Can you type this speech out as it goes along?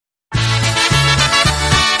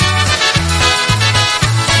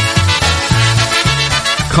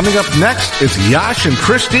Coming up next is Yash and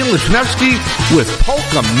Christine Lichnewski with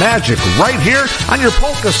Polka Magic right here on your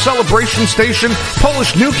Polka celebration station,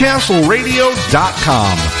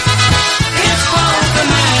 PolishNewcastleRadio.com. It's Polka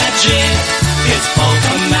Magic. It's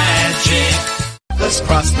Polka Magic. Let's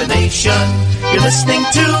cross the nation. You're listening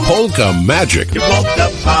to Polka Magic. Your Polka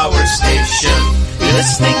Power Station. You're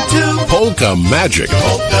listening to Polka Magic. Your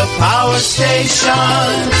Polka Power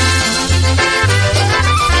Station.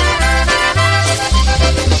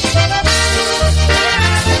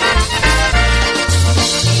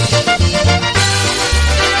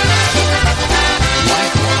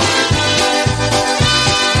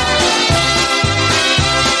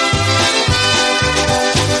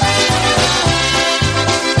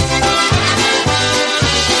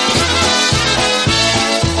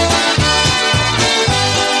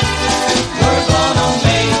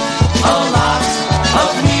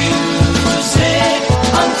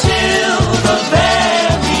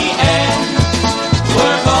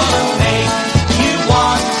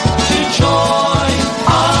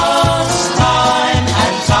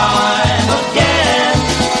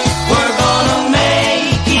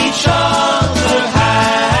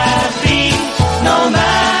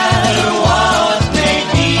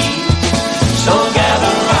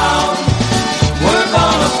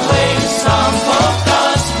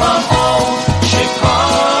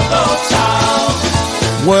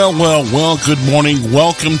 Well, good morning.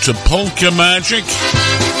 Welcome to Polka Magic,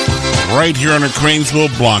 right here on the Cranesville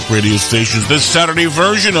Block radio stations. This Saturday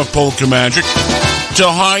version of Polka Magic.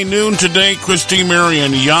 Till high noon today, Christine, Mary,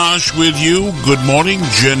 and Yash with you. Good morning,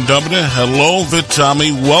 Jen Dubna. Hello,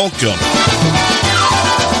 Vitami. Welcome.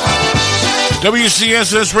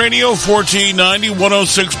 WCSS Radio, 1490,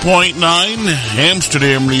 106.9,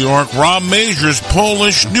 Amsterdam, New York. Rob Major's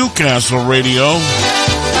Polish Newcastle Radio.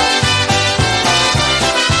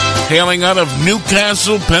 Hailing out of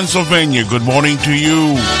Newcastle, Pennsylvania. Good morning to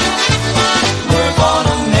you. We're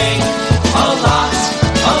gonna make a lot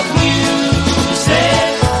of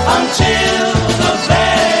music until the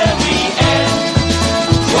very end.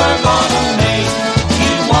 We're gonna make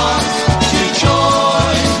you want to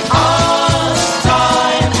join us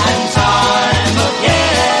time and time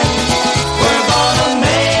again. We're gonna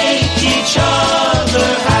make each other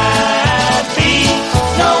happy,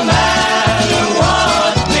 no matter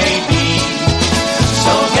what. So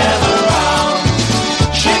gather round,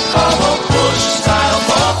 Chicago push style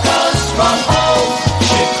polkas from old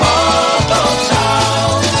Chicago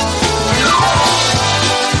town.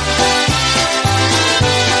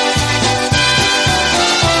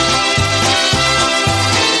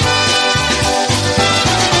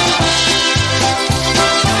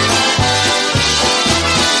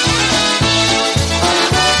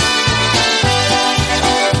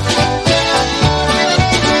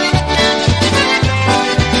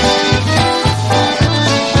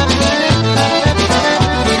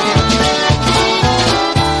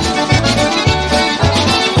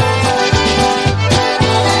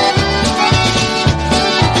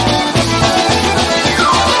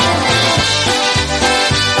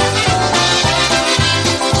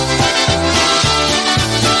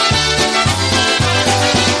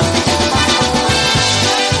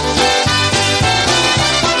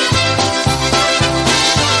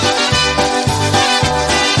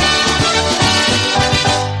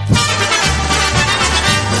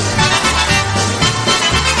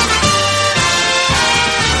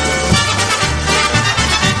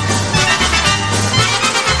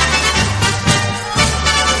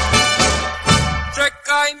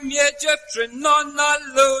 Dziewczyno na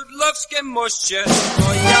Ludlowskim moście, to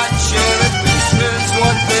ja cię wypiszę,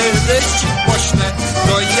 złoty liścik poślę,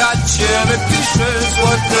 to ja cię wypiszę,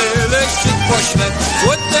 złoty liścik poślę,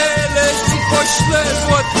 złoty liścik poślę,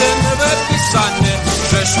 złotym wypisany,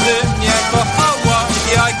 żeś ty mnie kochała,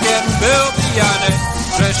 jakiem był pijany,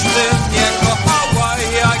 żeś ty mnie kochała,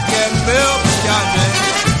 jakiem był pijany.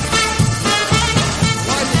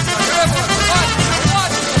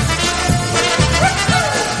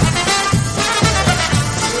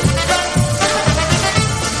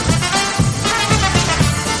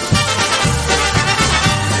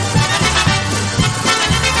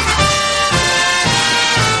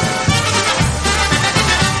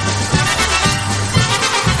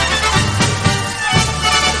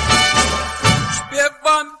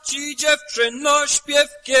 Dziewczyno,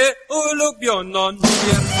 śpiewkie ulubioną,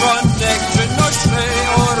 pierwonek przynoszę,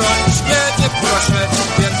 o rączkę cię proszę,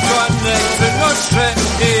 pierwonek przynoszę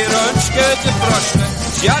i rączkę cię proszę.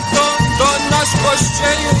 Zjadą do nas goście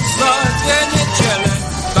już za dwie niedziele,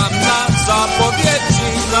 tam na zapowiedzi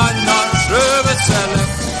na nasze wesele,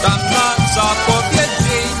 tam na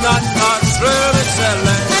zapowiedzi na nasze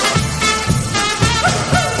wesele.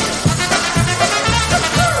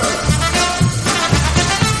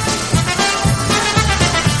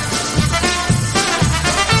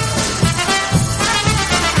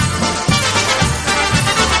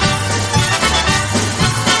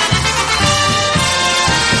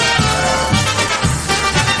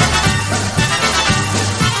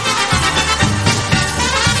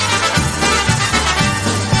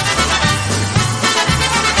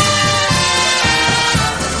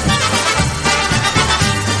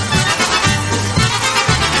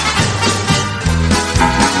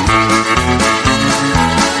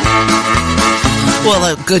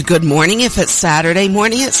 Well, good morning. If it's Saturday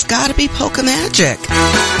morning, it's got to be Polka Magic.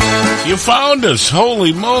 You found us.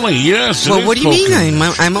 Holy moly, yes. Well, what do you mean?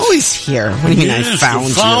 I'm always here. What do you mean I found you?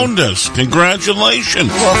 You found us.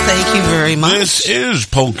 Congratulations. Well, thank you very much. This is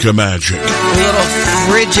Polka Magic. A little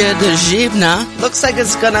frigid zimna. Looks like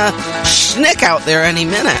it's going to schnick out there any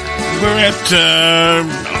minute. We're at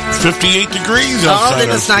 58 degrees outside. Oh, then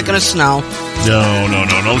it's not going to snow.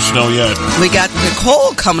 No snow yet. We got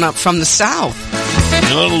Nicole coming up from the south.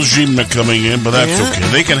 A little zimna coming in, but that's okay.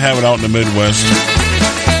 They can have it out in the Midwest.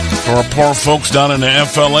 For our poor folks down in the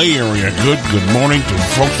FLA area, good morning to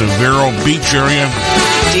folks in Vero Beach area.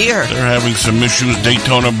 Dear. They're having some issues,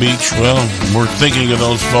 Daytona Beach. Well, we're thinking of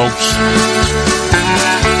those folks.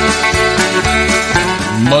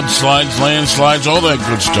 Mudslides, landslides, all that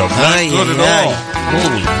good stuff. Not good at all.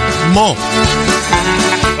 Holy mo.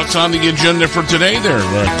 What's on the agenda for today there,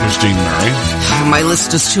 Christine Mary? My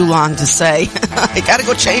list is too long to say. I got to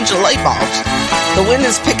go change the light bulbs. The wind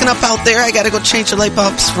is picking up out there. I got to go change the light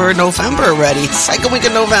bulbs for November already. Second week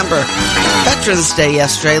of November. Veterans Day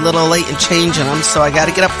yesterday, a little late in changing them, so I got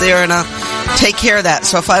to get up there and take care of that.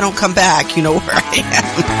 So if I don't come back, you know where I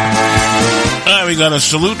am. We got to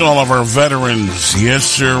salute all of our veterans. Yes,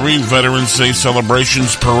 sir. Veterans Day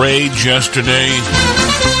celebrations parade yesterday.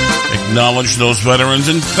 Acknowledge those veterans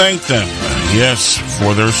and thank them, yes,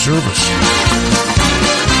 for their service.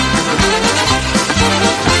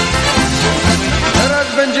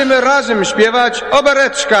 Teraz będziemy razem śpiewać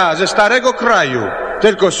obereczka ze Starego Kraju.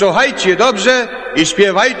 Tylko słuchajcie dobrze i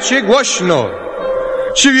śpiewajcie głośno.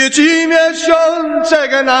 Świeci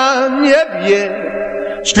miesiączek na niebie,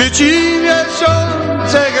 świeci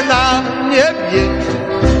miesiączek na niebie.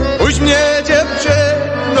 Puść mnie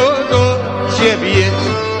dziewczyno do ciebie.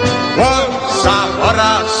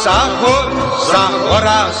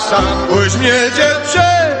 Horasa, puść mnie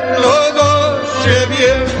dziewczyno do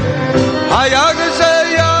siebie. A jakże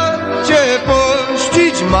ja cię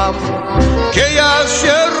puścić mam, kie ja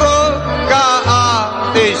sieroka, a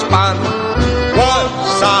tyś pan.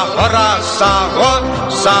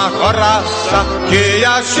 Horasa, kie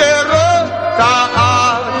ja sieroka,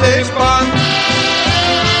 a tyś pan.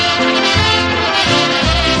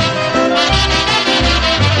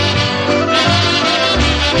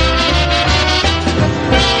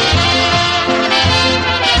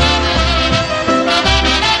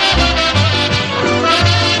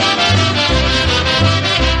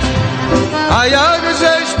 A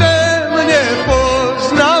jakżeś ty mnie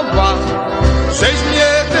poznała, żeś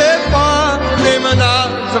mnie ty panem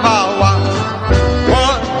nazwała.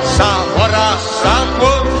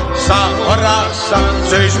 Horasa,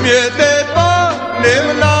 żeś mnie ty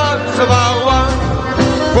panem nazwała.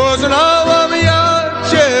 Poznałam ja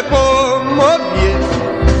cię po mowie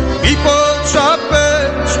i po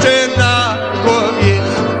czapeczce na głowie.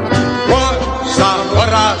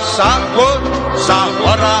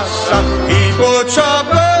 Horasa i po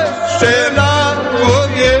czapeczce na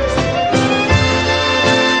głowie.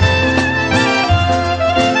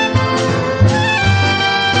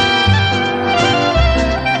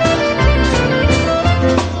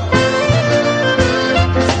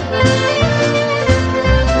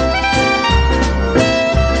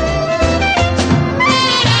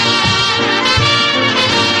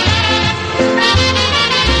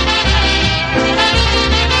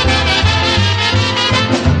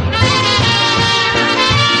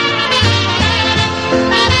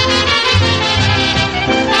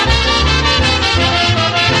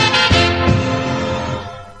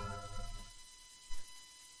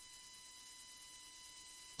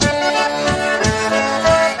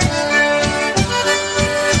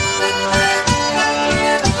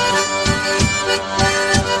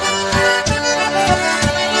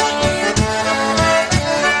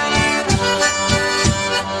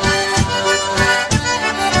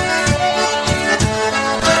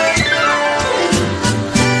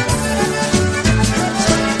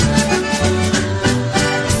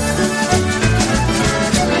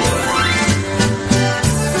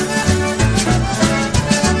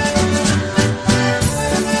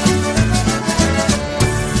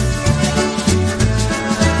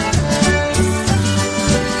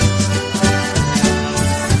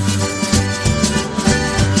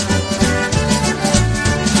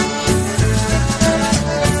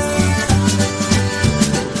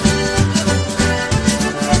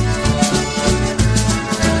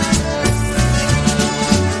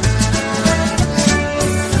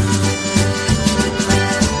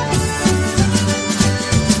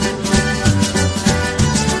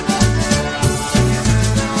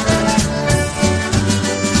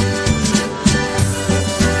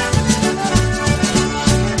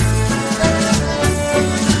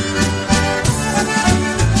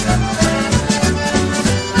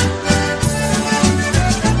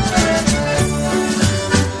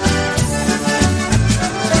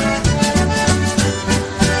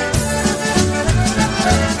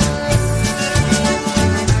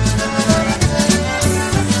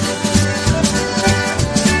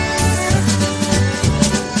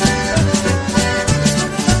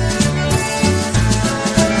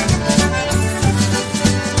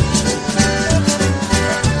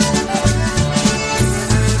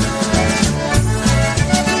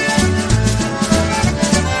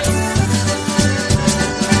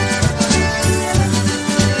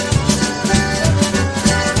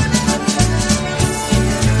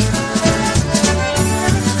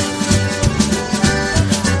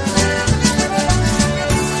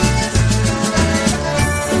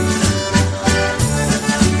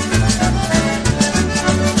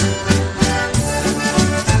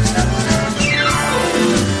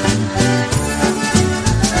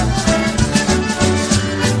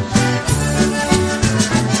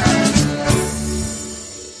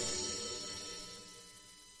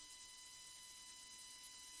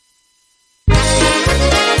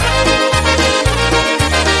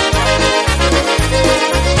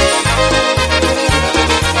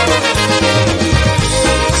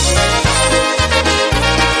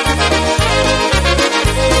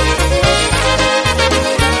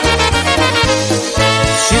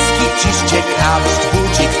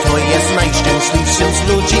 najszczęśliwszym z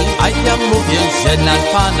ludzi. A ja mówię, że na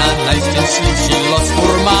Pana najszczęśliwszy los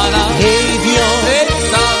furmana. Hej wio, hej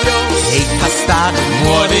tam wio, hej ta stary,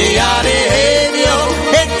 młody jary, hej wio,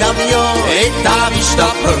 hej tam wio, hej ta wiszta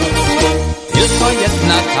prr. Tylko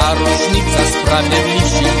jedna ta różnica,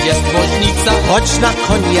 sprawiedliwsi jest woźnica. Choć na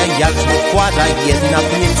konia jarzmo wkłada, jednak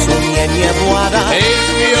nim sumienie włada. Hej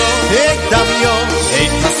wio, hej tam wio, hej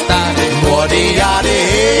ta stary, młody jary,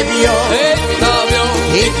 hej wio, hej tam wio,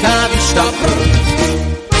 hej ta wiszta prr.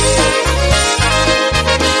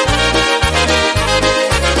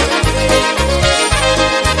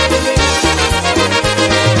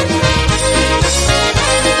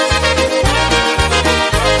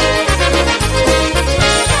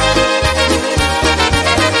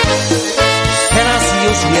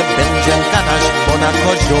 Nie będzie gadać, bo na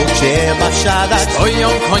kozioł trzeba wsiadać. Stoją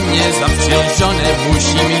konie zaprzężone,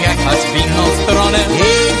 musimy jechać w inną stronę.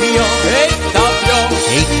 Hej wio, hej tam wio,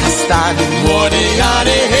 hej ta stary, młody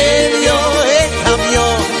jary, hej wio, hej tam wio,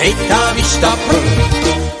 hej ta wiszta prr.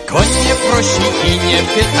 Koń nie prosi i nie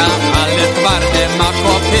pyta, ale twarde ma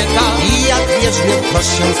kopyta. I jak wiecznie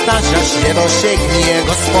proszę zdarza się, rozsięgnie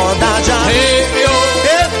gospodarza. Hej wio,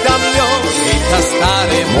 hej tam wio, hej ta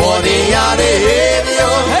stary, młody jary, hej wio,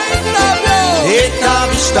 hej tam wio, hej ta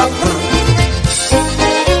wiszta prr.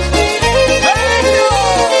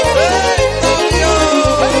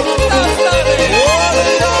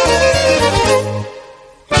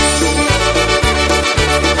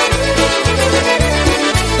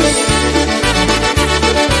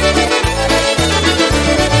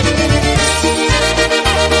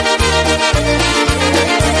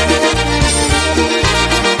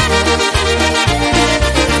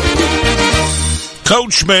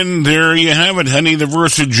 Coachman, there you have it, Henny the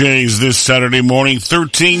Versa Jays this Saturday morning,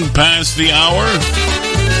 13 past the hour.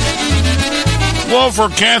 Well, for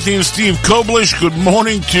Kathy and Steve Koblish, good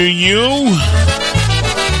morning to you.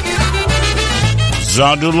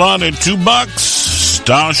 Zadulana, $2.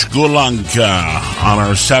 Stash Golanka on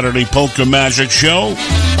our Saturday Polka Magic Show.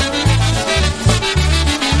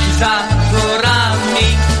 Za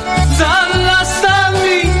górami, za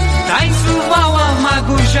lasami, tańcowała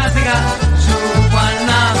Magusiatka.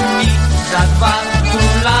 Za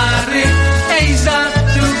 $2, ej za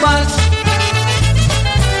 $2.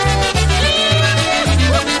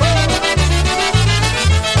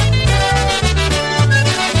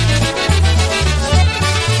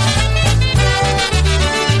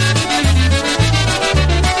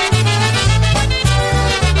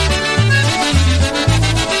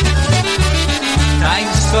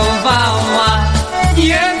 Tańcowała,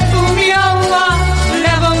 nie umiała,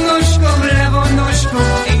 lewą nóżką,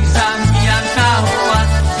 ej zamiatała.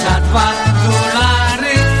 Za $2,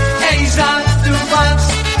 ej za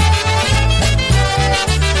 $2.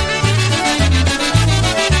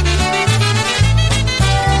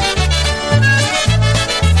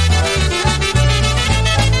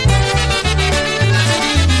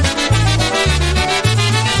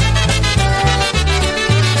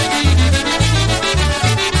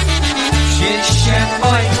 Przyszedł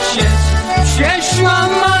ojciec, przyszła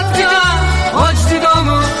matka. Chodź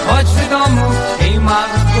do domu, ej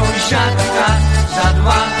Małgorzatka. Za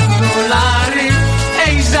 $2,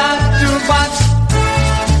 ej za $2.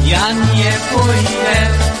 Ja nie pójdę,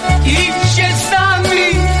 idźcie sami,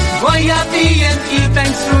 bo ja piję i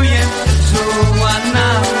tańcuję z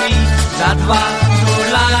ułanami. Za $2,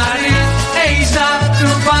 ej za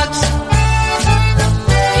 $2.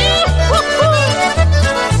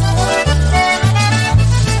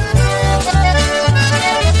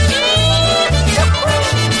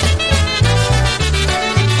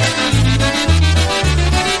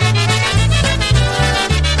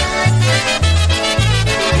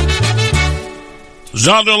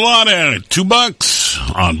 Zadulana, $2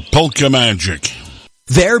 on Polka Magic.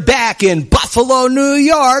 They're back in Buffalo, New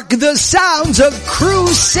York, the sounds of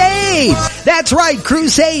Crusade. That's right,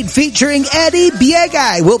 Crusade featuring Eddie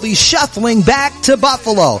Biegai will be shuffling back to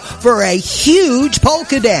Buffalo for a huge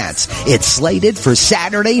polka dance. It's slated for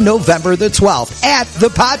Saturday, November the 12th at the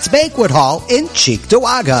Potts Banquet Hall in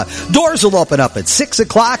Cheektowaga. Doors will open up at 6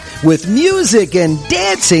 o'clock with music and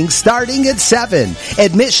dancing starting at 7.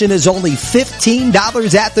 Admission is only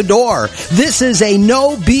 $15 at the door. This is a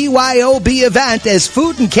no BYOB event as food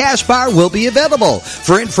food and cash bar will be available.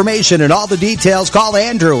 For information and all the details, call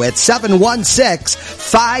Andrew at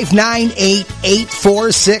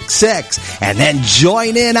 716-598-8466. And then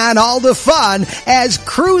join in on all the fun as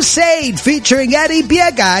Crusade featuring Eddie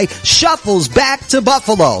Biegai shuffles back to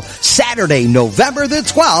Buffalo Saturday, November the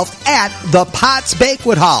 12th at the Potts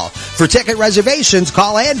Banquet Hall. For ticket reservations,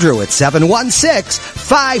 call Andrew at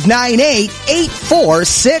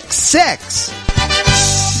 716-598-8466.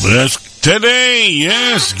 That's today.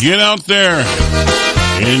 Yes, get out there.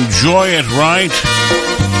 Enjoy it, right?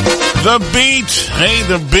 The Beat. Hey,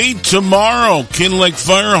 The Beat tomorrow. Kinlake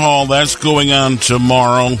Fire Hall. That's going on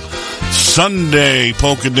tomorrow. Sunday,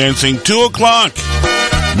 polka dancing, 2 o'clock.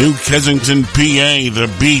 New Kensington, PA, The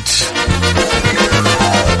Beat.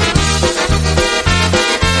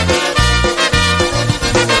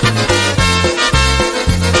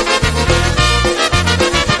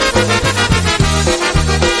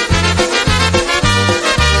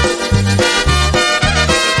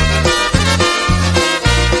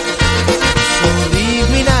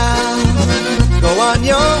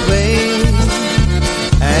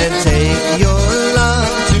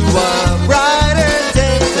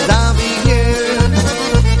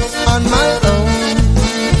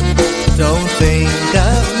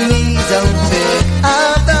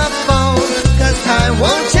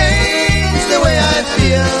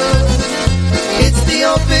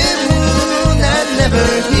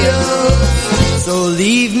 So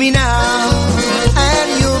leave me now,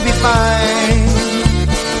 and you'll be fine.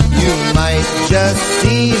 You might just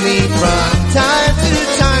see me from time to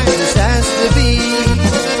time. This has to be,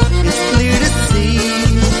 it's clear to see.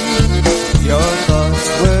 Your thoughts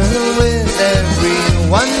were with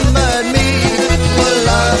everyone but me. For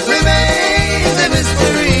love remains a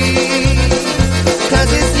mystery,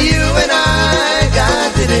 'cause it's you and I God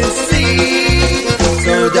didn't see.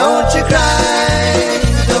 So don't you cry,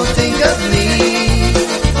 don't think of me.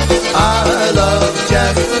 Our love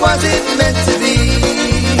just wasn't meant to be.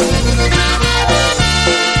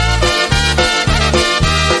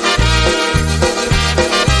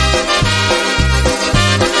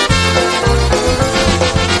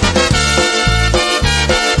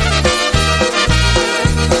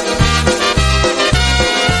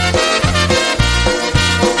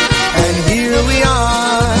 And here we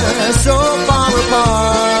are, so far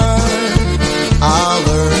apart. I'll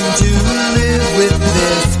learn to live with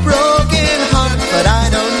this broken heart, but I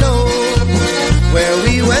don't know where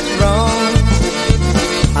we went wrong.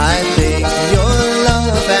 I think your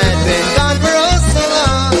love had been gone for oh so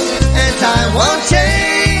long, and time won't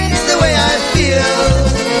change the way I feel.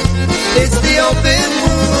 It's the open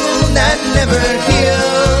wound that never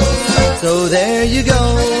heals. So there you go,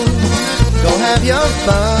 go have your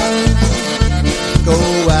fun. Go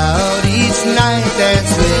out each night,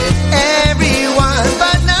 dance with everyone,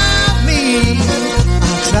 but not me.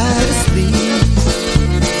 I'll try to sleep.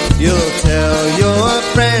 You'll tell your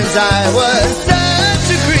friends I was such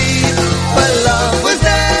a creep, but love was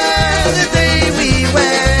there the day we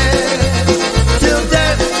went. Till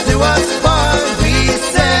death do us part, we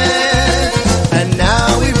said. And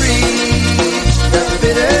now we've reached the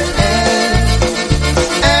bitter end,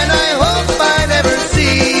 and I hope I never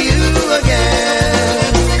see you again.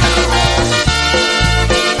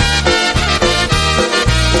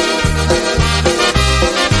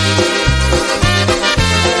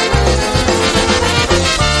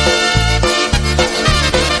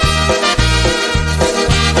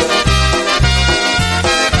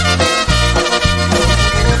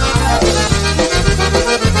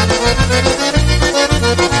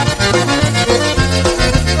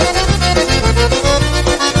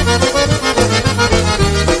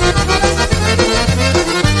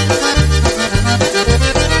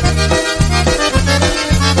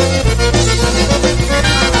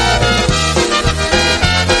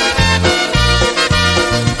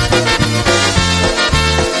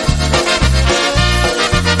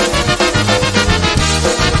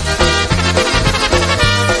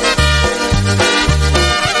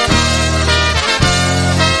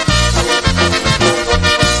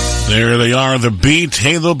 There they are, The Beat.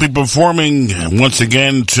 Hey, they'll be performing once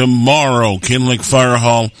again tomorrow, Kinlake Fire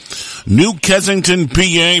Hall, New Kensington,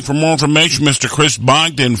 PA. For more information, Mr. Chris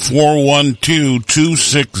Bogdan,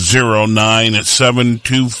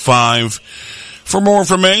 412-2609-725. For more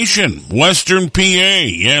information, Western PA,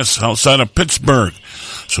 yes, outside of Pittsburgh.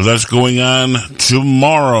 So that's going on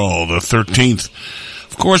tomorrow, the 13th.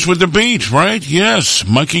 Of course, with The Beat, right? Yes,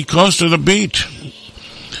 Mikey Costa, The Beat.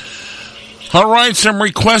 All right, some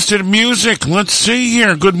requested music. Let's see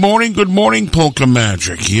here. Good morning, Polka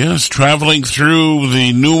Magic. Yes, traveling through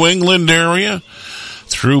the New England area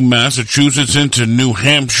through Massachusetts into New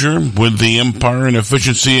Hampshire with the Empire and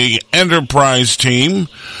Efficiency Enterprise team.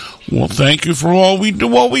 Well, thank you for all we do.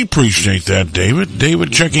 Well, we appreciate that, David.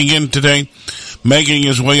 David checking in today, making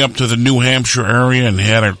his way up to the New Hampshire area, and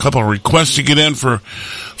had a couple of requests to get in for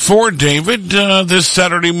David this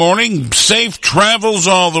Saturday morning. Safe travels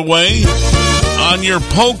all the way on your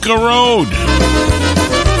Polka Road.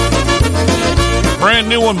 Brand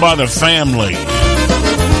new one by the family.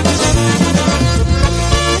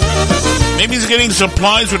 Maybe he's getting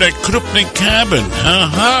supplies with that Krupnik cabin.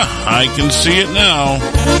 I can see it now.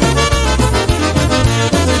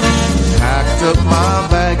 Packed up my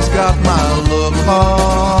bags, got my look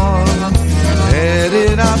on,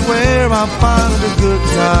 headed out where I find a good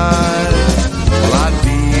time. Well, I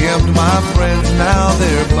DM'd my friends, now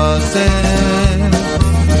they're buzzing.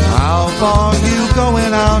 How far you going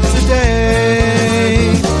out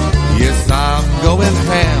today? Yes, I'm going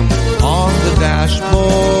ham on the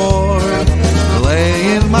dashboard,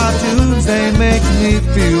 playing my tunes, they make me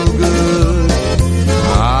feel good.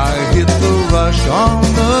 I hit the rush on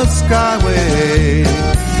the skyway,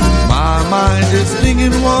 my mind is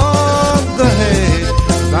thinking what the heck.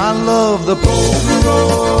 I love the polka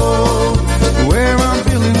road, where I'm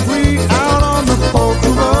feeling free out on the polka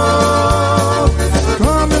road.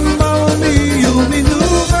 Come and follow me, you'll meet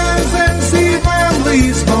new friends and see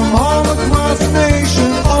families from all across the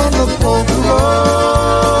nation on the polka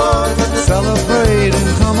road. Celebrate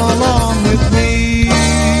and come along with me.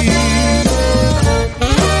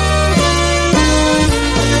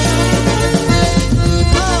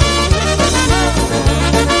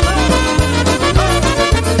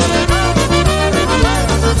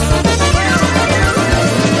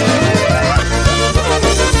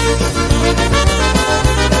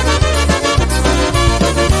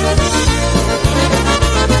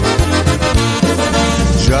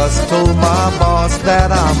 Just told my boss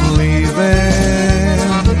that I'm leaving,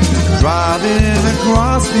 driving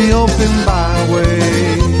across the open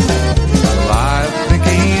byway. I think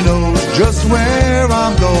he knows just where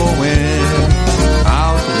I'm going,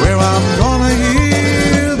 out where I'm gonna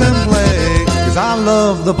hear them play. 'Cause I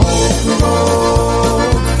love the polka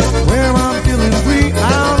road, where I'm feeling free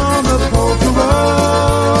out on the polka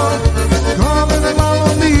road. Come and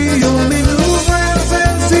follow me, you'll meet new friends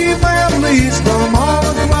and see families from all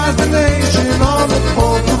the nation on the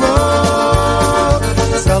polka road.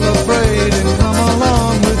 Celebrate and come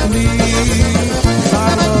along with me. I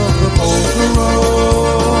love the polka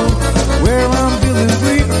road, where I'm feeling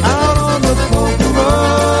free out on the polka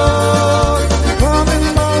road. Come and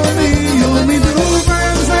follow me, you'll meet new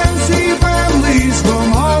friends and see families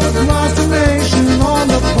from all across the nation on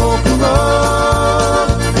the polka road.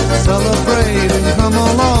 Celebrate and come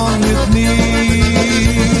along with me.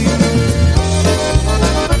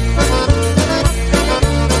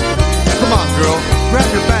 Grab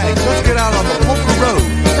your bags, let's get out on the polka road.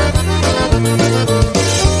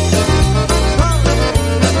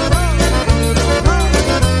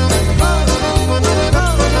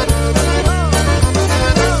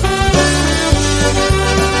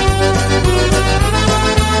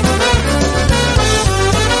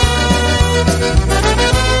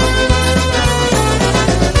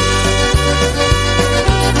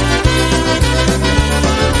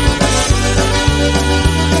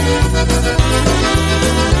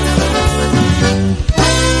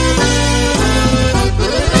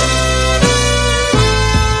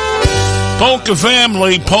 Polka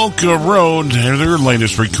family, Polka Road, their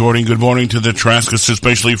latest recording. Good morning to the Traskis,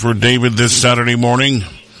 especially for David this Saturday morning.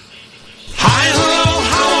 Hi, hello,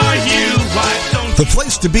 how are you? Why don't The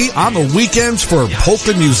place to be on the weekends for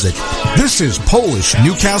polka music. This is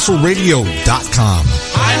PolishNewcastleRadio.com.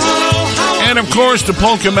 Hi, hello, how are And of course, the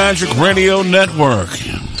Polka Magic Radio Network.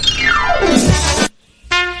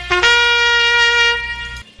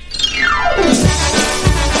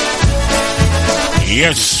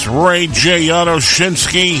 Yes, Ray J.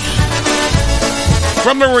 Yadoshinsky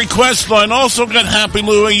from the request line. Also got Happy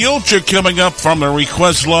Louie Yulcha coming up from the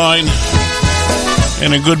request line.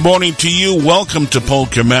 And a good morning to you. Welcome to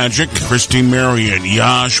Polka Magic. Christine, Mary, and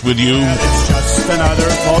Yash with you. It's just another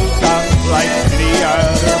polka like any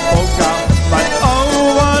other polka. But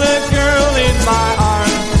oh, what a girl in my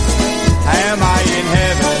arms. Am I in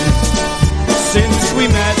heaven since we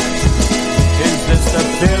met? Is this the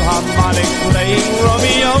Philharmonic playing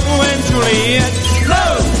Romeo and Juliet? No!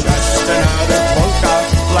 Just another polka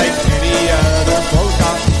like any other polka.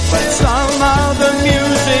 But somehow the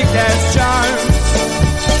music has charm.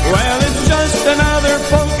 Well, it's just another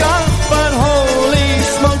polka, but holy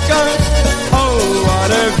smoker, oh,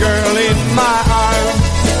 what a girl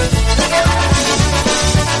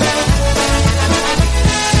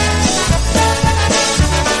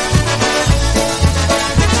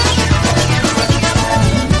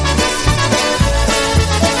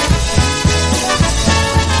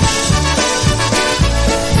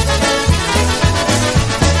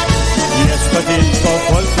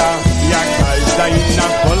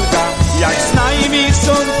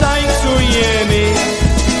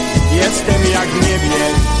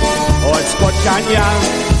spotkania.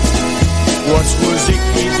 Głos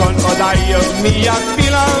muzyki ton podaje mi jak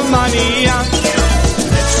filharmonia.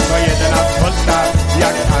 Lecz to jedna Polka,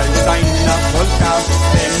 jak każda inna Polka, w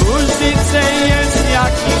tej muzyce jest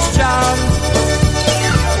jakiś czar.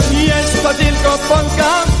 Jest to tylko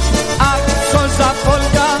Polka, a co za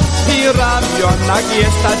Polka, i rabiona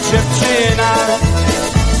jest ta dziewczyna.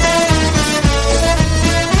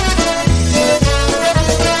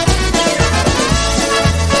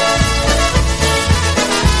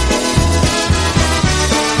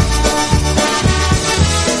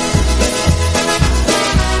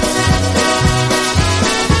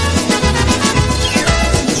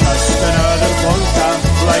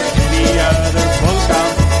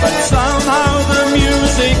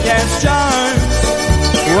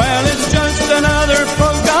 Well, it's just another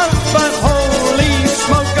polka, but holy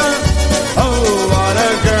smoker, oh, what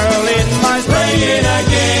a girl in my play it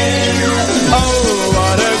again. Oh,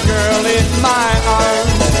 what a girl in my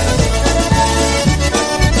arms.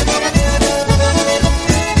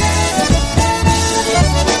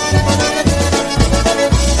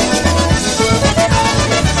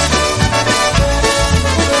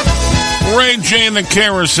 Ray J and the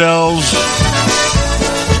Carousels.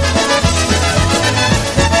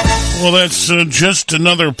 Well, that's just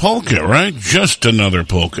another polka, right? Just another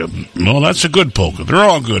polka. Well, that's a good polka. They're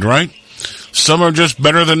all good, right? Some are just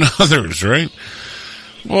better than others, right?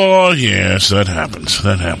 Well, yes, that happens.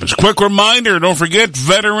 That happens. Quick reminder, don't forget,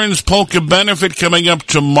 Veterans Polka Benefit coming up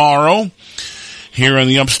tomorrow here in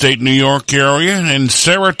the upstate New York area in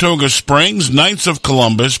Saratoga Springs, Knights of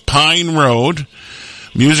Columbus, Pine Road.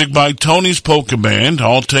 Music by Tony's Polka Band.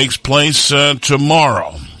 All takes place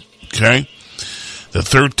tomorrow, okay? The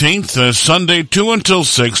 13th, Sunday, 2 until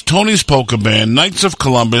 6, Tony's Polka Band, Knights of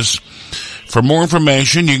Columbus. For more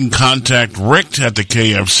information, you can contact Rick at the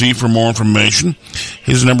KFC for more information.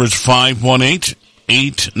 His number is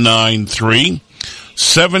 518-893-7074.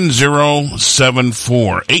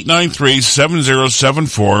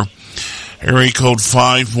 893-7074, area code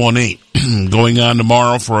 518. Going on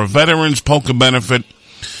tomorrow for a Veterans Polka Benefit,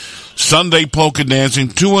 Sunday Polka Dancing,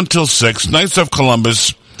 2 until 6, Knights of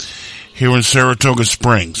Columbus, here in Saratoga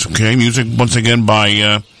Springs, okay? Music, once again,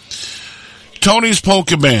 by Tony's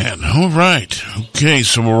Polka Band. All right. Okay,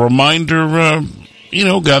 so a reminder,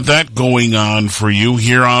 got that going on for you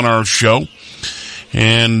here on our show.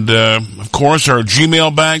 And, of course, our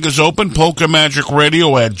Gmail bag is open,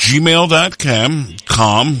 polkamagicradio@gmail.com.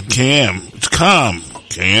 It's com.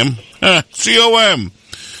 C-O-M.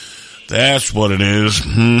 That's what it is.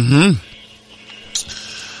 Mm-hmm.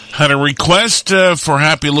 Had a request for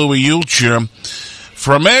Happy Louie Yulcha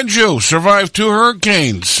from Edu. Survived 2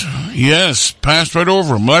 hurricanes. Yes, passed right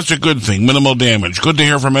over him. Well, that's a good thing. Minimal damage. Good to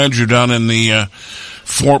hear from Edu down in the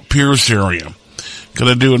Fort Pierce area.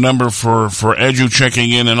 Gonna do a number for Edu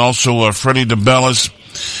checking in, and also Freddie DeBellis.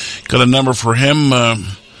 Got a number for him.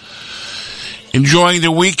 Enjoying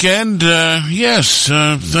the weekend? Yes,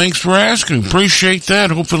 thanks for asking. Appreciate that.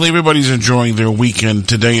 Hopefully everybody's enjoying their weekend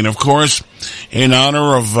today. And, of course, in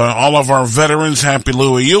honor of all of our veterans, Happy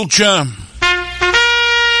Louie Yulcha.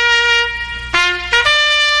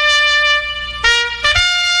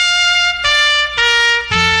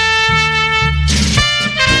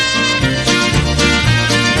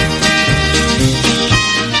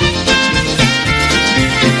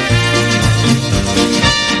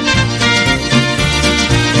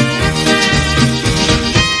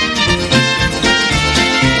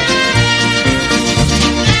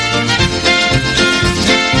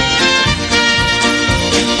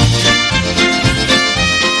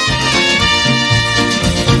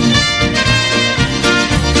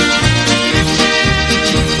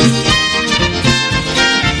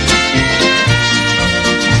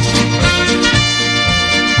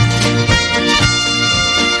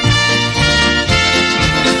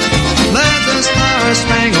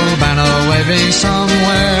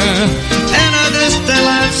 Somewhere in a distant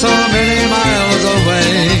land so many miles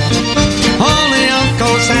away, only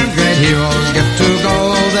Uncle Sam's great heroes get to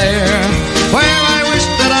go there, where I wish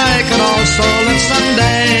that I could also live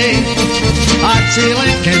someday. I'd see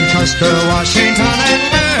Lincoln, Custer, Washington, and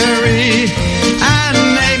Mary, and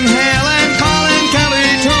Nathan Hale and Colin Kelly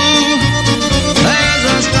too. There's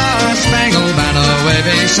a star-spangled banner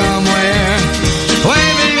waving somewhere,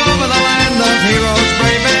 waving over the land of heroes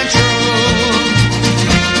brave and true.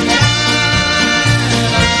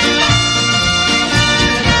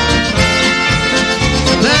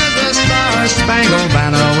 Spangled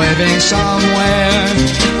banner waving somewhere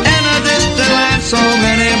in a distant land so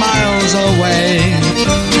many miles away.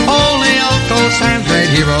 Only Uncle Sam's great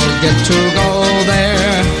heroes get to go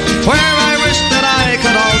there, where I wish that I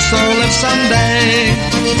could also also live someday.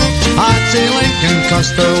 I'd see Lincoln,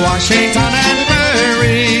 Custer, Washington, and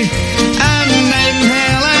Prairie, and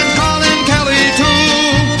Nathan and Colin Kelly too.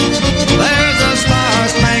 There's a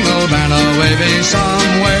star-spangled banner waving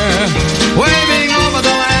somewhere, waving over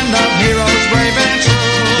the land of heroes brave and true.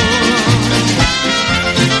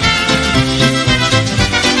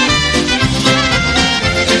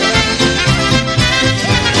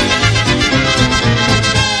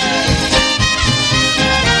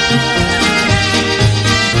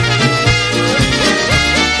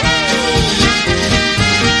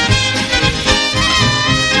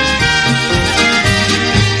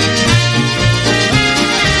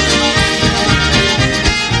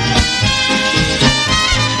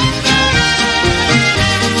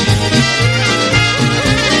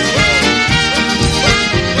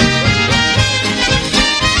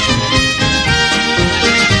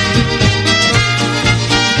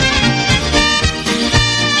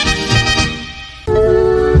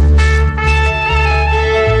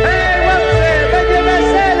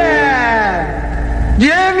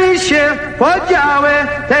 Podziały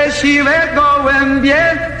te siwe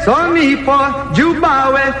gołębie, co mi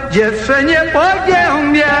podziubały, dziewczynie po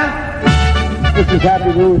gębie. This is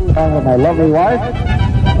Happy News song of my lovely wife,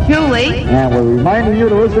 Julie, and we're reminding you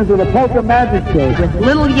to listen to the Polka Magic Show with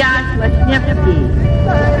little Yash Lesniewski.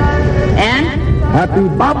 And Happy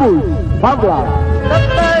Babush, Pavla.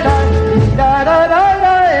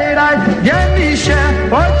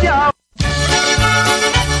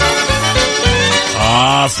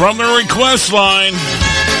 From the request line.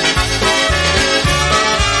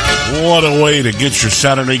 What a way to get your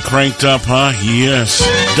Saturday cranked up, huh? Yes.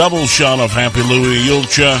 Double shot of Happy Louie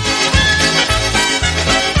Yulcha.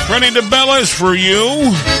 Freddie DeBellis for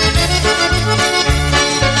you.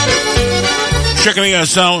 Checking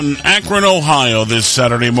us out in Akron, Ohio this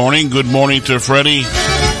Saturday morning. Good morning to Freddie.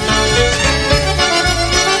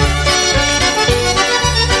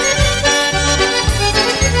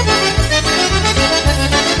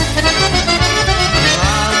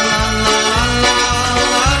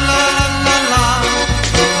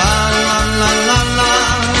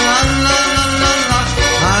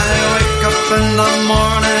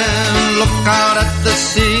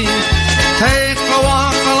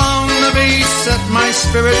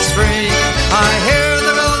 Spirits free. I hear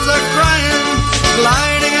the bells are crying,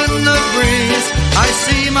 gliding in the breeze. I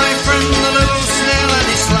see my friend the little snail and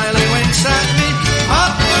he slyly winks at me.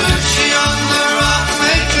 Papalucci on the rock,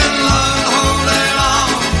 making love the whole day long.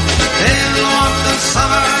 In the warmth of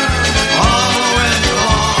summer, all the winter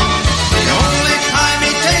long. The only time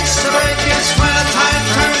he takes a break is when the tide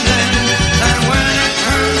turns in, and when it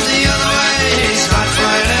turns the other way, he starts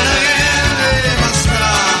right in again.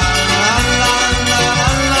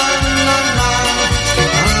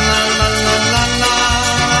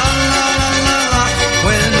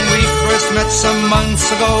 Met some months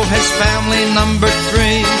ago, his family numbered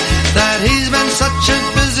 3. That he's been such a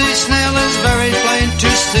busy snail is very plain to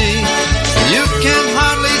see. You can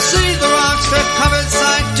hardly see the rocks, they're covered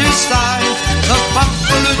side to side. The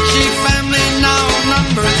Papalucci family now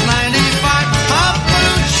numbers 95.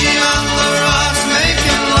 Papalucci on the rocks,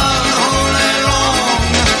 making love the whole day long.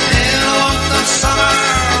 In the warmth of summer,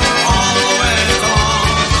 all the way long.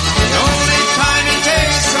 The only time he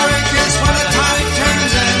takes a break is when the tide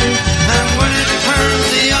turns in. And when it turns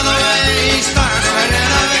the other way, he starts right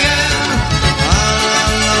in again. La la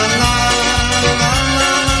la la la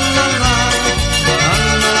la la la la.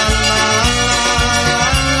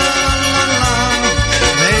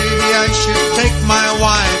 Maybe I should take my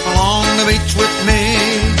wife along the beach with me.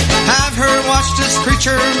 Have her watch this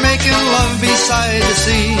creature making love beside the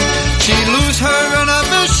sea. She'd lose her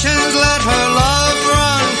inhibitions, let her love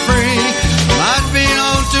run free. I'd be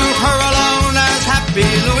known to her alone as Happy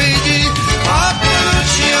Luigi.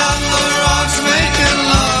 Papalucci on the rocks, making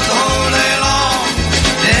love the whole day long.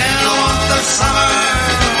 In the warmth of summer,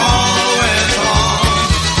 all the winter long.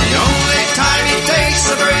 The only time he takes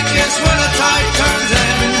a break is when the tide turns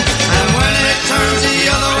in, and when it turns the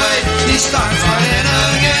other way, he starts right in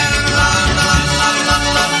again. La la la la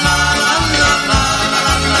la la la la la la la la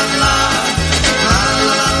la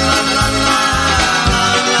la la la la.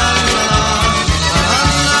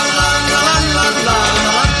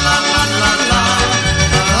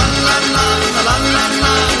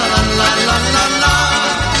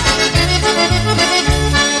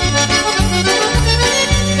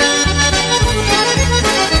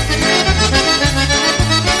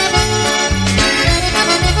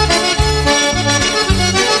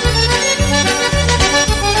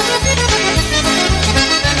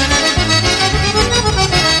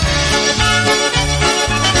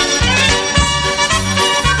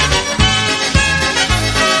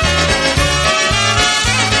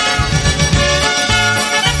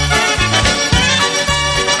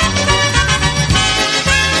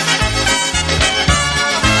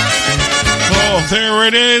 There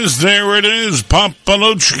it is,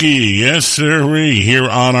 Papaluchki. Yes, sirree, here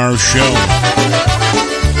on our show.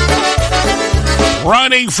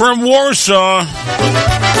 Writing from Warsaw,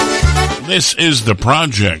 this is The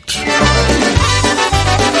Project.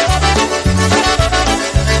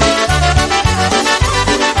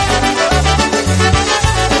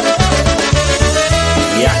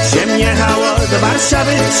 Jak się jechało do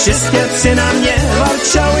Warszawy, wszystkie psy na mnie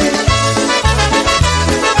warczały.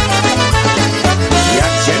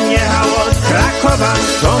 Jak się jechało do Krakowa,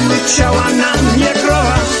 to myczała na mnie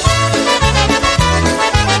krowa.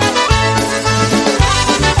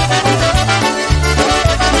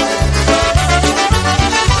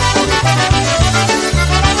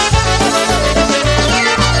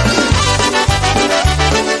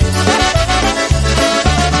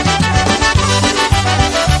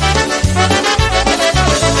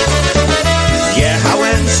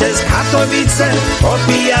 Przez Katowice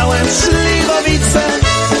popijałem śliwowice.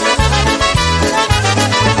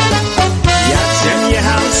 Jak się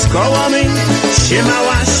jechał z Kołomy,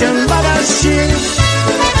 trzymała się baba sił.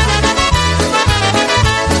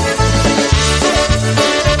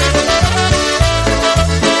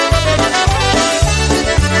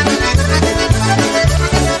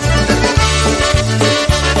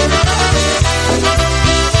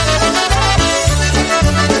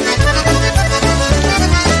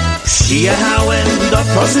 Przyjechałem do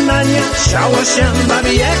Poznania, chciało się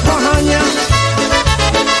babie kochania.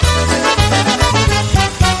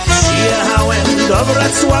 Przyjechałem do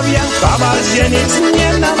Wrocławia, baba się nic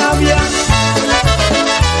nie namawia.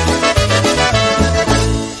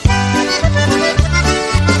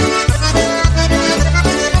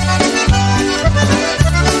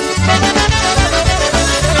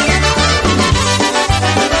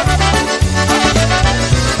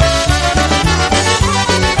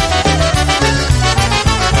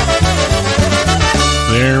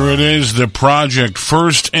 There it is, The Project.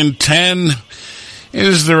 1st and 10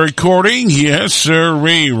 is the recording. Yes,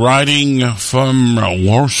 sirree, writing from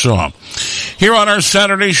Warsaw. Here on our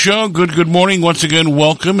Saturday show, good morning. Once again,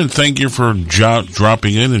 welcome, and thank you for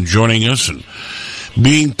dropping in and joining us and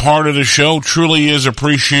being part of the show. Truly is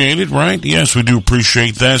appreciated, right? Yes, we do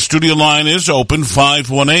appreciate that. Studio line is open,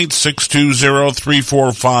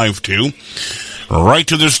 518-620-3452. Right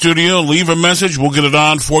to the studio. Leave a message. We'll get it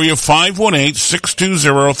on for you.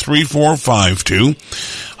 518-620-3452.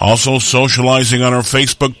 Also socializing on our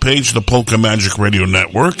Facebook page, the Polka Magic Radio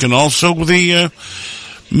Network, and also the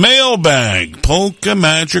mailbag, Polka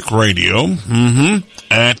Magic Radio,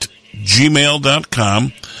 at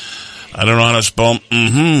gmail.com. I don't know how to spell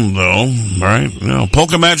though, right? No,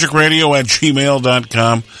 Polka Magic Radio at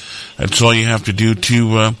gmail.com. That's all you have to do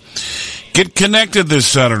to get connected this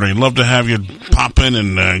Saturday. Love to have you pop in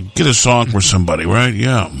and get a song for somebody, right?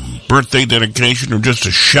 Yeah. Birthday dedication or just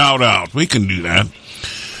a shout out. We can do that.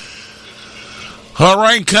 All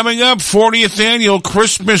right, coming up, 40th annual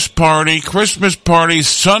Christmas party. Christmas party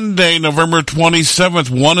Sunday, November 27th,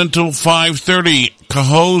 1 until 5:30.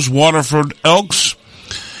 Cohoes, Waterford Elks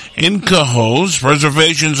in Cohoes.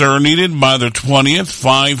 Reservations are needed by the 20th,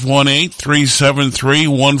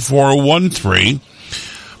 518-373-1413.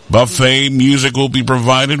 Buffet music will be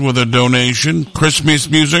provided with a donation. Christmas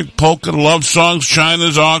music, polka, love songs,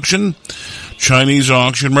 Chinese auction.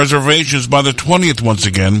 Reservations by the 20th once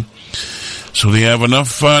again. So they have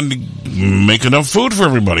enough to make enough food for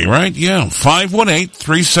everybody, right? Yeah.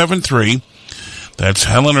 518-373. That's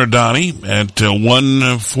Helen or Donnie at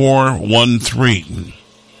 1413.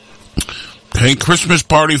 Okay, Christmas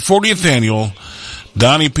party, 40th annual.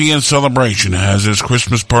 Donnie P. and Celebration has his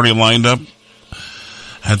Christmas party lined up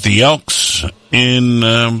at the Elks in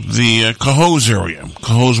the Cohoes area.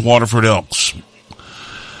 Cohoes Waterford Elks.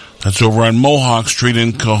 That's over on Mohawk Street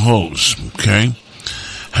in Cohoes. Okay.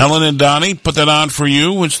 Helen and Donnie put that on for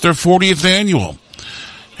you. It's their 40th annual.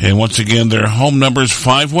 And once again, their home number is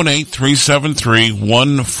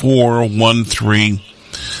 518-373-1413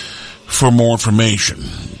 for more information.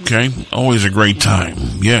 Okay. Always a great time.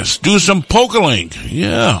 Yes. Do some polka-link.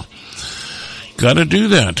 Yeah. Got to do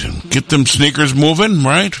that. Get them sneakers moving,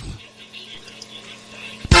 right?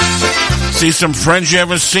 See some friends you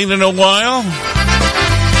haven't seen in a while?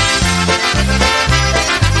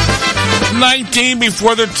 19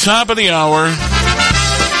 before the top of the hour.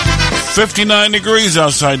 59 degrees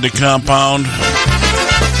outside the compound.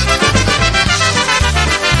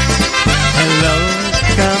 Hello,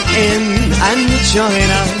 come in and join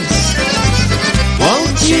us.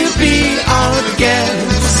 Won't you be our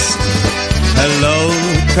guest? Hello,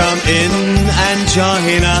 come in and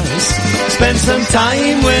join us. Spend some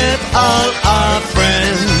time with all our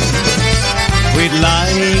friends. We'd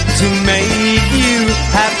like to make you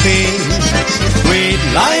happy. We'd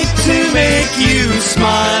like to make you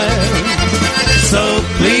smile. So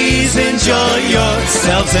please enjoy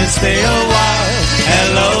yourselves and stay a while.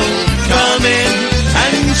 Hello, come in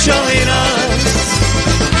and join us.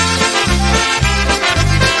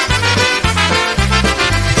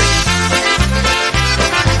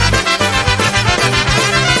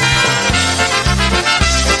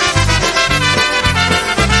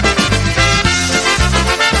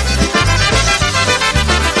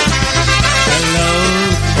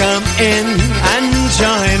 In and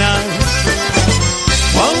join us.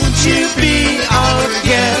 Won't you be our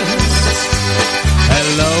guest?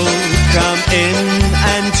 Hello, come in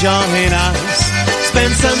and join us.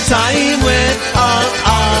 Spend some time with all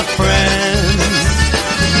our friends.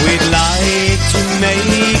 We'd like to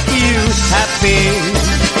make you happy.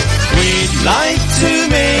 We'd like to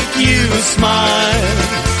make you smile.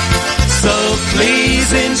 So please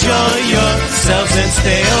enjoy yourselves and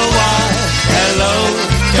stay a while. Hello,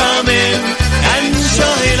 come in and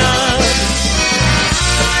join us.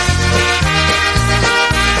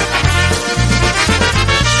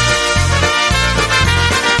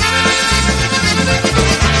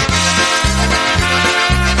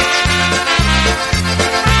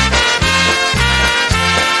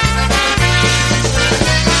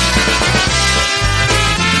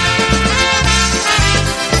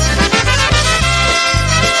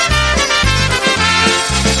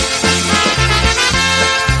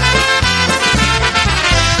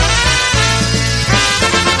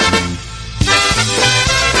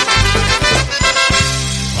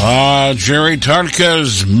 Jerry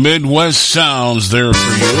Tarka's Midwest Sounds there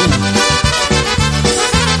for you.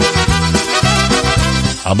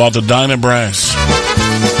 How about the Dyna Brass?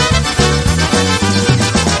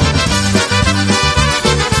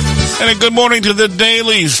 And a good morning to the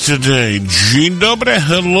dailies today. Dzień dobry,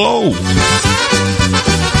 hello.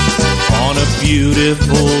 On a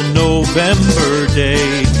beautiful November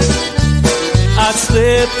day, I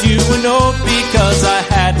slipped you a note because I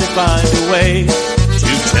had to find a way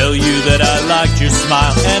to tell you that I liked your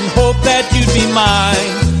smile and hope that you'd be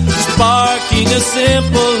mine. Sparking a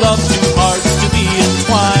simple love, two hearts to be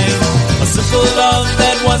entwined. A simple love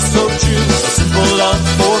that was so true. A simple love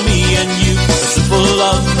for me and you. A simple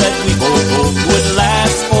love that we both hope would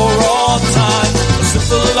last for all time. A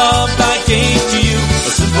simple love I gave to you.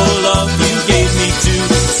 A simple love you gave me too.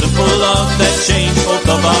 A simple love that changed both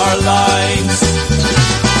of our lives.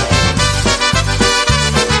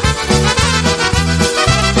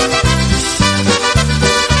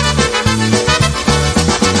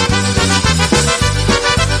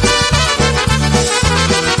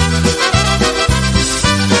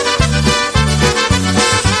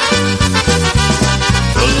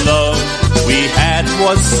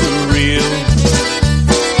 Was surreal.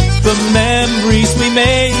 The memories we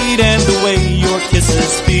made and the way your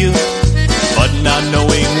kisses feel. But not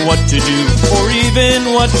knowing what to do or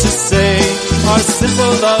even what to say, our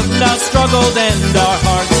simple love now struggled and our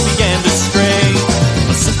hearts began to stray.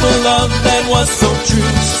 A simple love that was so true.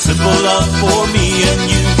 A simple love for me and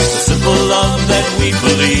you. A simple love that we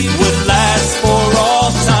believed would last for all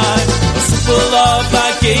time. A simple love I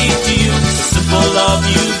gave to you. A simple love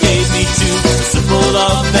you gave me too. A simple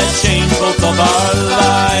love that changed both of our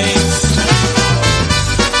lives.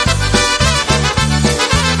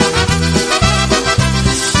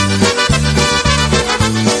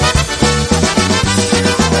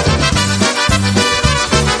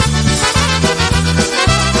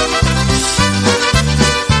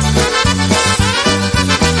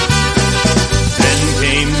 Then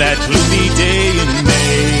came that gloomy day in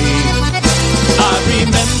May. I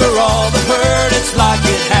remember all the hurt, it's like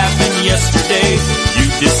it happened yesterday. You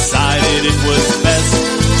decided it was best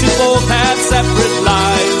to both have separate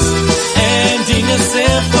lives, ending a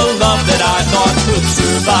simple love that I thought could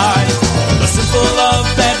survive. A simple love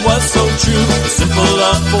that was so true. A simple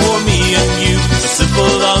love for me and you. A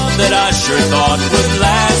simple love that I sure thought would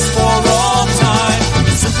last for all time.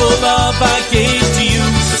 A simple love I gave to you.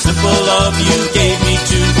 A simple love you gave me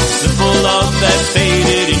too. A simple love that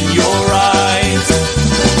faded in your eyes.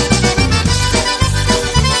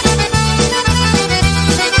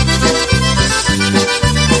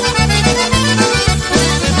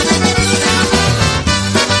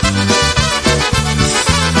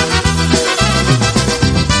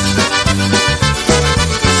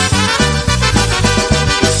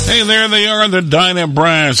 Hey, there they are, the Dyna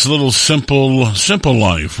Brass, little simple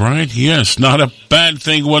life, right? Yes, not a bad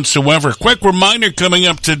thing whatsoever. Quick reminder coming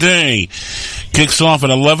up today. Kicks off at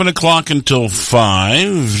 11 o'clock until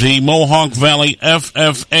 5. The Mohawk Valley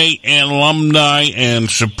FFA Alumni and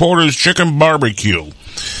Supporters Chicken Barbecue.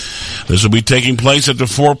 This will be taking place at the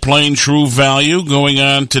Fort Plain True Value, going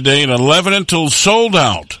on today at 11 until sold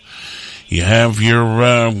out. You have your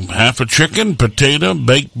half a chicken, potato,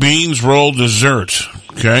 baked beans, rolled dessert.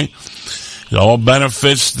 Okay? It all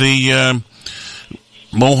benefits the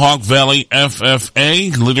Mohawk Valley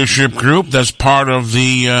FFA leadership group. That's part of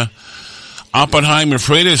the Oppenheimer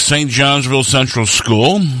Freitas St. Johnsville Central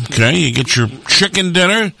School. Okay? You get your chicken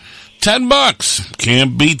dinner, $10.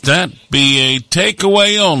 Can't beat that. Be a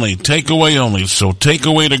takeaway only. Takeaway only. So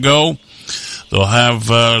takeaway to go. They'll have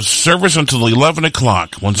service until 11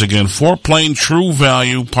 o'clock. Once again, Fort Plain True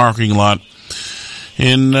Value parking lot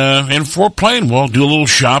in Fort Plain. Well, do a little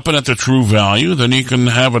shopping at the True Value. Then you can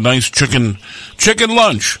have a nice chicken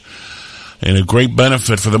lunch. And a great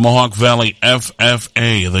benefit for the Mohawk Valley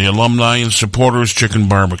FFA, the Alumni and Supporters Chicken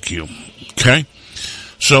Barbecue. Okay?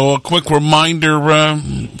 So a quick reminder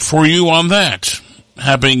for you on that.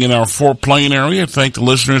 Happening in our Fort Plain area. Thank the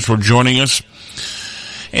listeners for joining us.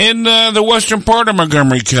 In the western part of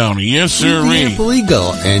Montgomery County. Yes, sir. The Ample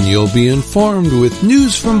Eagle, and you'll be informed with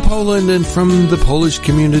news from Poland and from the Polish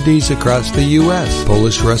communities across the U.S.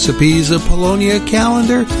 Polish recipes, a Polonia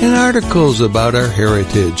calendar, and articles about our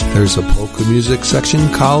heritage. There's a polka music section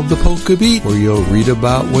called the Polka Beat, where you'll read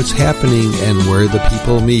about what's happening and where the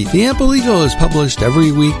people meet. The Ample Eagle is published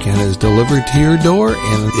every week and is delivered to your door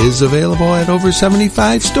and is available at over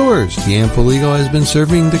 75 stores. The Ample Eagle has been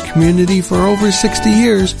serving the community for over 60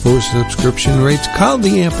 years. For subscription rates, call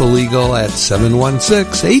the Ample Eagle at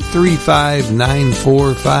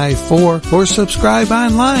 716-835-9454 or subscribe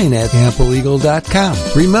online at ampleeagle.com.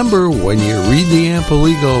 Remember, when you read the Ample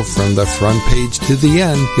Eagle from the front page to the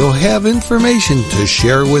end, you'll have information to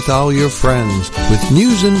share with all your friends. With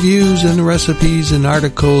news and views and recipes and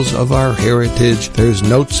articles of our heritage, there's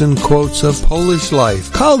notes and quotes of Polish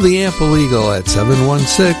life. Call the Ample Eagle at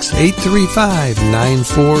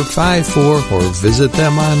 716-835-9454 or visit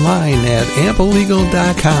them online at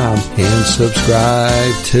ampleeagle.com and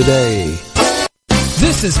subscribe today.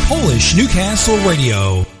 This is Polish Newcastle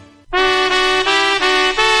Radio.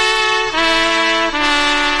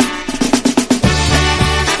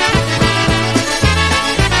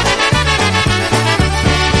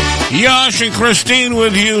 Yash and Christine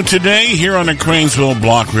with you today here on the Cranesville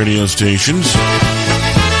Block radio stations.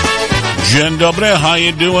 Jen Dobre, how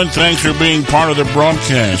you doing? Thanks for being part of the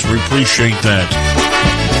broadcast. We appreciate that.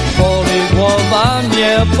 Boli głowa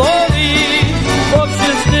mnie boli, bo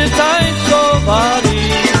wszyscy tańcowali,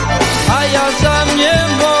 a ja sam nie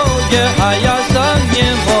mogę,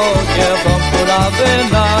 bo kulawy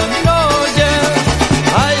na nogie,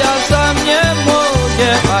 a ja sam nie mogę,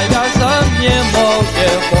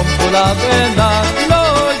 bo kulawy na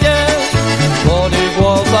nogie. Boli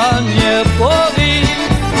głowa mnie boli,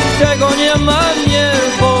 tego nie ma mnie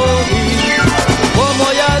boli, bo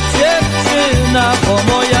moja dziewczyna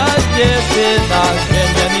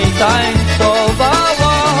ziemię mi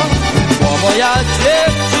tańcowała, bo moja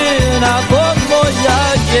dziewczyna,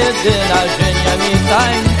 jedyna ziemia mi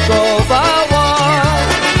tańcowała.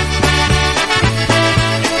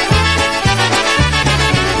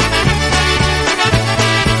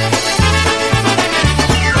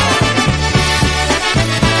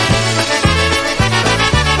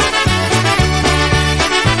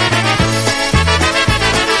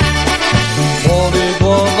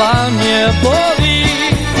 Boli,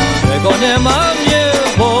 czego nie ma mnie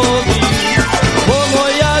boli, bo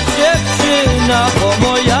moja dziewczyna,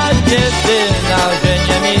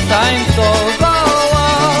 ziemię mi tańcowała,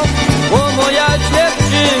 bo moja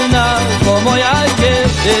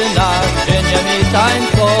dziewczyna, ziemię mi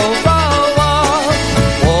tańcowała.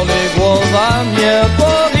 Boli głowa mnie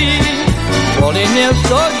boli mnie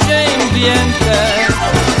co dzień więcej,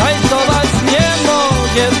 tańcować nie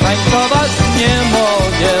mogę,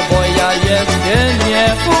 bo ja jeszcze nie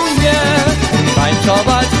umiem.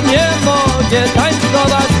 Tańcować nie mogę,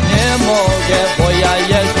 bo ja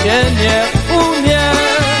jeszcze nie umiem.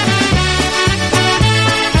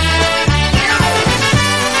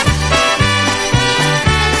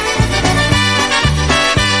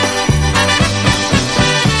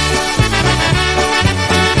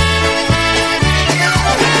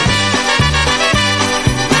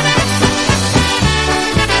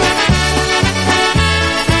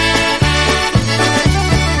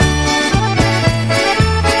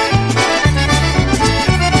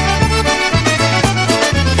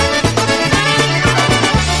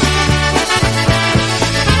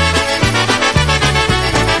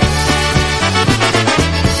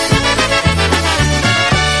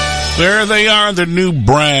 There they are, the new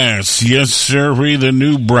brass. Yes, sir, the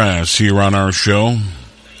new brass here on our show.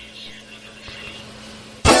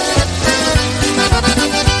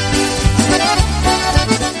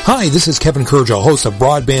 Hi, this is Kevin Kurgel, host of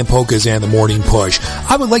Broadband Polkas and the Morning Push.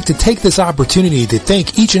 I would like to take this opportunity to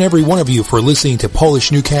thank each and every one of you for listening to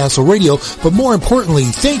Polish Newcastle Radio, but more importantly,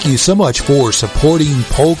 thank you so much for supporting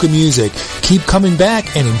polka music. Keep coming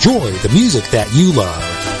back and enjoy the music that you love.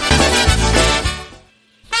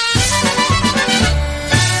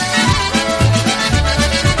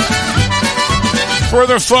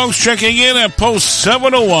 Further folks checking in at Post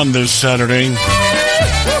 701 this Saturday.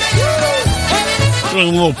 Doing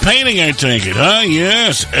a little painting, I take it, huh?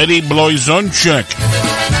 Yes, Eddie Blojzonczyk.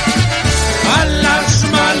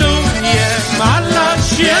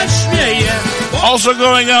 Also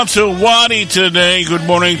going out to Waddy today. Good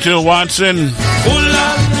morning to Watson.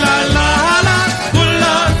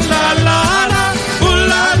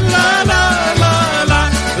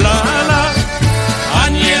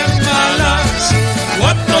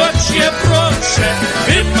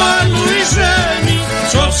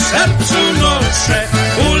 Co w sercu noszę,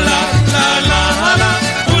 ula la la la,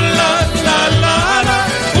 ula la la la,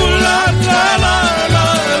 ula la la la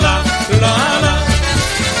la la la.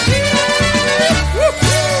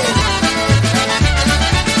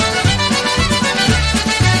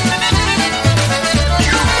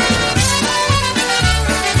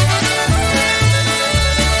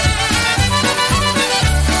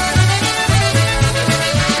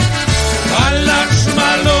 Malarz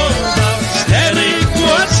malował 4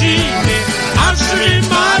 godziny, aż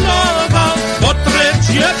wymalował portret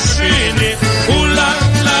dziewczyny. Ula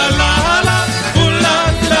la la la, ula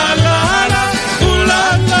la la la, ula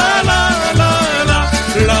la la la la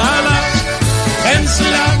la la.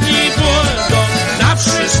 Pędzlami wodą na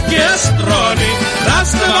wszystkie strony,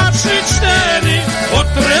 raz, 2, 3, 4,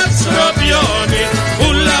 portret zrobiony.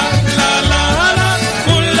 Ula la la la,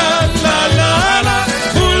 ula la la la,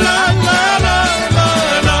 ula la la la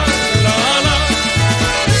la la la.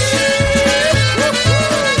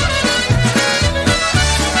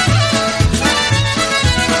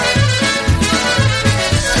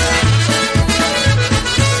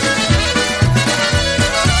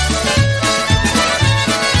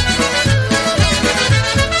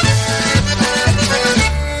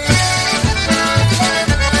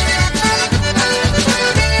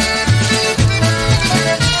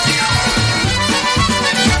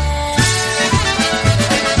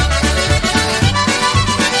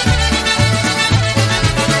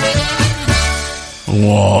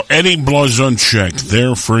 Whoa, Eddie Blojzonczyk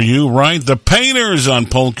there for you, right? The Painters on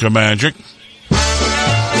Polka Magic.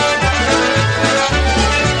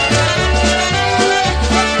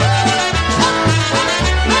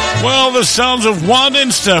 Well, the sounds of Juan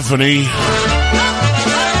and Stephanie.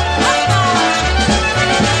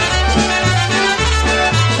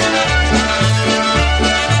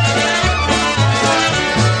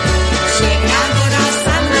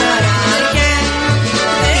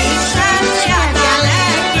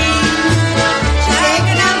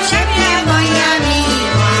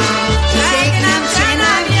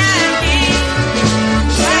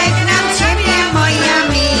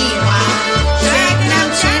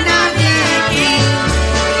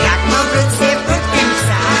 Jak powrócę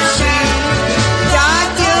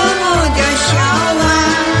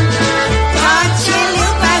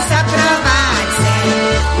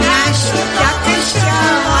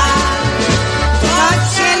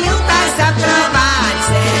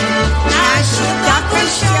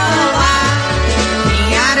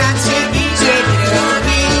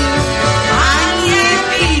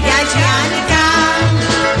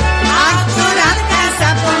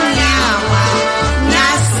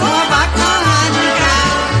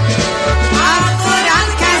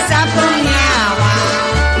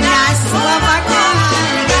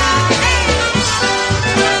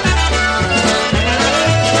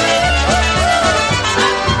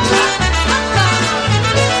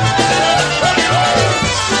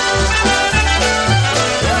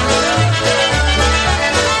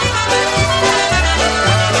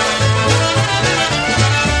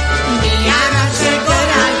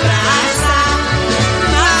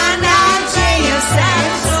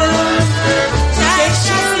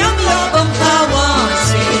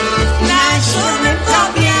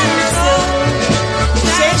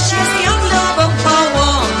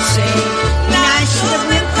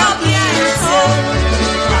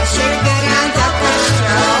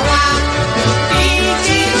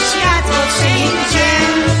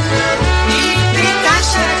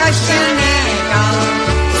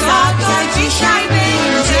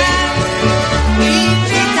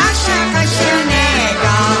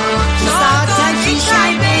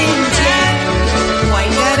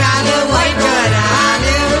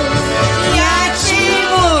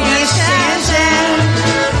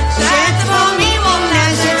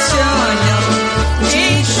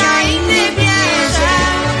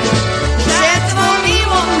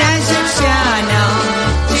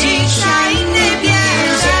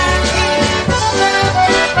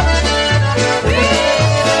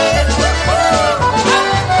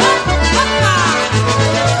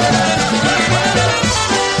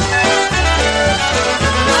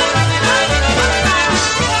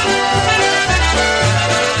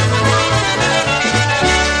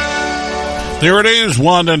There it is,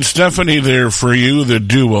 Wanda and Stephanie there for you, the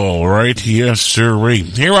duo, right? Yes, sirree.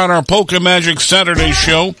 Here on our Polka Magic Saturday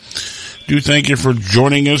show, do thank you for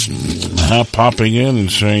joining us, popping in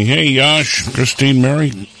and saying, hey, Yash, Christine,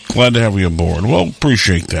 Mary, glad to have you aboard. Well,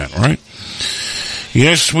 appreciate that, right?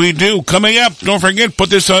 Yes, we do. Coming up, don't forget,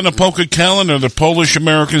 put this on the Polka calendar, the Polish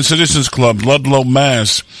American Citizens Club, Ludlow,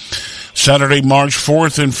 Mass., Saturday, March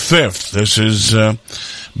 4th and 5th. This is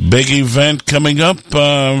big event coming up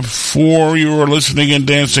for your listening and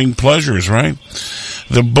dancing pleasures, right?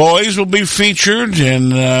 The boys will be featured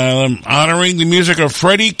in honoring the music of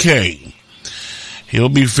Freddie K. He'll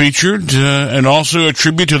be featured, and also a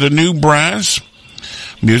tribute to the new brass.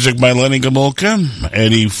 Music by Lenny Gomulka,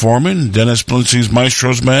 Eddie Foreman, Dennis Polinsky's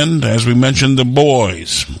Maestro's Men, as we mentioned, the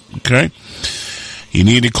boys. Okay? You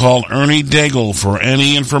need to call Ernie Daigle for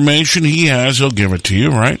any information he has. He'll give it to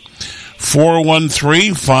you, right?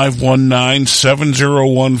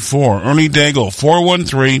 413-519-7014. Ernie Daigle,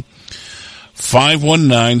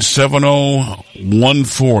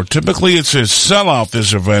 413-519-7014. Typically, it's a sellout,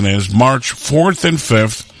 this event is March 4th and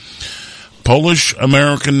 5th, Polish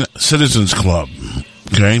American Citizens Club.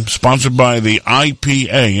 Okay, sponsored by the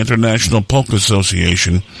IPA, International Polka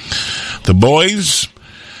Association. The boys,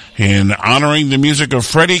 in honoring the music of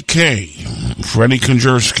Freddie K., Freddie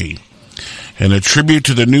Konjerski, and a tribute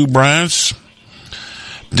to the new brass,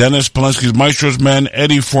 Dennis Polinsky's Maestro's Men,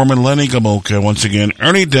 Eddie Foreman, Lenny Gomulka. Once again,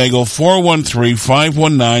 Ernie Daigle,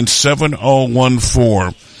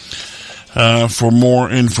 413-519-7014, for more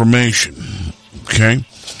information. Okay?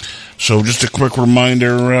 So just a quick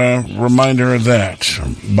reminder of that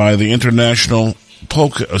by the International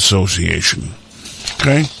Polka Association.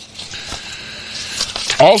 Okay.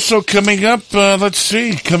 Also coming up,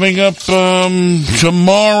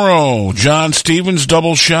 tomorrow, John Stevens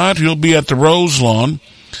double shot. He'll be at the Rose Lawn.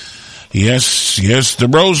 Yes, the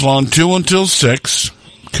Rose Lawn, 2 until 6.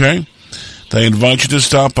 Okay. They invite you to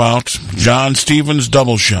stop out. John Stevens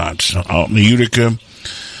double shot out in the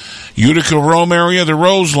Utica Rome area, the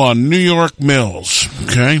Rose Lawn, New York Mills.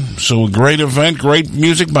 Okay, so a great event, great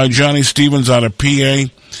music by Johnny Stevens out of PA.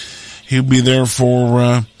 He'll be there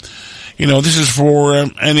for, this is for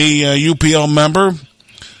any UPL member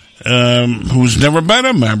who's never been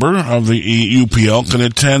a member of the UPL can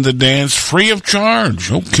attend the dance free of charge.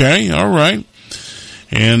 Okay, all right.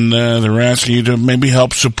 And they're asking you to maybe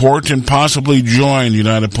help support and possibly join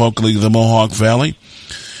United Polka League of the Mohawk Valley.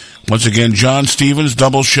 Once again, John Stevens,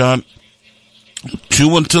 double shot,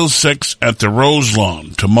 2 until 6 at the Rose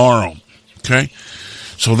Lawn tomorrow. Okay?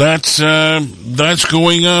 So that's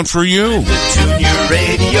going on for you. Tune your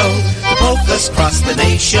radio, the polkas cross the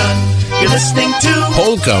nation. You're listening to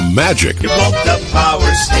Polka Magic, your Polka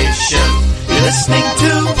Power Station. You're listening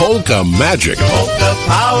to Polka Magic, your Polka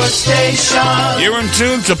Power Station. You're in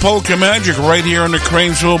tune to Polka Magic right here on the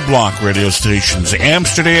Cranesville Block radio stations.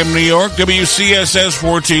 Amsterdam, New York, WCSS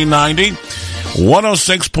 1490,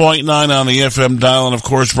 106.9 on the FM dial, and of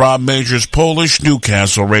course, Rob Major's Polish,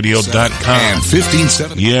 NewcastleRadio.com. And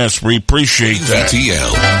 1570. Yes, we appreciate that.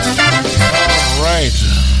 VTL. All right.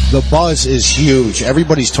 The buzz is huge.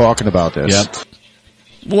 Everybody's talking about this. Yep.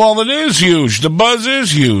 Well, it is huge. The buzz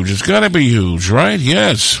is huge. It's got to be huge, right?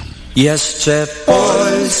 Yes. Jeszcze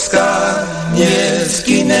Polska nie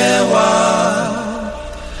zginęła,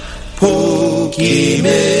 póki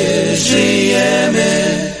my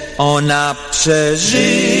żyjemy. Ona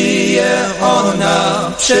przeżyje,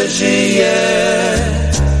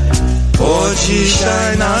 bo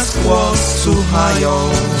dzisiaj nas głos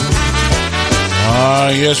słuchają.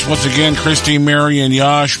 Yes, once again, Christy, Mary, and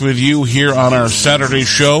Yash with you here on our Saturday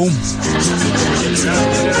show.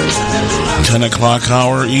 10 o'clock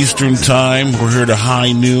hour Eastern Time. We're here to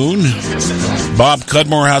high noon. Bob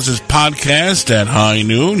Cudmore has his podcast at high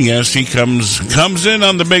noon. Yes, he comes in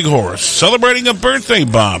on the big horse. Celebrating a birthday,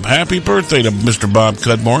 Bob. Happy birthday to Mr. Bob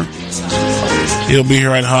Cudmore. He'll be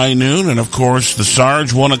here at high noon. And, of course, the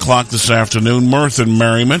Sarge, 1 o'clock this afternoon. Mirth and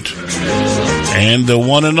Merriment. And the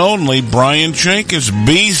one and only Brian Jenkins,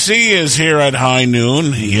 BC, is here at high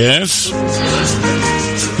noon. Yes.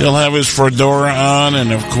 He'll have his fedora on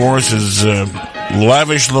and, of course, his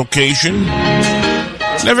lavish location.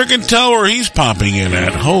 Never can tell where he's popping in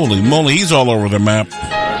at. Holy moly, he's all over the map.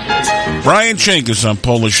 Brian Jenkins on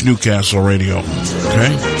Polish Newcastle Radio.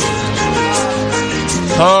 Okay.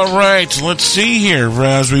 All right, let's see here.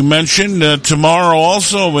 As we mentioned, tomorrow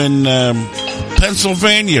also in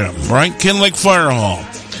Pennsylvania, right? Kinloch Fire Hall,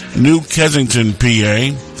 New Kensington,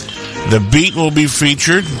 PA. The Beat will be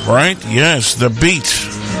featured, right? Yes, The Beat.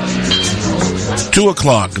 2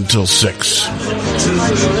 o'clock until 6.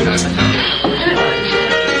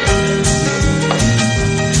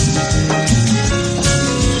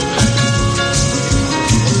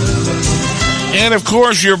 And, of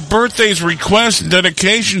course, your birthdays, requests, and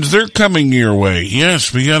dedications, they're coming your way.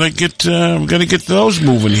 Yes, we gotta get those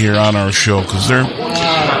moving here on our show, because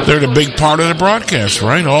they're the big part of the broadcast,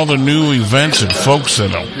 right? All the new events and folks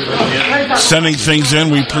that are sending things in,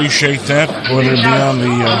 we appreciate that, whether it be on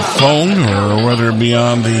the phone or whether it be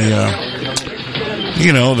on the,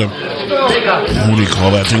 what do you call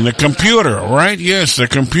that thing? The computer, right? Yes, the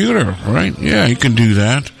computer, right? Yeah, you can do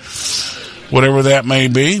that. Whatever that may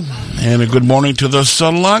be. And a good morning to the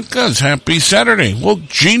Solankas. Happy Saturday. Well,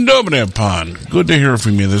 Gene Dobrepan. Good to hear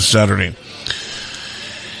from you this Saturday.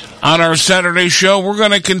 On our Saturday show, we're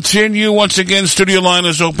going to continue. Once again, studio line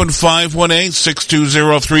is open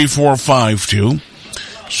 518-620-3452.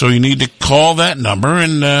 So you need to call that number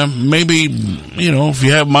and maybe, if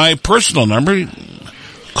you have my personal number,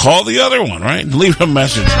 call the other one, right? Leave a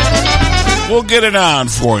message. We'll get it on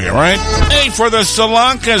for you, right? Hey, for the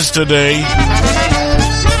Solankas today,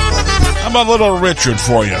 how about little Richard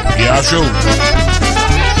for you? Yeah, sure.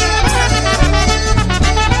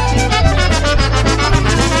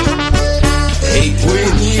 Hej,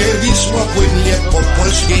 płynie Wisła, płynie po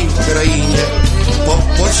polskiej krainie, po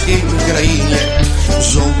polskiej krainie.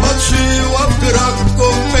 Zobaczyła w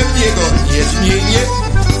Kraków, pewnie go nie zmienię.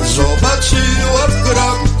 Zobaczyła w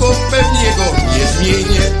Kraków, pewnie go nie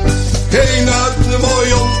zmienię. Hej, nad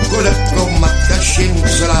moją kolebką matka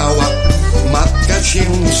się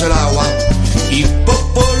zlała i po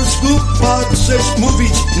polsku patrzeć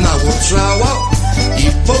mówić nauczała.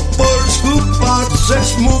 I po polsku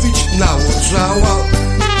patrzeć mówić nauczała.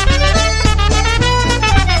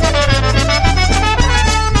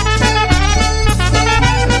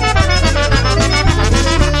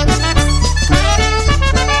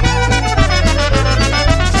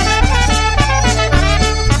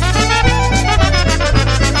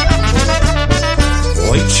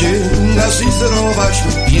 Ojczyna zdrować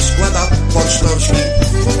i skład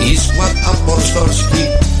apostolski,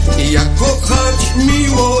 jak kochać,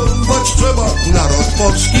 miłować trzeba naród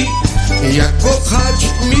polski, jak kochać,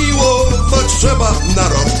 miłować trzeba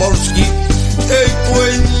naród polski. Ej,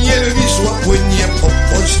 płynie Wisła, płynie po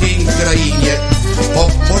polskiej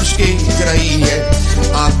krainie,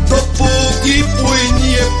 a dopóki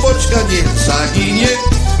płynie Polska nie zaginie,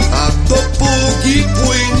 a dopóki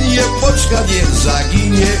płynie Polska nie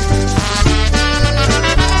zaginie.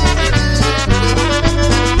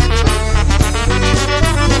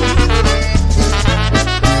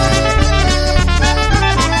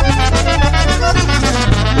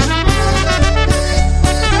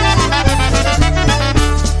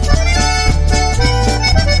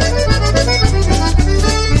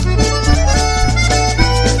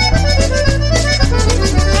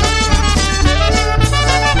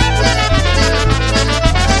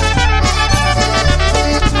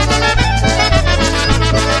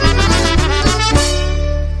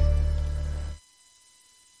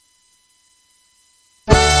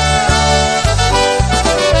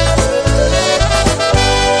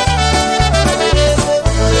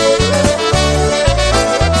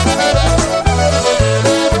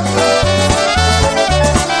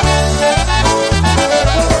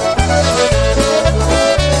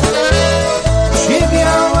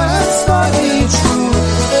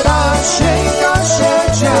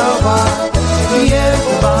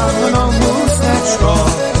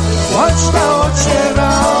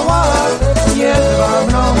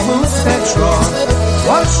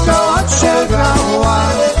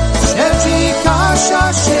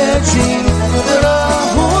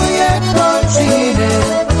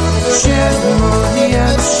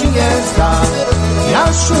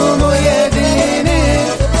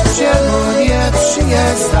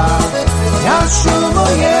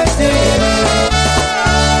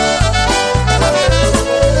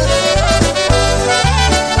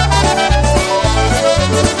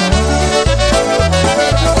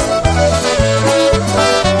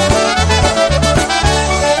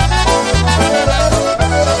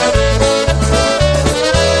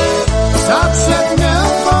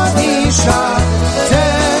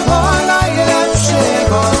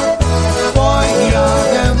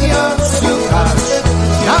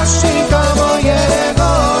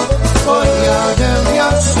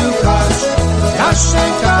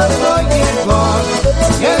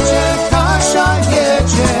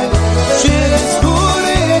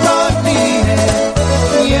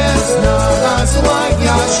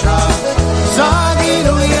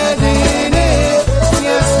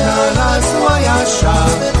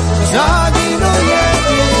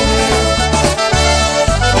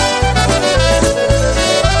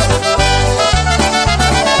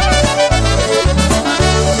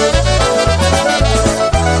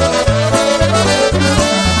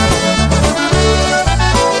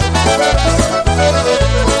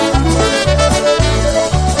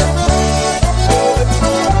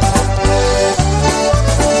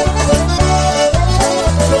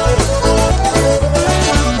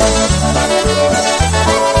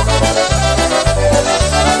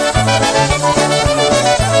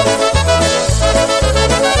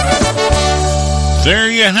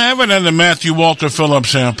 you have it on the Matthew Walter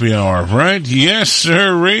Phillips Happy Hour, right? Yes,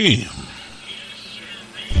 sirree.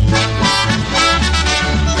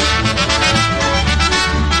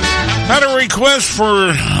 Had a request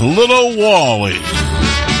for Little Wally.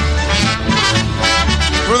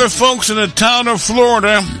 For the folks in the town of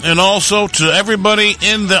Florida, and also to everybody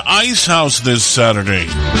in the Ice House this Saturday.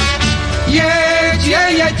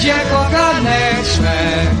 Jedzie, jedzie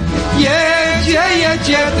koganeczek,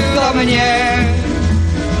 jedzie tu do mnie.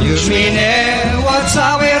 Już minęło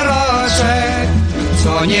cały roczek,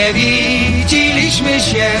 co nie widzieliśmy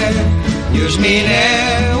się. Już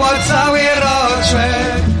minęło cały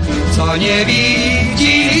roczek, co nie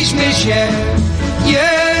widzieliśmy się.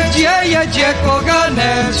 Jedzie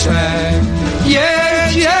koganeczek,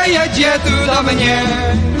 jedzie tu do mnie.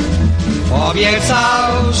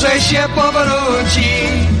 Obiecał, że się powróci,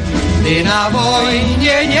 gdy na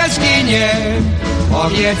wojnie nie zginie.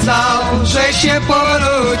 Obiecał, że się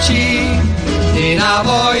powróci, gdy na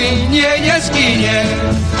wojnie nie zginie.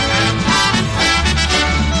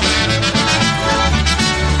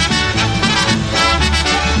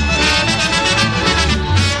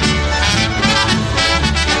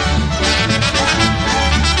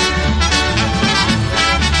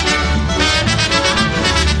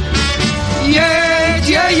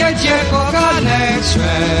 Jedzie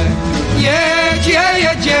koganeczek,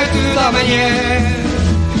 jedzie tu do mnie.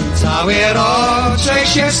 Cały roczek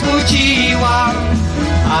się smuciłam,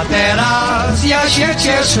 a teraz ja się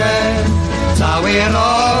cieszę. Cały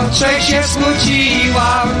roczek się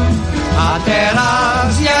smuciłam, a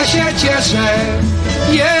teraz ja się cieszę.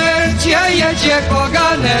 Jedzie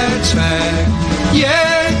koganeczek,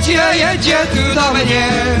 jedzie tu do mnie.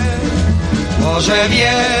 Może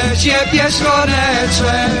wiezie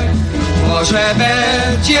pieszoneczek, może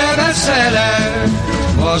będzie wesele.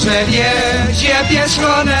 Może wiezie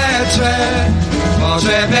pieszoneczek,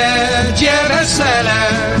 może będzie wesele.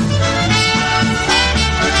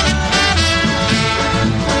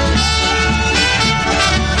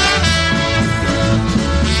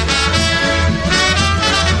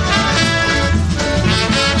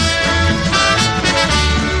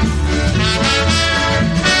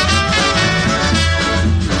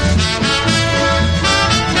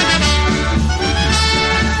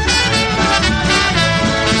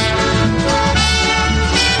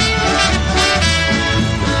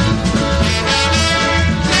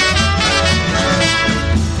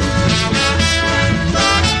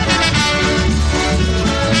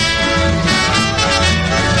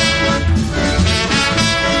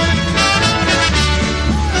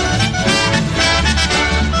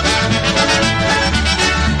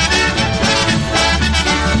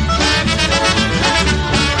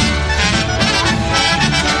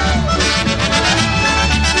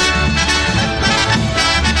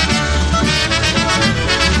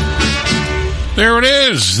 There it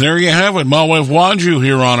is. There you have it. My wife Wanju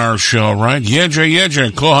here on our show, right?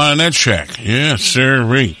 Yeja, Kohanetchek. Yes,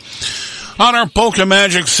 sirree. On our Polka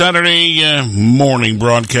Magic Saturday morning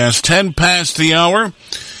broadcast, 10 past the hour.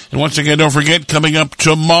 And once again, don't forget, coming up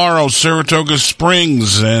tomorrow, Saratoga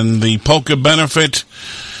Springs and the Polka benefit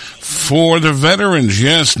for the veterans.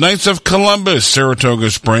 Yes, Knights of Columbus, Saratoga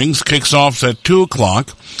Springs, kicks off at 2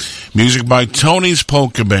 o'clock. Music by Tony's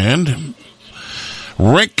Polka Band.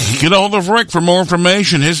 Rick, get a hold of Rick for more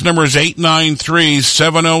information. His number is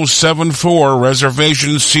 893-7074.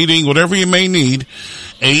 Reservations, seating, whatever you may need.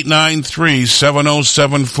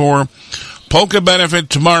 893-7074. Polka benefit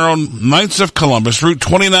tomorrow, Knights of Columbus, Route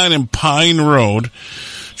 29 and Pine Road.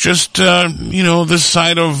 Just, this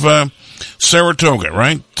side of Saratoga,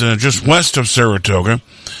 right? Just west of Saratoga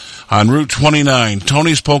on Route 29.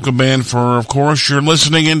 Tony's Polka Band for, of course, your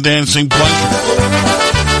listening and dancing pleasure.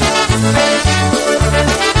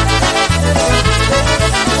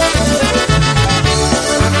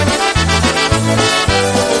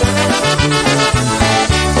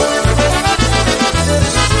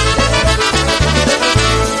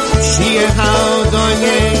 Przyjechał do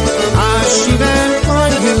niej, a siwem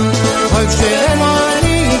koniu, choć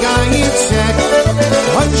zielony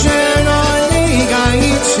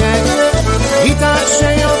gajczek, i tak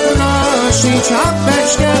się ją prosi,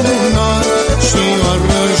 czapeczkę nos, siło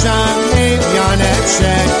różany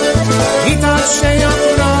wianeczek. I tak się ją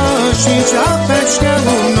prosi, czapeczkę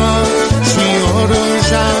nos, siło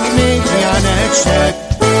różany wianeczek.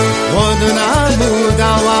 Łodna mu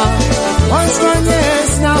dała, choć go nie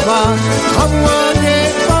znała, a ładnie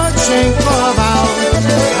podziękował,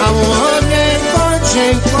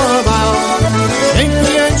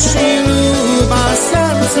 Dziękuję ci, luba,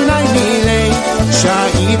 sercu najmilej,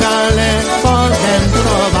 i daleko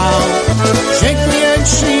wędrował. Dziękuję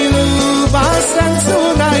ci, luba, sercu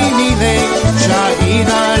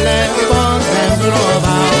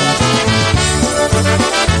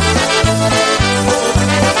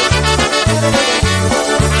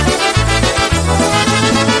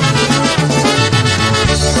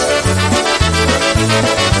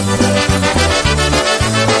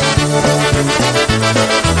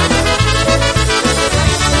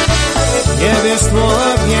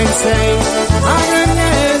say,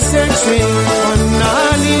 Aranezekshi,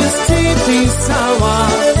 Onalisti Pisawa,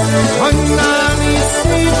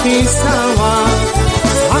 Onalisti Pisawa,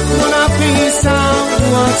 Takmona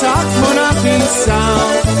Pisawa, Takmona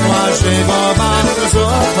Pisawa, Żywo bardzo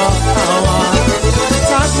kochała.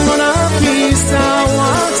 Takmona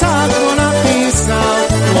Pisawa, Takmona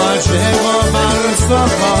Pisawa, Żywo bardzo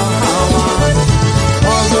kochała.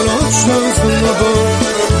 Odwrócił znowu,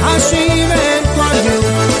 a siwe kłaniu,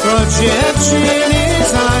 do dziewczyny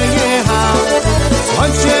zajechał,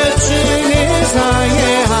 od dziewczyny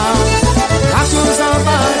zajechał. Jak tu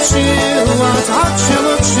zobaczyła, tak się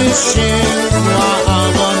uciszyła, a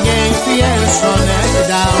on jej pierścionek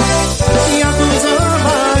dał. Jak tu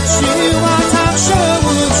zobaczyła, tak się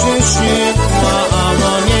uciszyła, a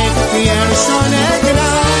on jej pierścionek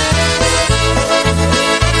dał.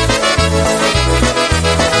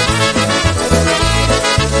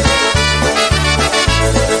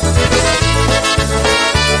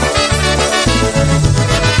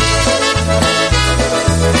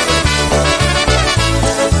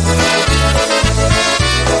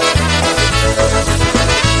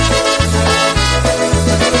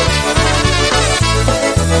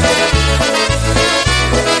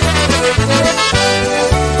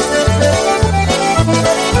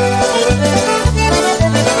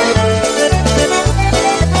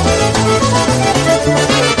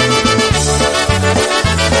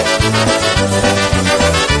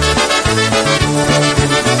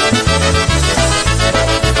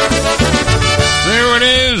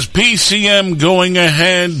 PCM going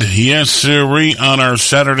ahead, yes, sirree, on our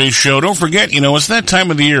Saturday show. Don't forget, it's that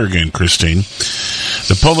time of the year again, Christine.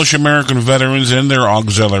 The Polish-American veterans and their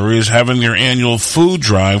auxiliaries having their annual food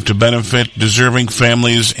drive to benefit deserving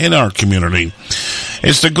families in our community.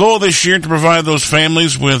 It's the goal this year to provide those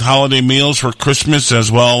families with holiday meals for Christmas,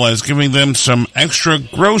 as well as giving them some extra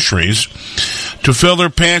groceries to fill their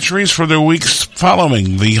pantries for the weeks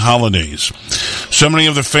following the holidays. So many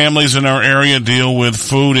of the families in our area deal with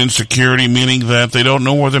food insecurity, meaning that they don't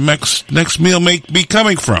know where the next meal may be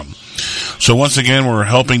coming from. So once again, we're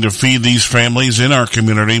helping to feed these families in our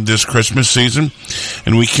community this Christmas season,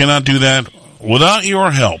 and we cannot do that without your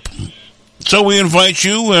help. So we invite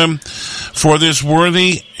you for this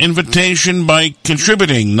worthy invitation by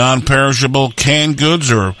contributing non-perishable canned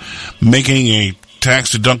goods or making a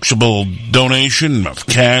tax-deductible donation of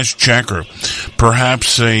cash, check, or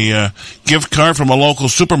perhaps a gift card from a local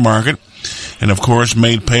supermarket, and of course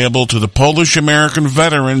made payable to the Polish-American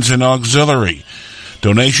Veterans and Auxiliary.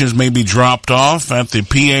 Donations may be dropped off at the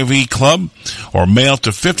PAV Club or mailed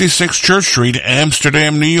to 56 Church Street,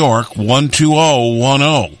 Amsterdam, New York,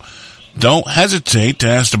 12010. Don't hesitate to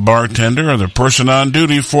ask the bartender or the person on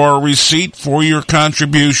duty for a receipt for your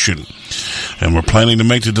contribution. And we're planning to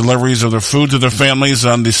make the deliveries of the food to the families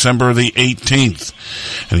on December the 18th.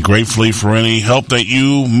 And gratefully for any help that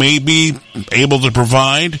you may be able to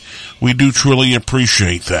provide, we do truly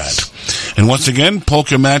appreciate that. And once again,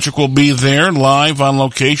 Polka Magic will be there live on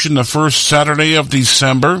location the first Saturday of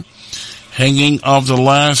December, hanging of the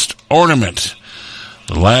last ornament.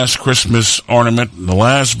 The last Christmas ornament, the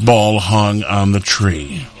last ball hung on the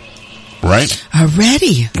tree. Right?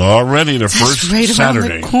 Already, the first right Saturday.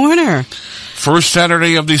 Around the corner. First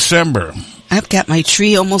Saturday of December. I've got my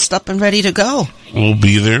tree almost up and ready to go. We'll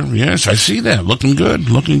be there. Yes, I see that. Looking good.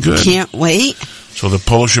 Can't wait. So the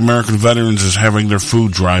Polish-American Veterans is having their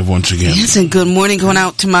food drive once again. Yes, and good morning going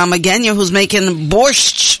out to Mama Genya, who's making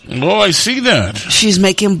borscht. Oh, I see that. She's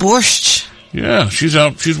making borscht. Yeah, she's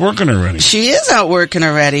out. She's working already. She is out working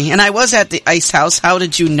already. And I was at the ice house. How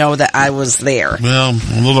did you know that I was there? Well,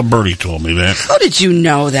 little birdie told me that. How did you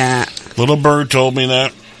know that? Little bird told me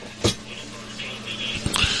that.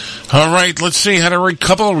 All right, let's see. Had a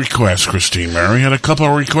couple of requests, Christine Mary. Had a couple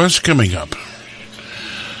of requests coming up.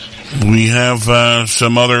 We have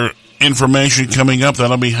some other information coming up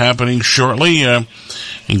that'll be happening shortly. And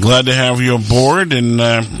glad to have you aboard, and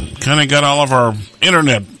kind of got all of our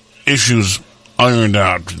internet issues ironed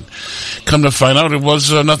out. Come to find out, it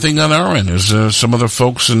was nothing on our end. There's some other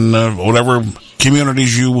folks in whatever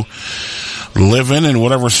communities you live in and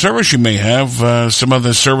whatever service you may have, some of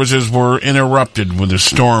the services were interrupted with the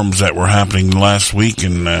storms that were happening last week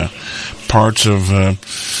in parts of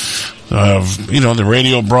the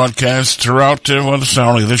radio broadcast throughout, well, it's not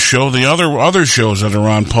only this show, the other shows that are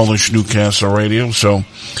on Polish Newcastle Radio. So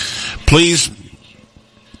please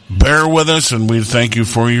bear with us, and we thank you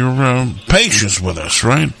for your patience with us,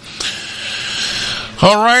 right?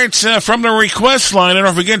 All right, from the request line, and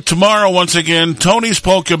don't forget, tomorrow, once again, Tony's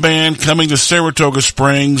Polka Band coming to Saratoga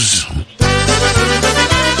Springs.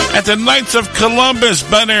 At the Knights of Columbus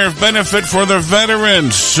benefit for the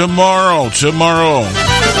veterans tomorrow.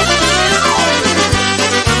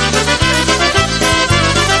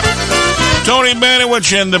 Tony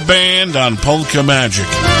Manowich and the band on Polka Magic.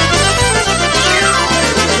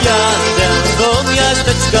 Jadę do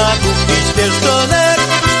miasteczka kupić pierścionek.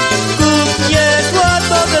 Kupię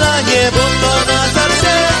złoto dla niebo, to na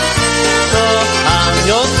zawsze.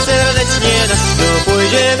 Kocham serdecznie na ślub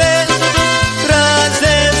pójdziemy.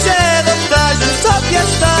 Razem przed ołtarzem sobie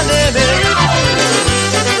stanemy.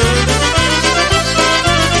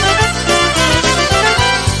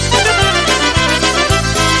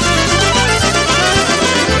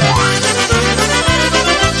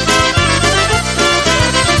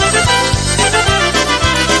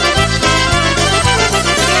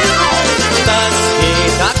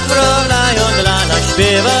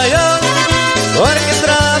 Śpiewają,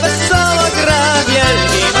 orkiestra wesoło gra,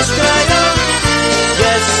 wielki nasz kraju.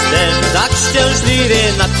 Jestem tak szczęśliwy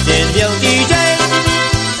na ten wielki dzień.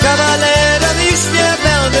 Kawalerem już nie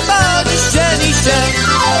będę bawić się niczym.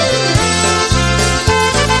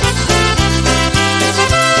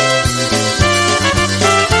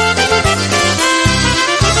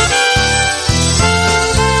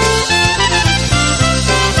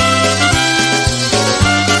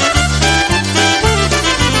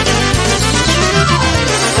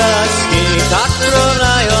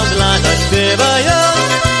 Śpiewają,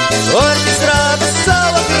 orkiestra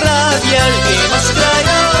wesoło gra, wielki nasz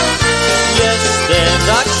kraju. Jestem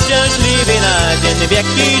tak szczęśliwy na ten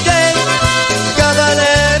wielki dzień.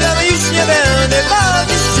 Kawalerem już nie będę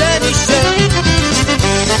bawić się niczym.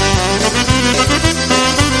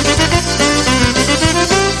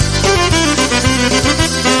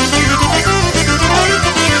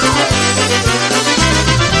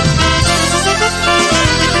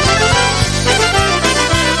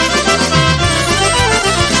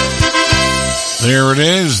 There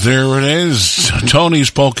it is. Tony's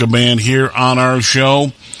Polka Band here on our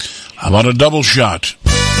show. How about a double shot?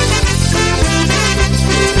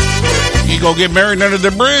 You go get married under the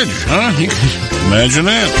bridge, huh? Imagine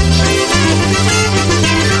that.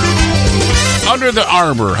 Under the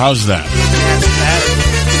arbor, how's that?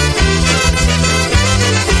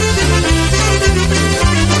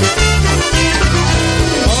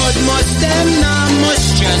 Pod mostem na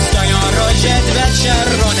moście stoją rozie dwie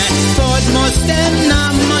czerwone. Pod mostem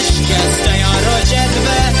na moście stoją rozie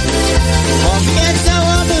dwie.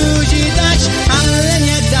 Obiecała buzi dać, ale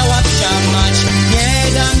nie dała wsiamać.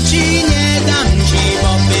 Nie dam ci,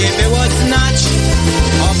 bo by było znać.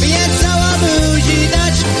 Obiecała buzi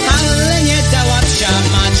dać, ale nie dała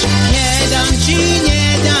wsiamać. Nie dam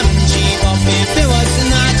ci, bo by było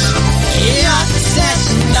znać. Jak chcesz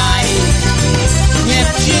daj,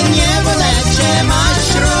 nie wylecie, masz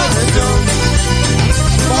rozum.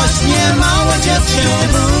 Boś nie mało dziewczyn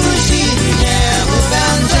buzi nie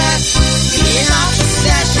ubędzie. Jak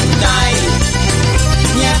chcesz daj,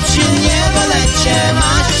 nie wylecie,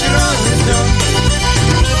 masz rozum.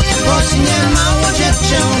 Boś nie mało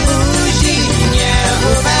dziewczyn buzi nie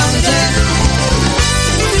ubędzie.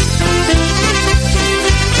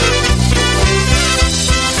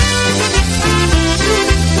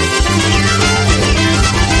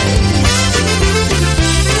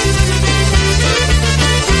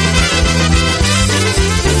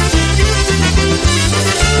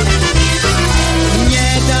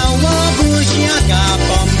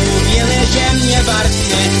 Ziemnie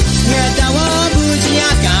wartnie, nie dała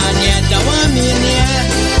buziaka, nie dała mi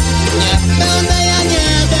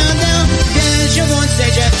nie będę, wielciu włączę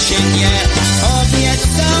dziewczynie.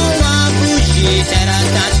 Obiecała buzi, teraz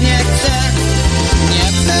dać nie chcę.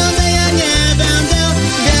 Nie będę,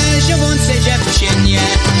 wielciu włączę dziewczynie.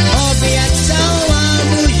 Obiecała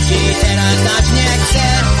buzi, teraz dać nie chcę.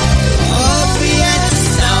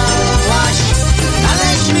 Obiecałaś,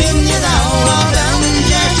 aleś mi nie dała,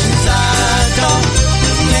 będziesz za to.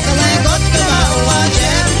 Niech gotowała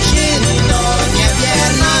dziewczyno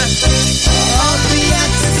niewierna.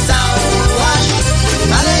 Obiecałaś,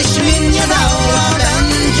 aleś mi nie dała,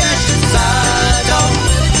 będziesz za to.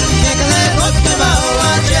 Niech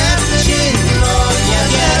gotowała dziewczyno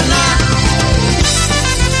niewierna.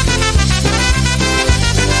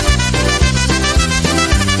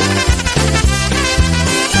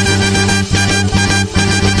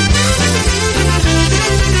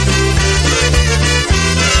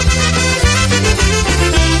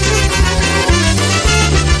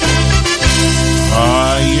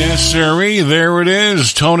 Yes, sirree. There it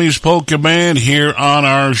is. Tony's Polka Band here on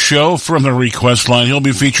our show from the request line. He'll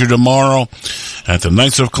be featured tomorrow at the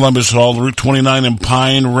Knights of Columbus Hall, Route 29 and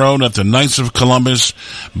Pine Road at the Knights of Columbus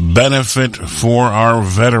Benefit for Our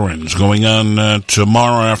Veterans going on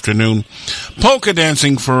tomorrow afternoon. Polka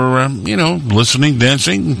dancing for, listening,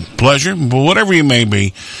 dancing, pleasure, whatever you may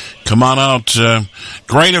be. Come on out.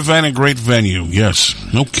 Great event, a great venue. Yes.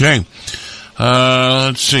 Okay.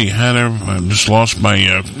 Let's see. I just lost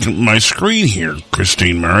my screen here,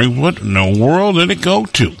 Christine Murray. What in the world did it go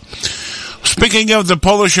to? Speaking of the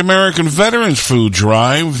Polish American Veterans Food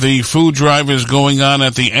Drive, the food drive is going on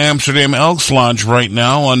at the Amsterdam Elks Lodge right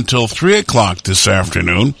now until 3 o'clock this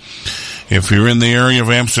afternoon. If you're in the area of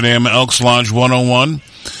Amsterdam Elks Lodge 101,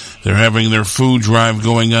 they're having their food drive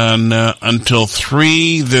going on until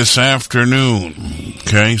 3 this afternoon.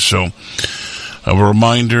 Okay, so a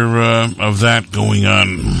reminder of that going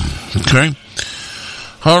on. Okay.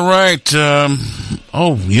 All right.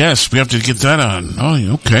 Oh, yes, we have to get that on.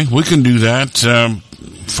 Oh, okay. We can do that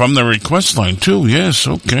from the request line, too. Yes,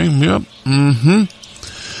 okay. Yep. Mm-hmm.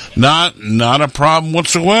 Not a problem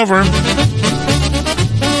whatsoever.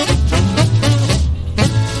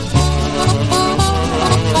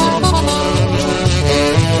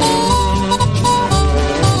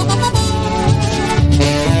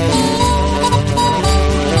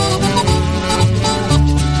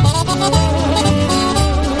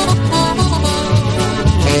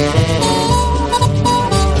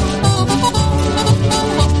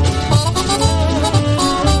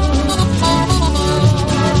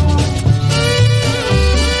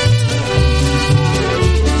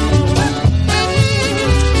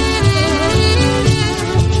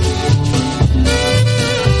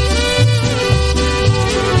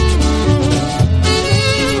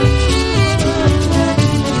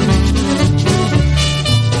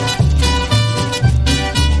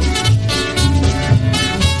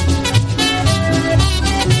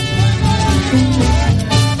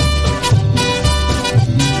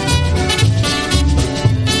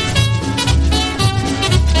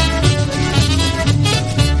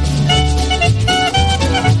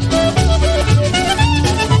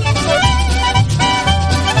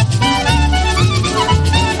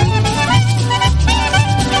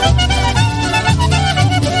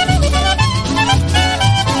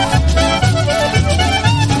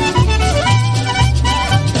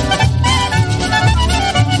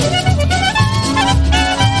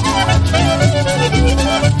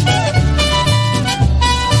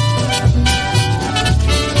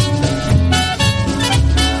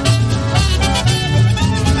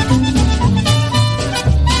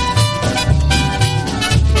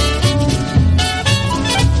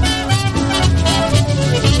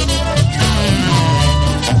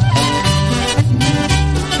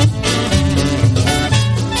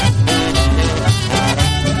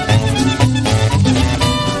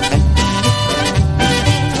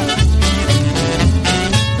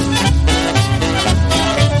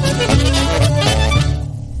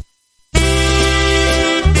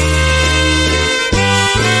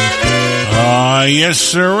 Yes,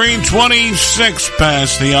 sir. 26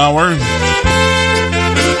 past the hour.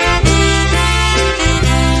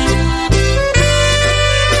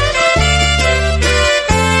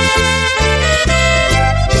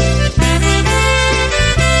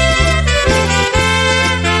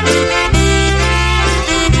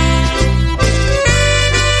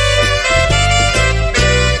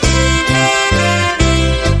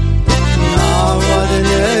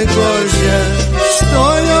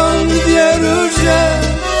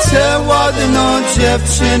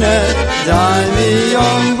 Dziewczynę, daj mi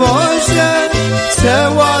ją Boże, tę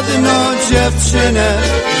ładną dziewczynę,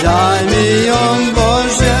 daj mi ją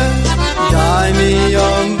Boże, daj mi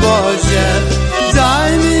ją Boże,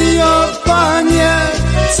 daj mi ją Panie,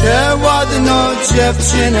 tę ładną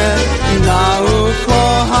dziewczynę, na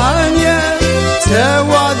ukochanie, tę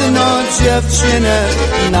ładną dziewczynę,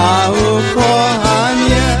 na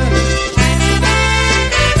ukochanie.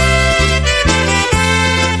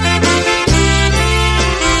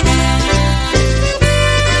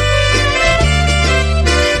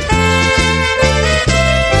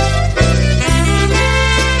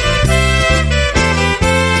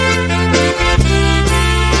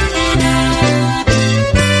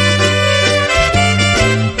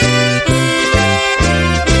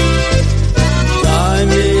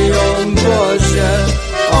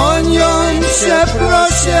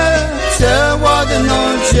 Tę ładną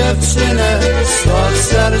dziewczynę, co w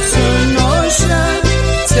sercu noszę,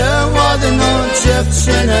 tę ładną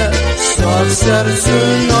dziewczynę, co w sercu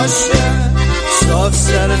noszę, co w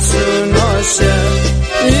sercu noszę.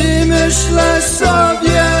 I myślę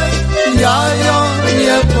sobie, ja ją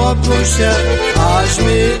nie popuszczę, aż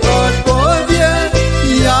mi odpowie,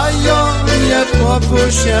 ja ją mnie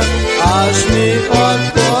pokusie, aż mi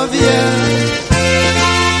odpowie.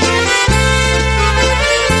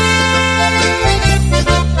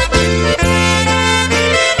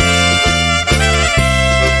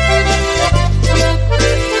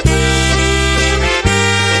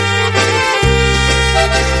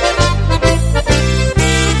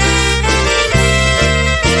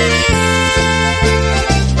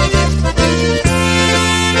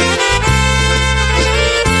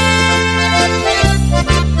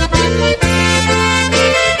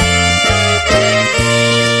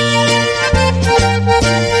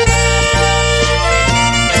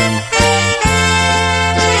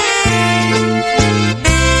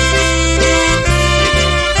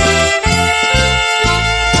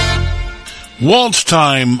 Waltz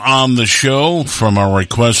time on the show from our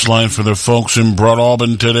request line for the folks in Broad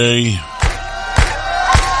Albin today.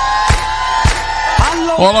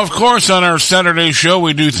 Well, of course, on our Saturday show,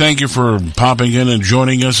 we do thank you for popping in and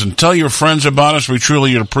joining us, and tell your friends about us. We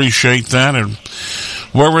truly appreciate that. And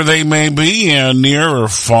wherever they may be, near or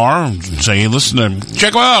far, say, listen,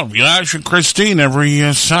 check them out. Yash and Christine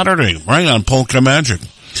every Saturday, right, on Polka Magic.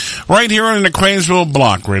 Right here in the Cranesville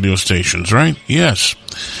Block radio stations, right? Yes.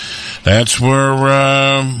 That's where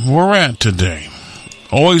we're at today.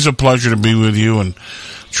 Always a pleasure to be with you and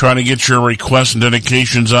try to get your requests and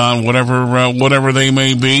dedications on, whatever they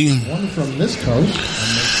may be. One from this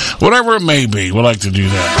coast. Whatever it may be, we like to do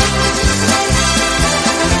that.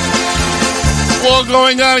 Well,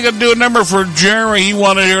 going on, I got to do a number for Jerry. He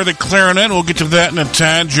wanted to hear the clarinet. We'll get to that in a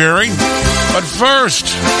tad, Jerry. But first,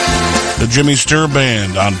 the Jimmy Sturr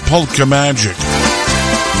Band on Polka Magic.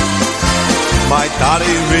 My Dottie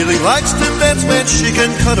really likes to dance when she can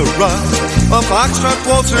cut a rug. A foxtrot,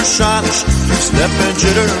 waltz, or schottisch, step and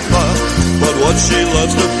jitter bug. But what she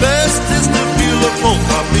loves the best is to feel a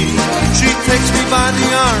polka beat. She takes me by the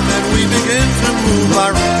arm and we begin to move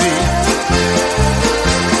our feet.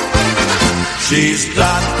 She's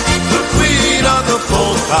got the queen of the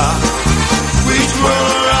polka. We twirl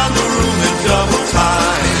around the room in double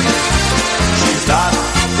time. She's got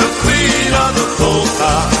the queen of the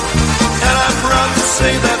polka. And I'm proud to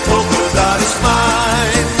say that polka dot is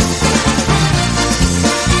mine.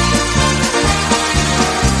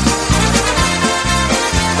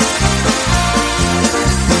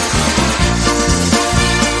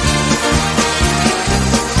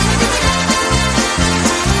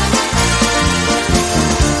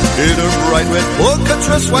 In her bright red polka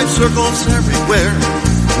dress, white circles everywhere.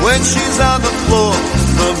 When she's on the floor,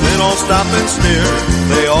 the men all stop and stare.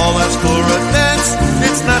 They all ask for a dance.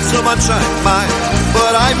 It's not so much I mind,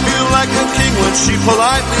 but I feel like a king when she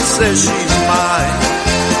politely says she's mine.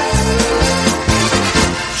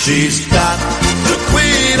 She's got the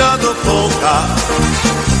queen of the polka.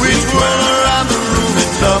 We twirl around the room in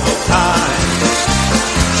double time.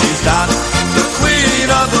 She's got the queen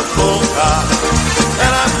of the polka,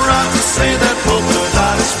 and I'm proud to say that polka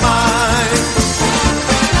dot is mine.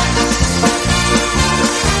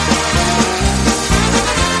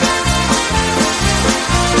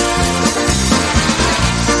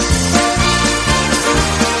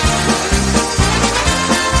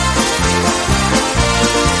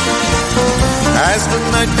 As the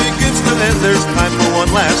night begins to end, there's time for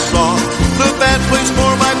one last song. The band plays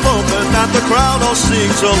for my polka dot, the crowd all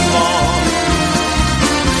sings along.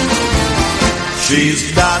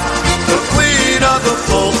 She's got the queen of the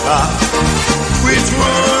polka. We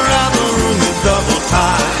twirl around the room in double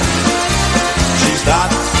time. She's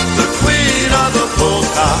got the queen of the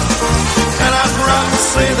polka, and I'm proud to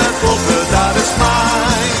say that polka dot is mine.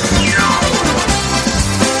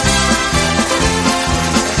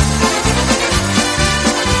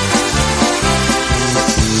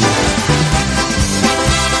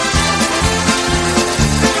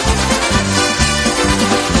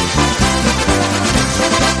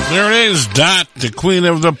 There it is, Dot, the queen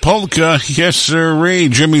of the polka. Yes, sirree.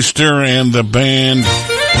 Jimmy Sturr and the band.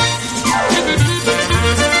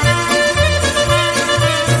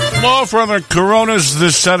 More for the Coronas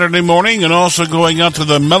this Saturday morning, and also going out to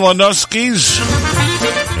the Melanuskis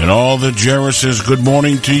and all the Jarrises. Good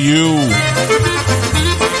morning to you.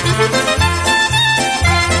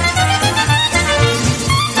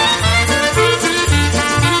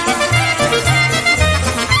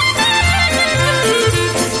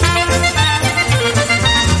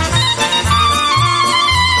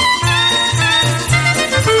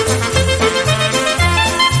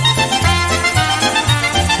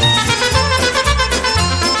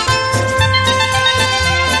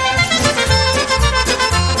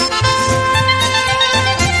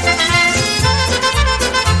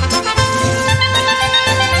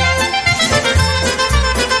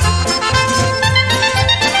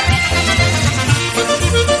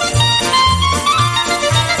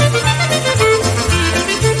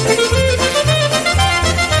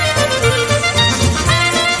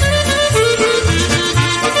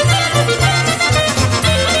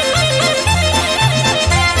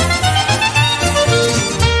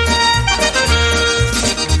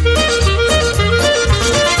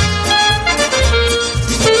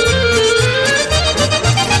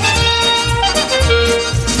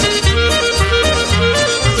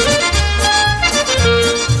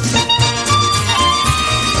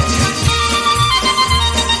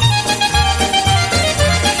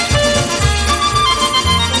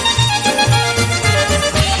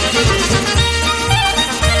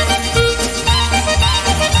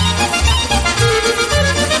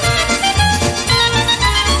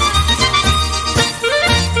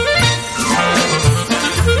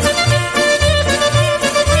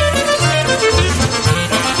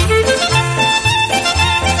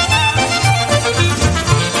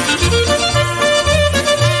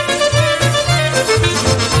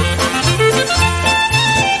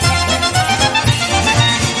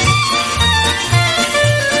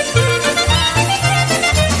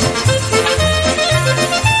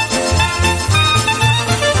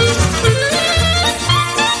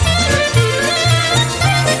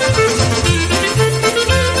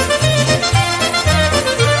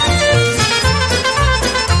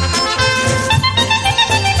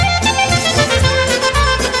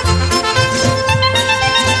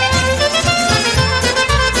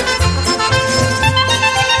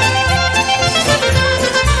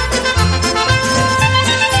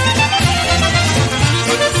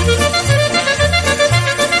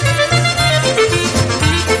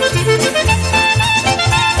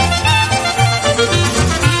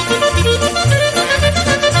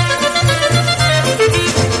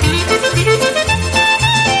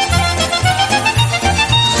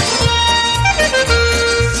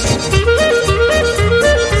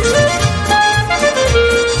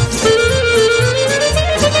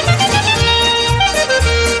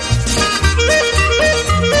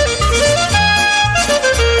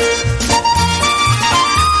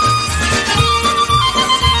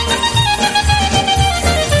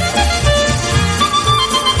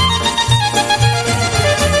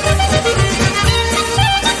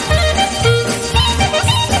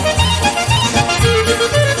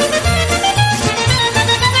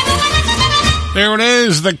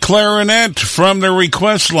 is the clarinet from the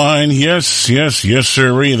request line. Yes,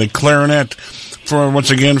 sirree. The clarinet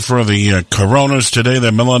once again for the Coronas today,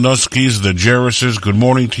 the Milanowskis, the Jarrises. Good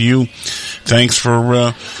morning to you. Thanks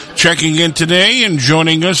for checking in today and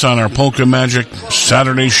joining us on our Polka Magic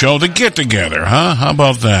Saturday show to get together, huh? How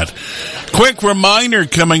about that? Quick reminder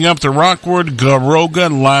coming up, the Rockwood, Garoga,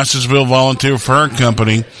 and Lassesville Volunteer Fire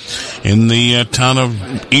Company in the town of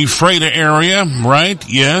Ephrata area, right?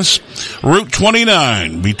 Yes. Route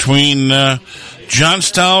 29 between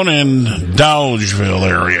Johnstown and Dowdgeville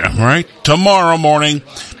area, right? Tomorrow morning,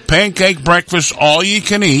 pancake breakfast, all you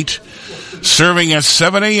can eat, serving at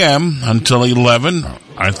 7 a.m. until 11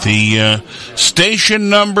 at the station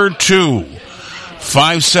number 2,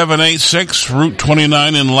 5786 Route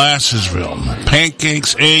 29 in Lassesville.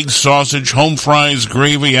 Pancakes, eggs, sausage, home fries,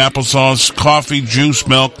 gravy, applesauce, coffee, juice,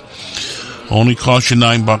 milk. Only cost you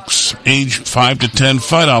 $9. Age 5 to 10,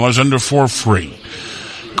 $5, under 4 free.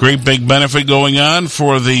 Great big benefit going on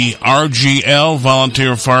for the RGL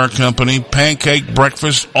Volunteer Fire Company. Pancake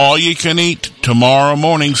breakfast, all you can eat, tomorrow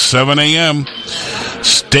morning, 7 a.m.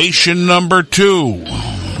 Station number 2.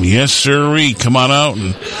 Yes, sirree. Come on out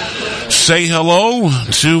and say hello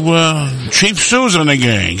to Chief Susan and the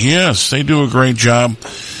gang. Yes, they do a great job.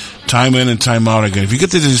 Time in and time out again. If you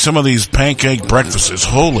get to some of these pancake breakfasts,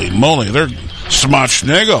 holy moly, they're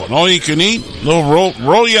smacznego. All you can eat, they'll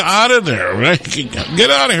roll you out of there. Right? Get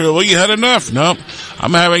out of here. Well, you had enough. Nope.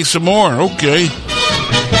 I'm having some more. Okay.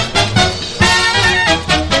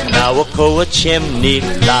 Naokoło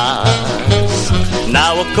ciemnych las,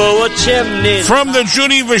 naokoło ciemnych. From the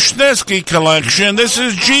Judy Wisniewski collection, this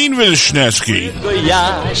is Gene Wisniewski.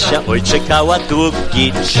 Jasia, oj czekała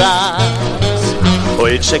długi czas,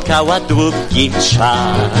 oj czekała długi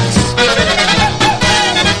czas.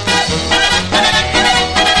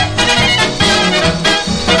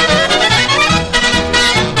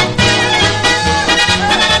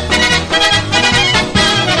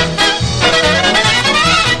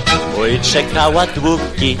 Oj czekała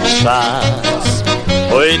długi czas,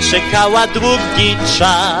 oj czekała długi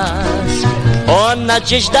czas. Ona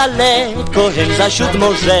gdzieś daleko, hen za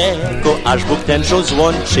siódmą rzeką, aż Bóg tęczą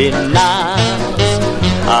złączy nas,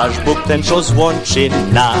 aż Bóg tęczą złączy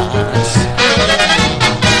nas.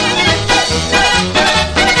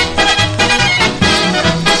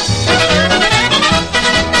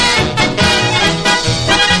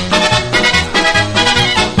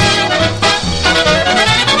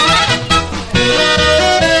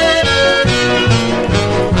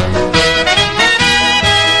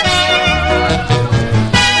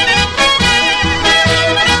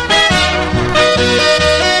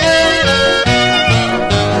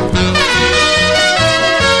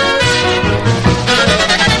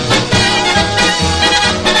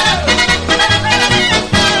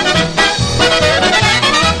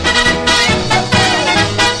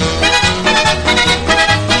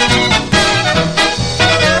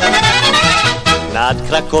 Nad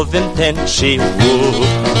Krakowem tęczy łuk,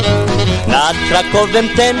 nad Krakowem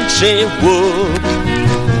tęczy łuk.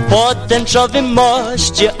 Po tęczowym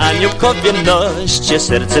moście aniołkowie noście,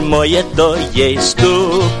 serce moje do jej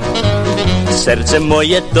stóp, serce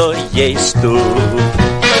moje do jej stóp.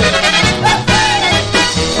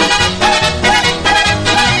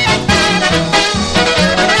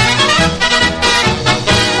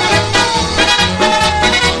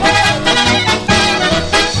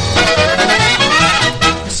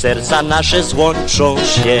 Serca nasze złączą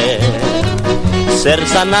się,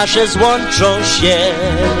 serca nasze złączą się.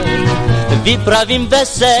 Wyprawim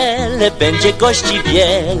wesele, będzie gości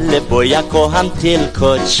wiele, bo ja kocham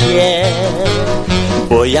tylko Cię,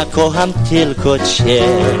 bo ja kocham tylko Cię.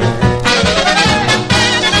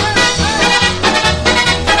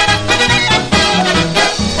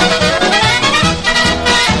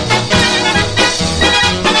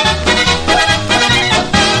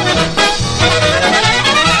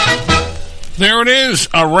 There it is,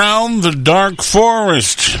 Around the Dark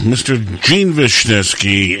Forest. Mr. Gene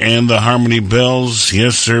Wisniewski and the Harmony Bells.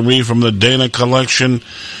 Yes, sir, me from the Dana collection.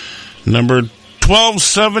 Number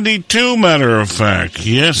 1272, matter of fact.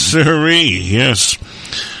 Yes, sirree. Yes.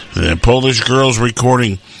 The Polish Girls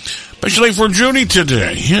recording. Especially for Judy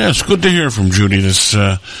today. Yes, good to hear from Judy this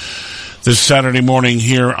Saturday morning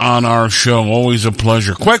here on our show. Always a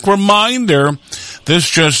pleasure. Quick reminder, this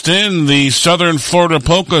just in, the Southern Florida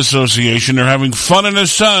Polka Association are having Fun in the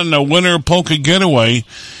Sun, a winter polka getaway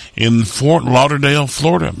in Fort Lauderdale,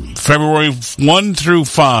 Florida, February 1 through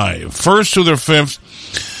 5, 1st through the 5th.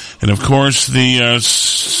 And, of course, the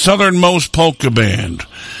Southernmost Polka Band.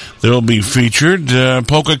 They'll be featured,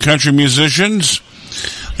 polka country musicians,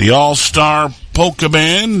 the all-star polka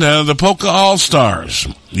band, the Polka All-Stars.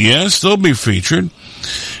 Yes, they'll be featured.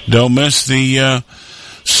 Don't miss the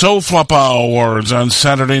Soflapa Awards on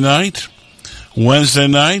Saturday night. Wednesday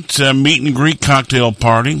night, meet and greet cocktail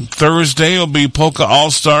party. Thursday will be Polka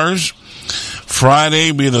All-Stars. Friday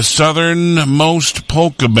will be the Southernmost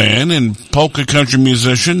Polka Band and polka country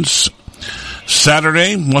musicians.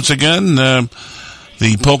 Saturday, once again, the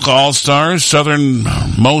Polka All-Stars,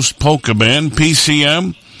 Southernmost Polka Band,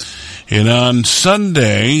 PCM. And on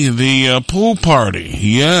Sunday, the pool party.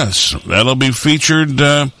 Yes, that'll be featured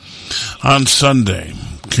on Sunday.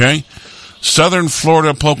 Okay? Southern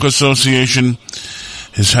Florida Polka Association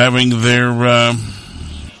is having their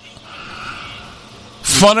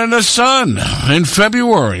Fun in the Sun in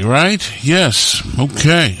February, right? Yes.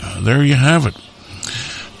 Okay. There you have it.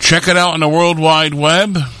 Check it out on the World Wide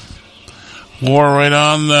Web or right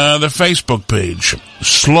on the Facebook page.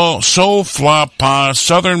 Soflapa,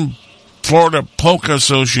 Southern Florida Polka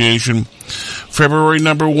Association, February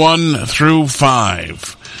number 1 through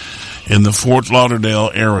 5 in the Fort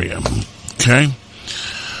Lauderdale area. Okay.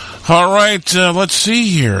 All right, let's see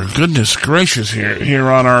here. Goodness gracious,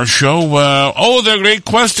 here on our show. The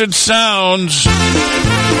requested sounds.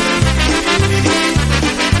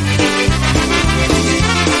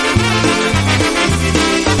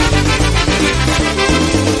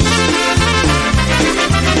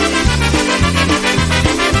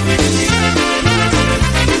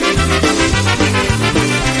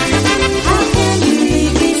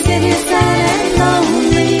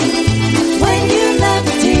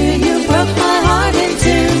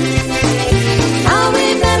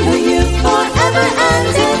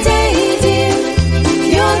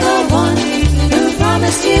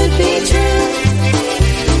 You'd be true.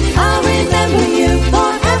 I'll remember you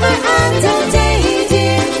forever and a day,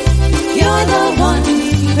 dear. You're the one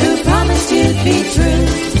who promised you'd be true.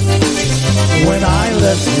 When I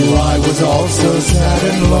left you, I was all so sad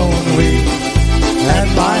and lonely,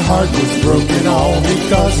 and my heart was broken all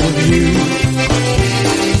because of you.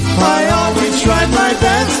 I always tried my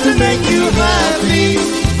best to make you happy,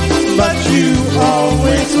 but you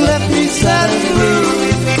always left me sad and blue.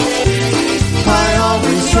 I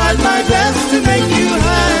always tried my best to make you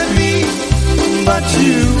happy, but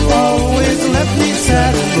you always left me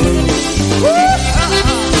sad and blue.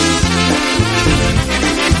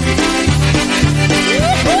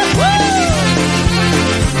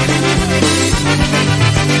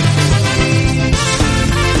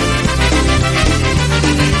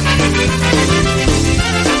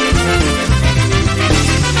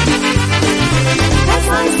 As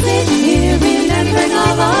I sit here remembering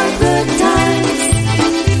all our good times,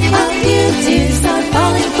 a few tears start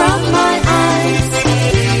falling from my eyes.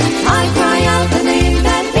 I cry out the name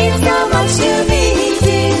that means so much to me,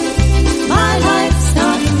 dear. My life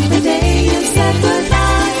stopped the day you said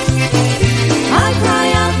goodbye. I cry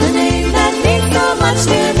out the name that means so much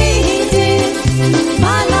to me, dear.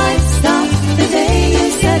 My life stopped the day you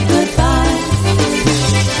said goodbye.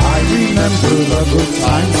 I remember the good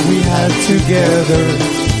times we had together,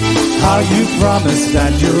 how you promised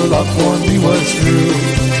that your love for me was true.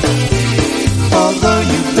 Although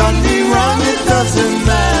you've done me wrong, it doesn't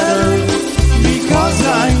matter, because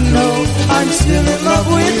I know I'm still in love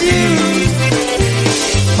with you.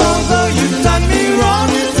 Although you've done me wrong,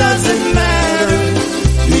 it doesn't matter,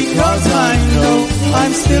 because I know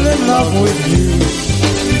I'm still in love with you.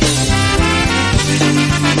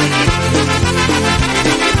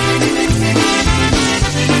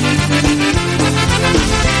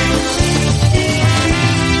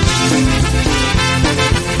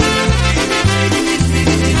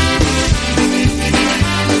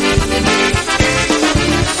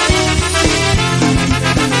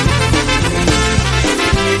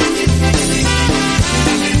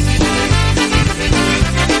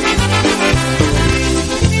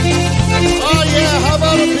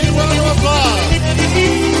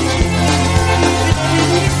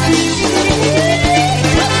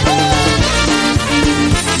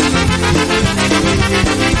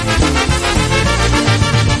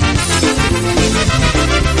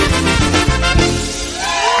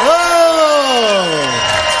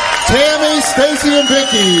 Stacy and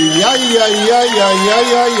Vicky.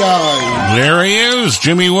 There he is,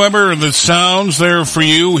 Jimmy Weber. The sounds there for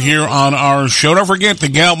you here on our show. Don't forget, the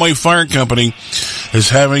Galway Fire Company is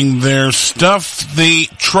having their Stuff the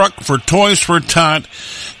Truck for Toys for Tot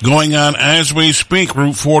going on as we speak.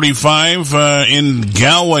 Route 45 in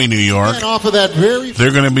Galway, New York. And off of that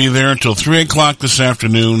They're going to be there until 3 o'clock this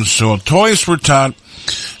afternoon. So Toys for Tot,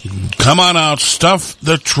 come on out. Stuff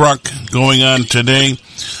the Truck going on today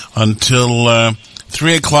until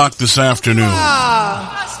 3 o'clock this afternoon.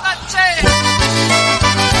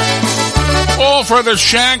 for the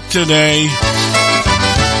shack today.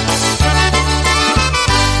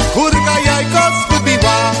 Kurka jajko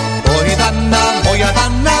zgubiła, oj dana, moja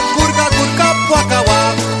dana, kurka, kurka płakała.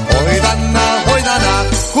 Oj dana,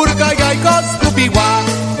 kurka jajko zgubiła.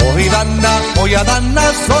 Oj dana, moja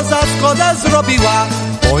dana, co za szkoda zrobiła.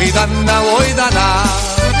 Oj dana, oj dana.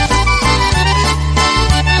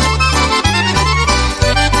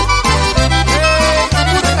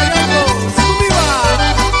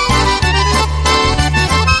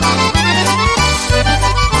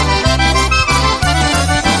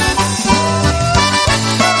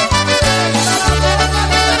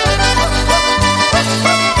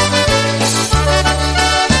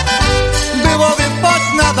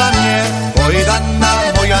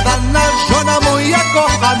 Żona moja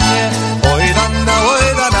kocha mnie, oj dana,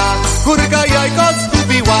 kurka jajko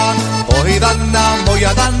zgubiła. Oj dana,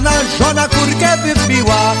 moja dana, żona kurkę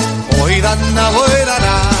wypiła. Oj dana, oj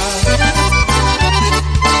dana.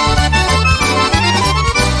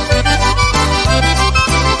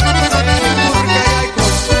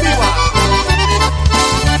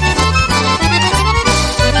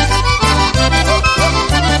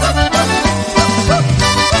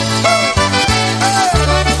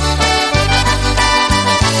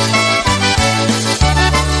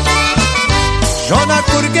 Żona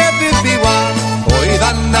kurkę wypiła, oj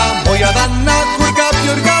dana, moja dana, kurka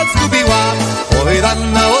piórka zgubiła. Oj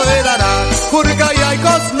dana, kurka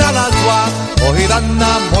jajko znalazła. Oj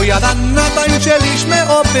dana, moja dana, tańczyliśmy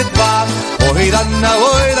obydwa. Oj dana,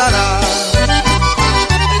 oj dana.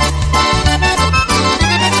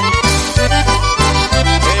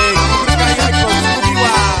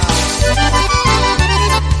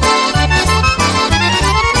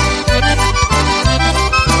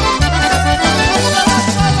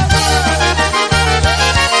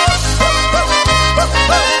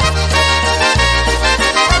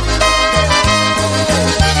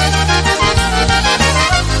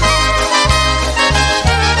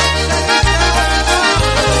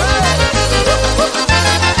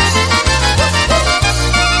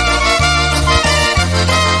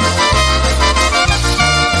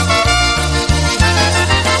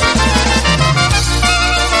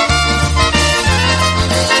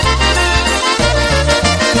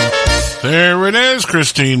 There it is,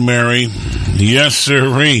 Christine Mary. Yes,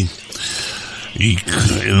 sirree.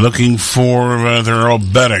 Looking for their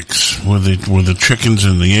obetics with the chickens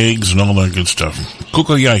and the eggs and all that good stuff.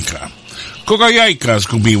 Kukajajka. Kukajajkas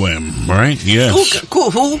kubiwem, right? Yes.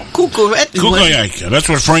 Kukajajka. That's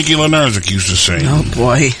what Frankie Lenarzik used to say. Oh,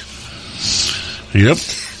 boy. Yep.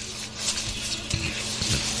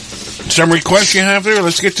 Some requests you have there?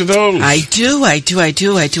 Let's get to those. I do.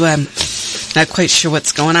 I'm not quite sure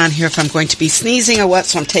what's going on here, if I'm going to be sneezing or what,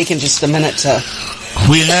 so I'm taking just a minute to...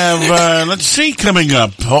 We have, let's see, coming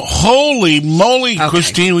up. Holy moly, okay.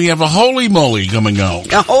 Christine, we have a holy moly coming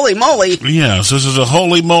out. A holy moly? Yes, this is a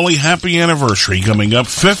holy moly happy anniversary coming up.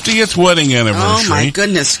 50th wedding anniversary. Oh, my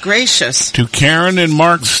goodness gracious. To Karen and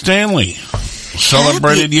Mark Stanley.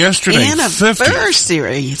 Celebrated yesterday.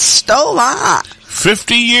 Anniversary. 50. Stola.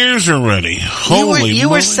 50 years already. Holy You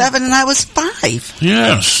were 7 and I was 5.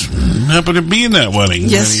 Yes. Happened to be in that wedding.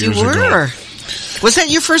 Yes, you were. Ago. Was that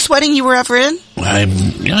your first wedding you were ever in? I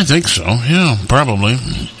think so. Yeah, probably.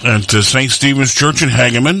 At St. Stephen's Church in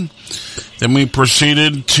Hageman. Then we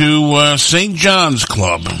proceeded to St. John's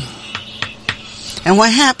Club. And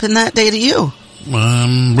what happened that day to you?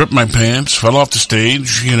 Ripped my pants, fell off the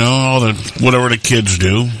stage, all the, whatever the kids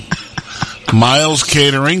do. Miles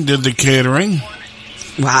Catering did the catering.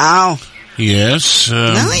 Wow. Yes.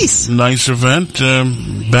 Nice. Nice event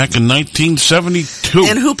back in 1972.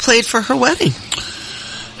 And who played for her wedding?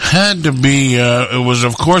 Had to be, it was,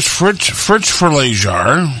 of course, Fritz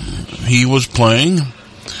Verlejar. He was playing.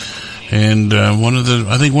 And one of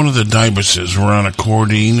the Dybuses were on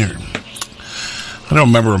accordion. I don't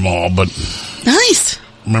remember them all, but... Nice.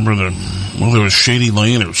 Remember there was Shady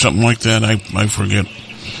Lane or something like that. I forget.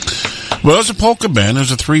 Well, it was a polka band. It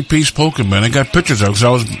was a 3-piece polka band. I got pictures of it because I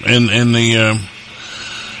was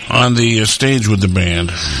on the stage with the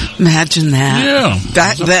band. Imagine that. Yeah.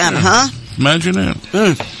 Back then, huh? Imagine that.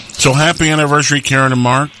 So happy anniversary, Karen and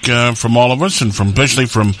Mark, from all of us, and especially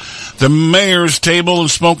from the mayor's table in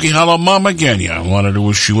Smoky Hollow, Mama Genya. I wanted to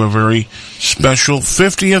wish you a very special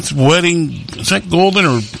 50th wedding. Is that golden,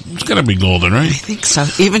 or it's got to be golden, right? I think so.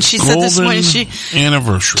 Even she said this morning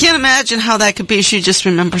anniversary. Can't imagine how that could be. She just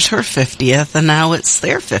remembers her 50th, and now it's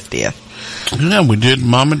their 50th. Yeah, we did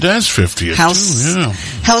Mom and Dad's 50th.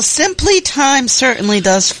 How simply time certainly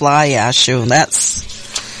does fly, Ashu. That's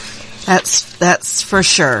for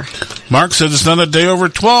sure. Mark said it's not a day over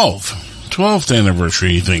 12. 12th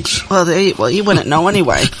anniversary, he thinks. Well, you wouldn't know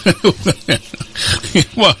anyway.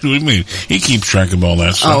 What do you mean? He keeps track of all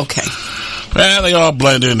that stuff. Oh, okay. Well, they all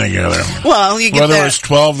blend in together. Well, you get whether it's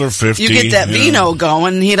 12 or 50. You get that vino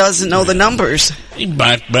going, he doesn't know the numbers. He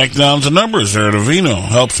back down the numbers there. The vino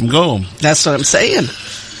helps him go. That's what I'm saying.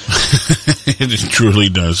 It truly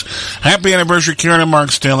does. Happy anniversary, Karen and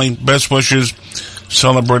Mark Stanley. Best wishes,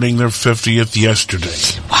 celebrating their 50th yesterday.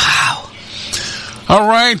 Wow. All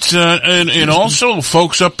right, and also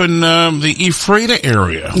folks up in the Ephrata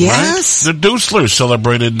area. Yes. Right? The Deuslers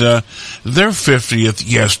celebrated their 50th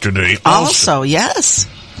yesterday. Also, yes.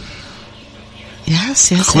 Yes.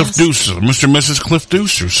 Cliff Deucer, Mr. and Mrs. Cliff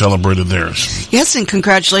Deucer celebrated theirs. Yes, and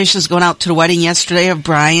congratulations going out to the wedding yesterday of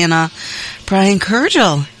Brian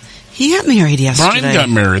Kurgel. He got married yesterday. Brian got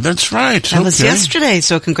married, that's right. That was yesterday,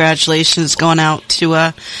 so congratulations going out to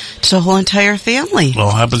the whole entire family. Well,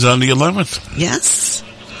 happens on the 11th. Yes.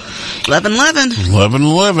 11-11.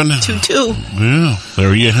 11-11. 2-2. Yeah,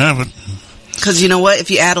 there you have it. Because you know what? If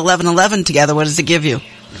you add 11-11 together, what does it give you?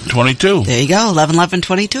 22. There you go. 11-11,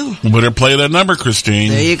 22. You better play that number, Christine.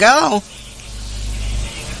 There you go.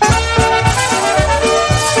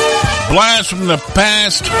 Blast from the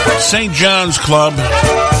past, St. John's Club.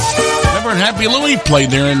 Remember, Happy Louie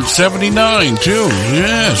played there in 79, too.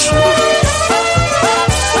 Yes.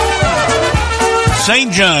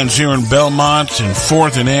 St. John's here in Belmont and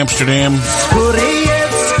 4th in Amsterdam.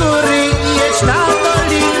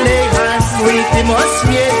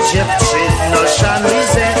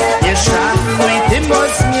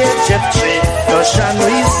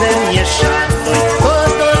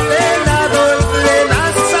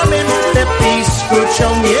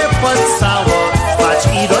 Ciął mnie pocałować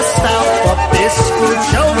i dostał po pysku.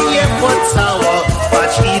 Ciął mnie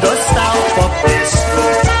pocałować i dostał po pysku.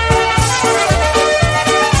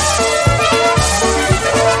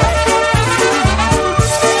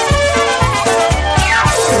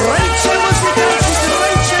 Grajcie muzykanci,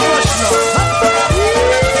 grajcie głośno.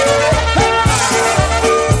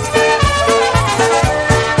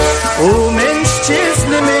 U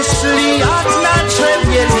mężczyzny myśli jak na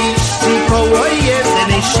drzewie liści koło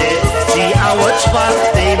jedynej sieci, a o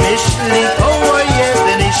 4:00 myśli koło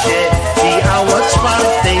jedynej sieci, a o 4:00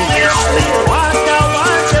 myśli. Płakała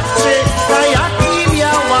dziewczyna, jak nie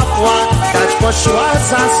miała płakać, poszła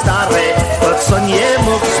za stare, to co nie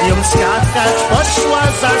mógł z nią skakać, poszła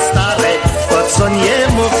za stare, to co nie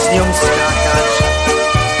mógł z nią skakać.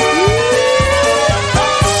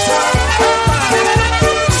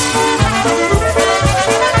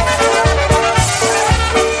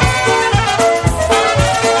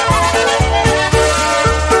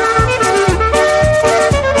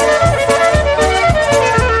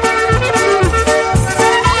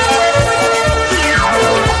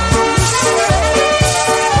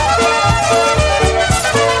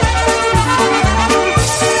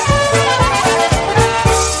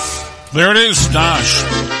 There it is, Stosh,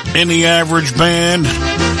 in the Average Band.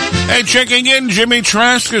 Hey, checking in, Jimmy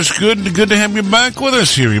Traskus. Good to have you back with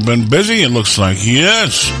us here. You've been busy, it looks like.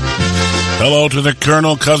 Yes. Hello to the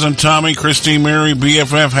Colonel, Cousin Tommy, Christine, Mary,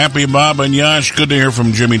 BFF, Happy Bob, and Yash. Good to hear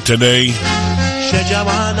from Jimmy today.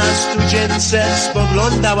 Siedziała na studzience,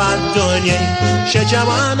 spoglądała do niej.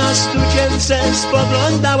 Siedziała na studzience,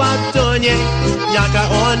 spoglądała do niej. Jaka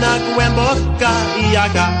ona głęboka i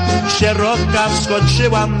jaka szeroka,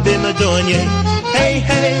 wskoczyłam bym do niej. Hej,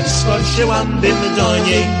 hej, wskoczyłam bym do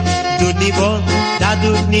niej. Dudni woda,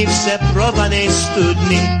 dudni w seprowanej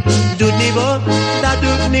studni. Dudni woda,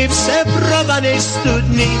 dudni w seprowanej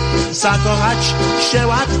studni. Zakochać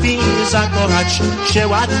się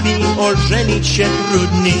łatwiej, ożenić się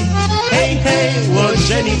trudniej. Hej, hej,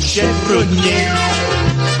 ożenić się trudniej.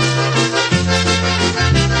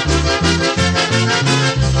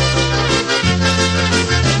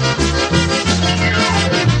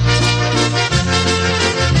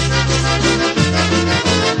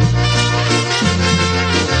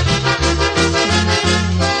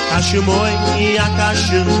 Kasiu mój,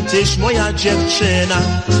 Kasiu, tyś moja dziewczyna.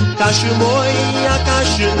 Kasiu mój,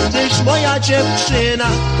 Kasiu, tyś moja dziewczyna.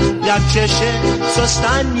 Jak cię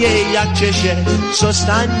się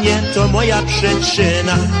zostanie, to moja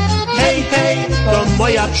przyczyna. Hej, hej, to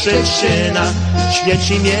moja przyczyna.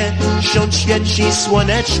 Świeci miesiąc, świeci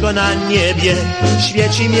słoneczko na niebie.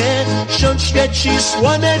 Świeci miesiąc, świeci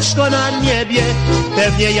słoneczko na niebie.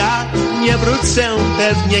 Pewnie ja nie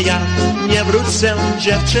wrócę,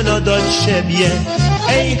 dziewczyno, do ciebie.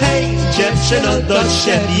 Hej, hej, dziewczyno, do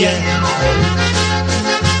ciebie.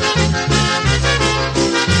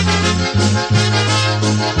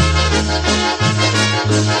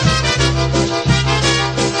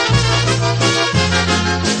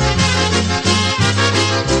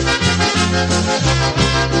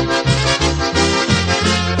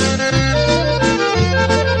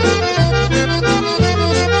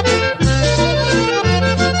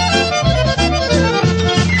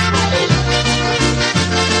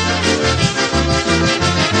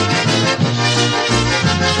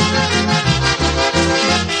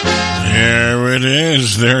 There it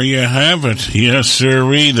is. There you have it. Yes,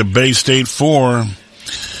 sirree, the Bay State 4.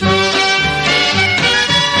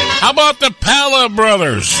 How about the Palla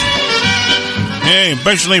Brothers? Hey,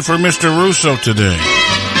 especially for Mr. Russo today.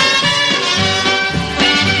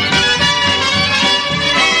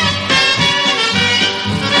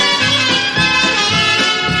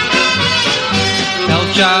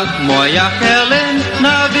 Elcia moja Helen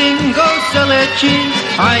na bingo se leci,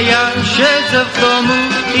 a ja siedzę w domu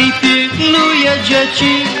i pilnuję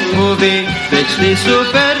dzieci. Mówi, it's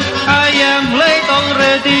super, I am late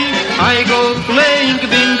already. I go playing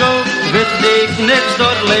bingo with the next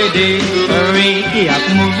door lady. Hurry up,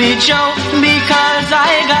 mówi Joe, because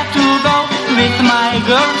I got to go with my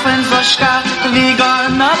girlfriend Zośka. We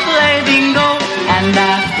gonna play bingo, and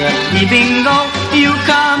after the bingo, you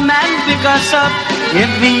come and pick us up.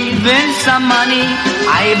 If we win some money,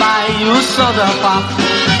 I buy you soda pop.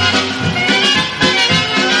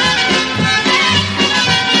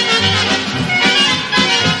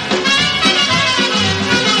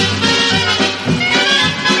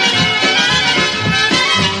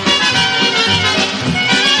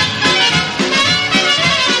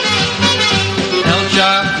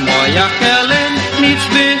 Elcia moja Helen nic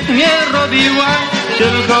by nie robiła,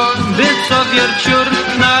 tylko by co wieczór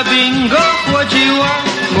na bingo chodziła.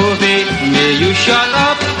 Mówi me, you shut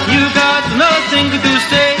up, you got nothing to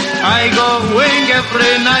say. I go wing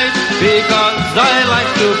every night because I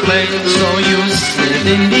like to play. So you sit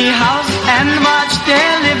in the house and watch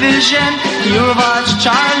television. You watch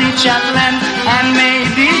Charlie Chaplin and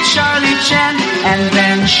maybe Charlie Chan. And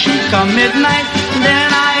then she come midnight, then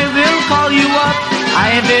I will call you up.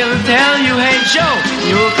 I will tell you, hey Joe,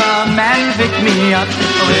 you come and pick me up.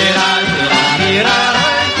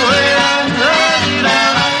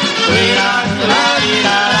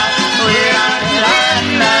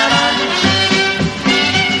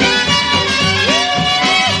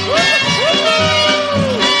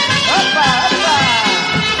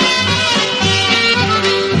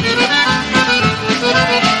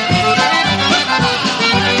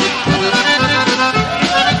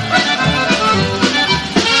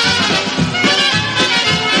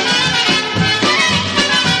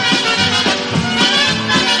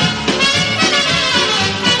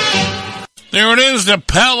 There it is, the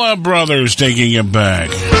Palla Brothers taking it back.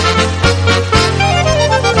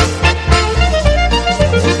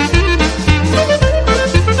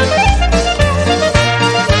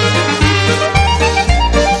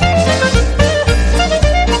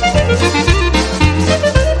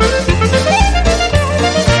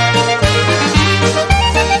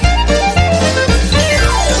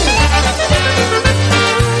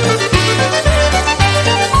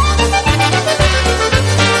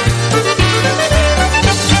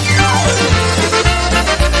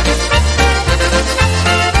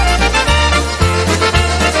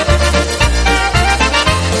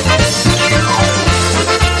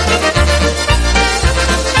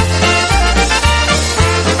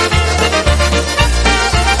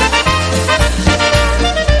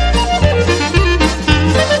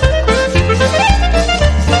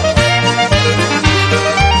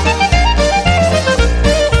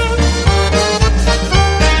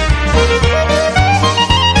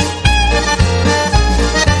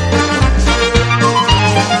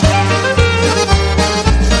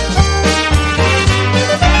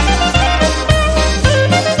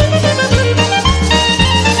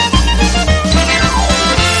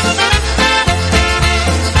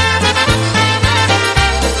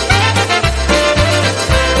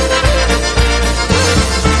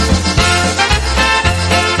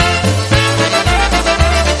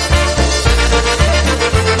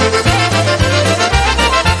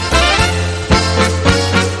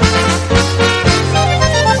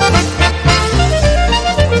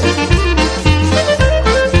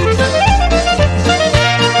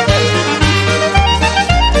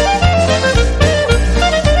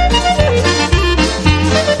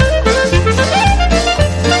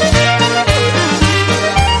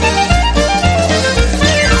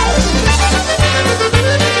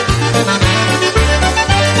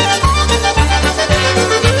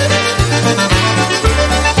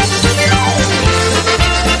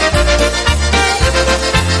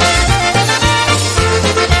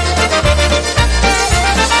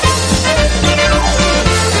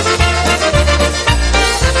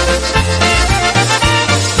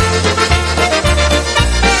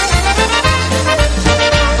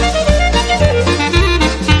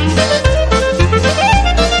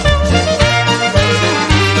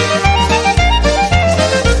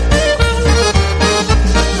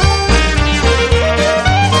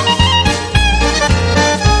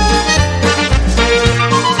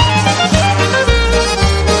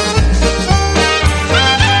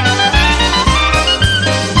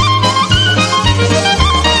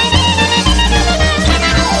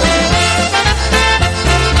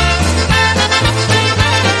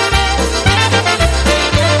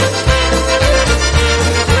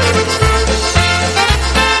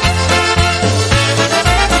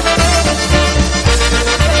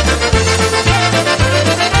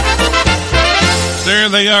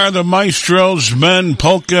 they are, the Maestro's Men,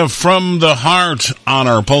 Polka from the Heart on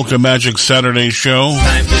our Polka Magic Saturday show.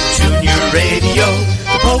 Time to tune your radio.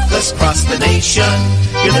 The polkas cross the nation.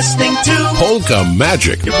 You're listening to Polka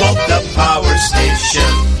Magic. Your Polka Power Station.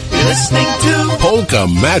 You're listening to Polka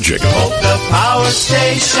Magic. Your Polka Power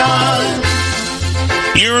Station.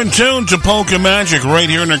 You're in tune to Polka Magic right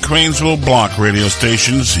here in the Cranesville Block radio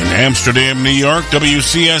stations in Amsterdam, New York.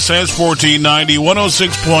 WCSS 1490,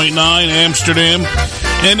 106.9 Amsterdam.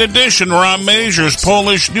 In addition, Ron Major's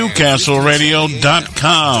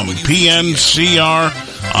PolishNewcastleRadio.com, PNCR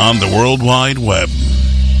on the World Wide Web.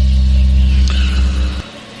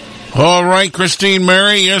 All right, Christine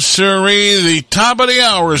Mary, yes, sirree, the top of the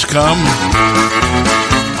hour has come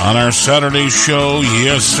on our Saturday show.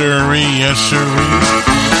 Yes, sirree, yes, sirree.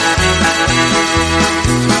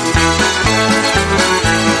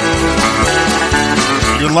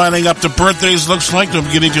 You're lining up the birthdays, looks like. We'll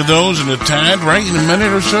be getting to those in a tad, right? In a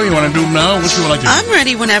minute or so. You want to do them now? What you would like to do? I'm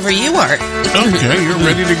ready whenever you are. Okay, you're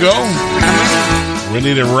ready to go?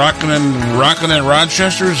 Ready to rockin' at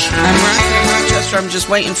Rochester's? I'm rocking at Rochester. I'm just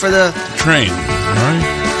waiting for the train, right?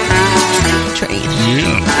 Train.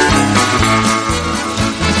 Yeah.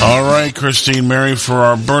 All right, Christine Mary, for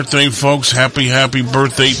our birthday folks, happy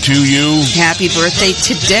birthday to you. Happy birthday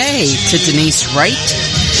today to Denise Wright,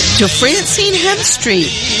 to Francine Hemstreet,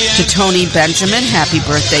 to Tony Benjamin, happy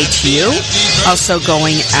birthday to you. Also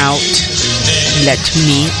going out, let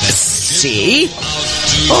me see.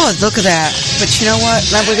 Oh, look at that. But you know what?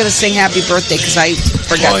 Now we're going to sing happy birthday because I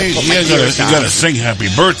forgot to put my ears on. You got to sing happy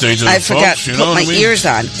birthday to the folks. I forgot to put my ears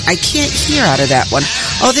on. I can't hear out of that one.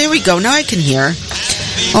 Oh, there we go. Now I can hear.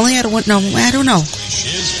 Only I don't know. I don't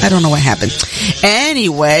know what happened.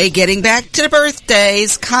 Anyway, getting back to the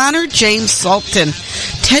birthdays. Connor James Sultan,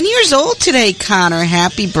 10 years old today, Connor.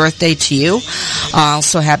 Happy birthday to you.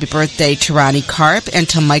 Also, happy birthday to Ronnie Karp and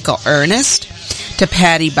to Michael Ernest. To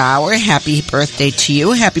Patty Bauer, happy birthday to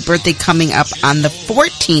you. Happy birthday coming up on the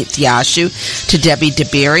 14th, Yashu. To Debbie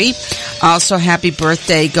DeBerry. Also, happy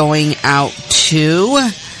birthday going out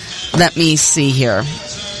to, let me see here,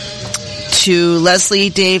 to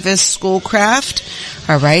Leslie Davis Schoolcraft.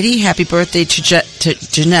 Alrighty, happy birthday to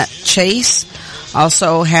Jeanette Chase.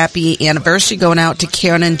 Also, happy anniversary going out to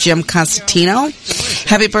Karen and Jim Constantino.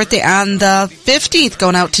 Happy birthday on the 15th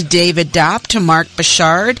going out to David Dopp, to Mark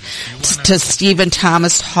Bouchard, to Stephen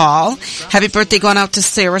Thomas Hall. Happy birthday going out to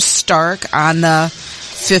Sarah Stark on the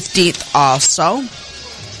 15th also.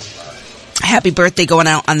 Happy birthday going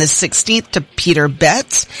out on the 16th to Peter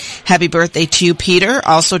Betts. Happy birthday to you, Peter.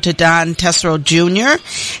 Also to Don Tessero Jr.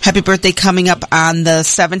 Happy birthday coming up on the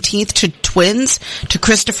 17th to twins, to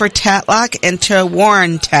Christopher Tatlock and to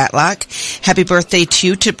Warren Tatlock. Happy birthday to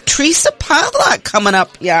you. To Teresa Pavlock coming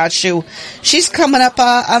up, Yashu. She's coming up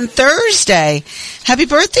on Thursday. Happy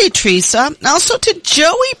birthday, Teresa. Also to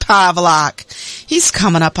Joey Pavlock. He's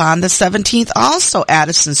coming up on the 17th also.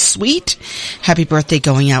 Addison Sweet. Happy birthday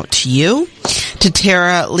going out to you. To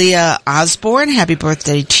Tara Leah Osborne, happy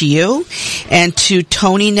birthday to you. And to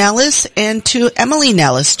Tony Nellis and to Emily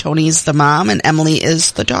Nellis. Tony is the mom and Emily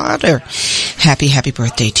is the daughter. Happy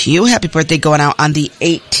birthday to you. Happy birthday going out on the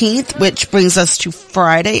 18th, which brings us to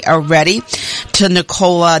Friday already. To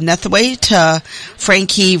Nicola Nethaway, to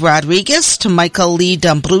Frankie Rodriguez, to Michael Lee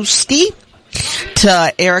Dombrowski.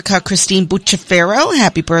 To Erica Christine Bucciafero,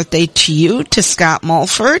 happy birthday to you. To Scott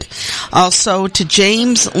Mulford. Also to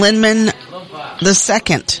James Linman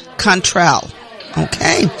II Contrell.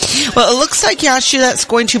 Okay. Well, it looks like, Yashu, that's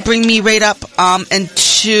going to bring me right up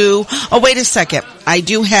into... Oh, wait a second. I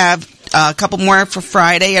do have a couple more for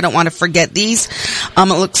Friday. I don't want to forget these. It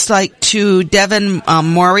looks like to Devin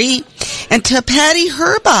Maury and to Patty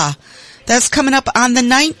Herba. That's coming up on the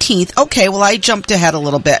 19th. Okay, well, I jumped ahead a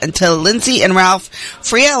little bit. Until Lindsay and Ralph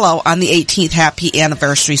Friello on the 18th. Happy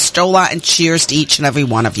anniversary. Stola, and cheers to each and every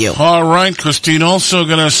one of you. All right, Christine. Also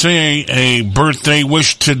going to say a birthday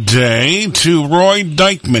wish today to Roy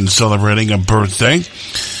Dykeman, celebrating a birthday.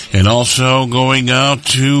 And also going out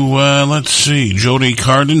to, Jody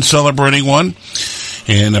Carden, celebrating one.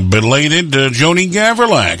 And a belated Joni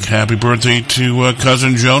Gaverlack. Happy birthday to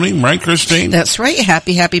cousin Joni, right, Christine? That's right.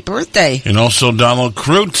 Happy birthday. And also Donald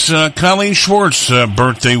Kreutz, Colleen Schwartz,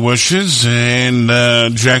 birthday wishes. And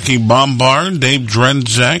Jackie Bombard, Dave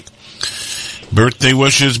Drenzak, birthday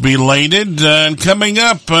wishes belated. And coming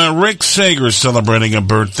up, Rick Sager celebrating a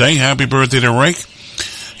birthday. Happy birthday to Rick.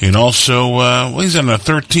 And also, he's on the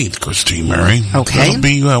 13th, Christine Mary. Okay. That'll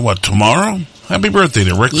be, tomorrow? Happy birthday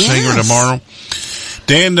to Rick Sager tomorrow.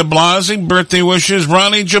 Dan DeBlasi, birthday wishes.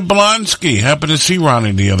 Ronnie Jablonski. Happened to see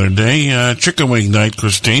Ronnie the other day. Chicken wing night,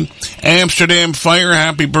 Christine. Amsterdam Fire,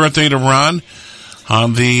 happy birthday to Ron.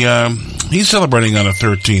 He's celebrating on the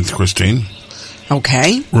 13th, Christine.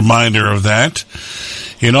 Okay. Reminder of that.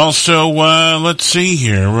 And also, let's see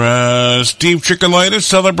here. Steve Chickolitis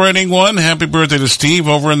celebrating one. Happy birthday to Steve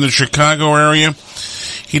over in the Chicago area.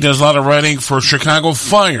 He does a lot of writing for Chicago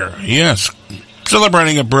Fire. Yes.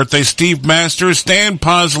 Celebrating a birthday. Steve Masters, Stan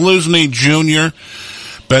Pozluzny Jr.,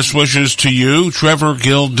 best wishes to you. Trevor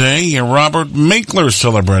Gilday and Robert Minkler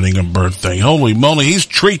celebrating a birthday. Holy moly, he's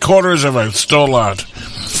 3/4 of a Stolat.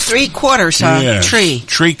 3/4, huh? Yes, Tree.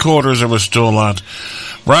 3/4 of a Stolat.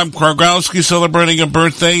 Rob Krogowski celebrating a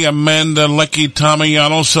birthday. Amanda Lecky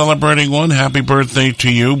Tomiano celebrating one. Happy birthday to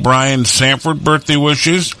you. Brian Sanford, birthday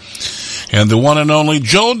wishes. And the one and only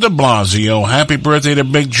Joe de Blasio. Happy birthday to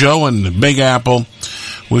Big Joe and the Big Apple.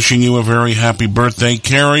 Wishing you a very happy birthday.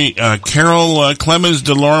 Carol Clemens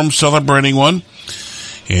DeLorme celebrating one.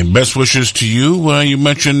 And best wishes to you. You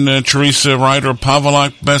mentioned Teresa Ryder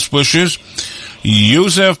Pavelak, best wishes.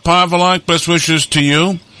 Yusef Pavelak, best wishes to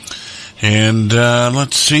you. And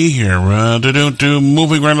let's see here.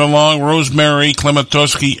 Moving right along, Rosemary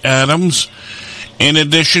Klematowski Adams. In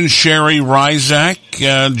addition, Sherry Rizak,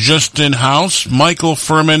 Justin House, Michael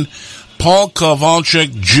Furman, Paul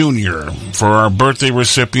Kowalczyk Jr. for our birthday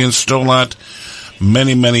recipients. Stolat,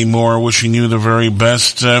 many, many more. Wishing you the very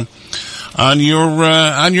best on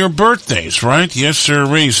your birthdays, right? Yes, sir.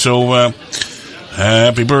 So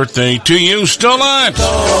happy birthday to you, Stolat.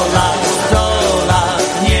 Stolat,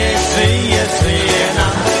 Stolat, niech żyje, żyje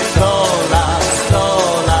nam. Stolat,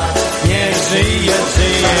 Stolat, niech żyje,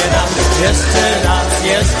 żyje nam. Jeszcze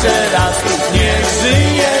raz, niech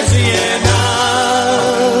żyje, żyje nam.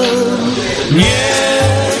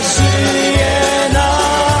 Niech żyje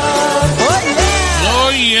nam.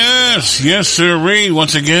 Oh, yes, sir.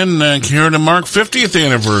 Once again, here to mark 50th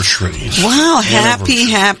anniversaries. Wow,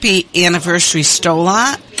 happy anniversary,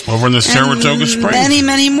 Stolat. Over in the Saratoga Springs. Many,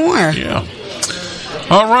 many more. Yeah.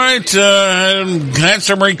 All right, had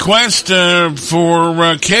some requests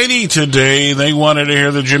for Katie today. They wanted to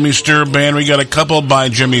hear the Jimmy Sturr Band. We got a couple by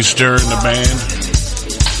Jimmy Sturr in the band.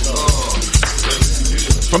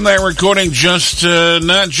 From that recording,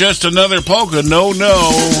 not just another polka, no.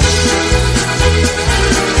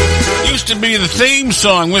 Used to be the theme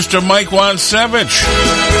song, Mr. Mike Wansevich.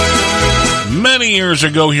 Many years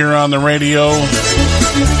ago here on the radio.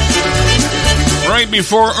 Right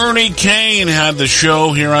before Ernie Kane had the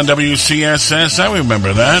show here on WCSS. I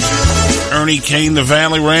remember that. Ernie Kane, the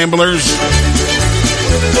Valley Ramblers.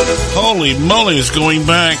 Holy moly, it's going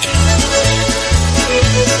back.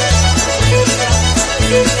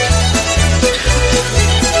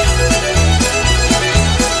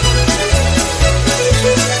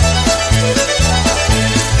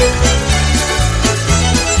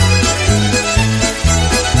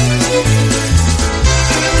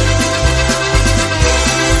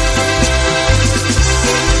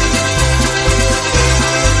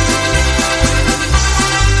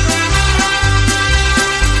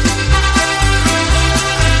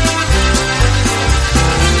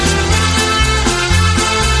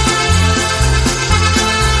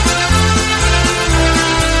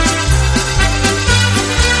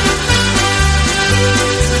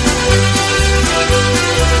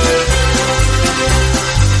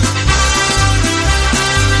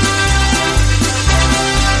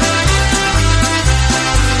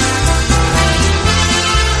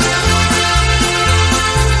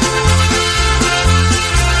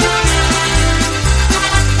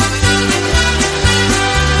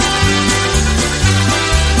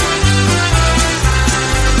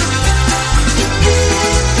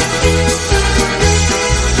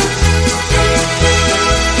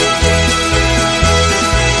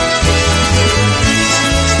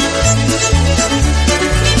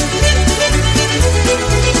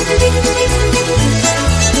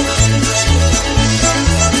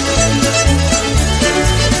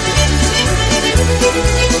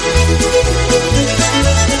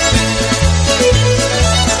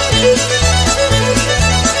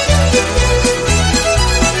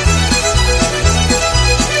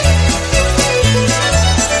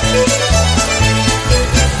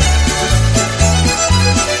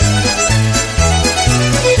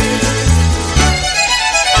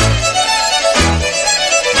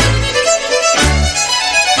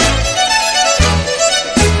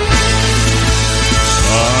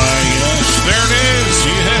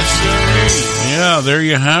 There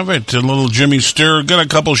you have it. A little Jimmy Sturr. Got a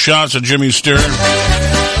couple shots of Jimmy Sturr.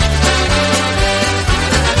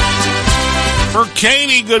 For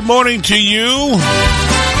Katie, good morning to you.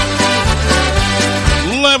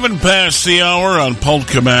 11 past the hour on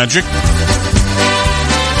Polka Magic.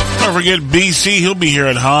 Don't forget BC. He'll be here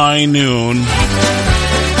at high noon.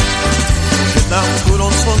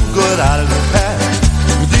 góral te,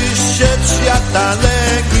 gdy świat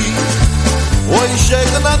daleki. Oj,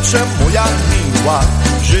 żegnam cię moja miła,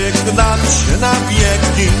 żegnam cię na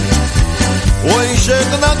wieki. Oj,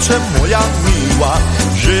 żegnam cię moja miła,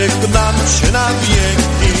 żegnam cię na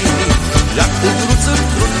wieki. Jak powrócę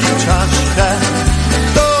w krótkim czasie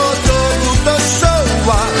do domu, do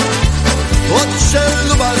szoła, od cię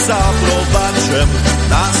luba zaprowadzę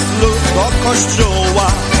nas lub do kościoła.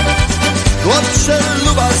 Od cię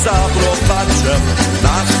luba zaprowadzę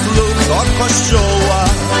nas lub do kościoła.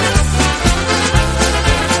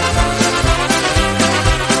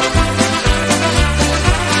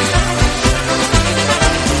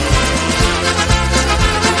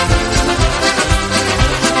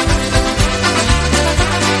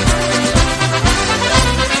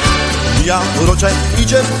 Ja urocze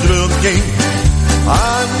idzie w drugiej,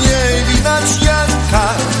 a nie widać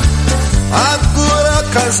Janka, a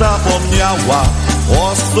góraka zapomniała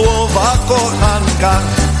o słowach kochanka.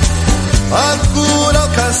 A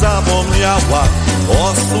góraka zapomniała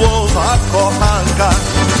o słowach kochanka.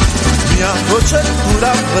 Ja urocze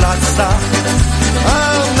góra wraca,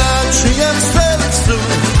 a na czyjem sercu,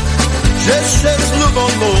 że się z lubą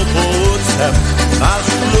obudcem, aż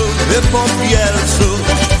lubię po wielcu.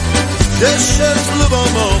 Jeszcze z lubą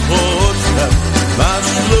obudcem,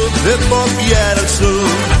 masz luby po wiercu.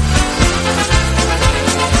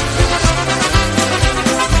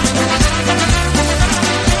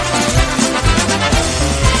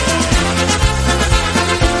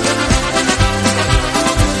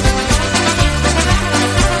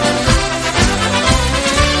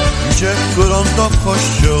 Idzie górą do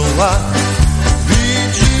kościoła,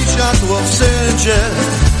 widzi światło w sędzie.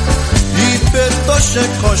 I pyta się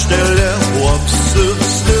kościele, chłopcy,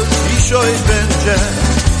 dzisiaj będzie.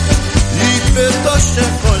 I pyta się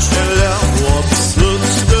kościele, chłopcy,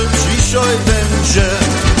 dzisiaj będzie.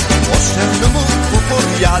 Osiem mu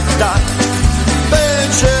opowiada,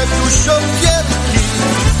 będzie dużo wielki.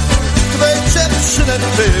 Twej dziewczyny,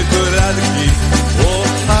 twej góralki,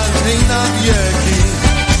 kochanej na wieki.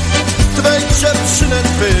 Twej dziewczyny,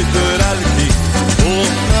 twej góralki,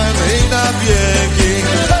 kochanej na wieki.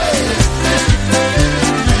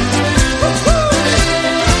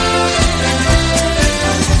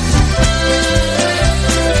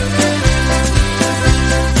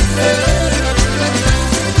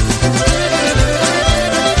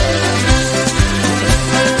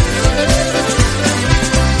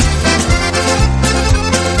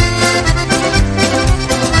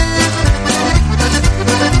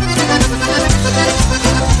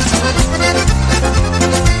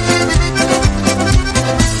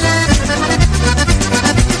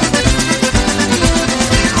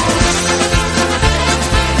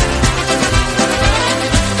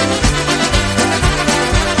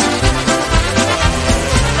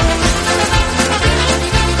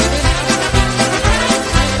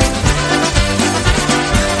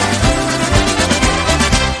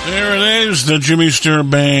 The Jimmy Sturr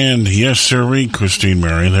Band. Yes, sirree, Christine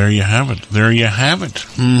Mary. There you have it. There you have it.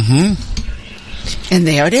 Mm-hmm. And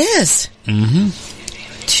there it is. Mm-hmm.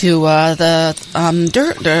 To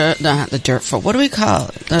the dirt for what do we call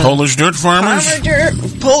it? The Polish dirt farmers?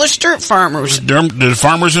 Polish dirt farmers. The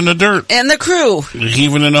farmers in the dirt. And the crew.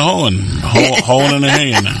 Heaving and a hoeing. Hoeing and a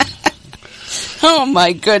haying. Oh,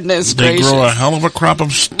 my goodness They gracious. grow a hell of a crop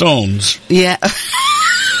of stones. Yeah.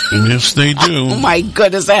 Yes, they do. Oh, my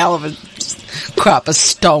goodness, a hell of a crop of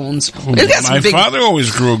stones. My father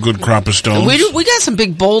always grew a good crop of stones. We got some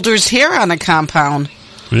big boulders here on the compound.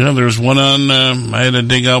 Yeah, there's one on. I had to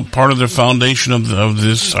dig out part of the foundation of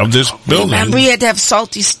this building. Remember, you had to have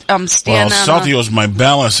Salty stand well, on. Salty was my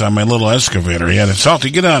ballast on my little excavator. He had to, Salty,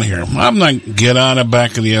 get on here. I'm not get on the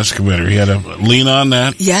back of the excavator. He had to lean on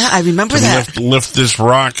that. Yeah, I remember that. Lift this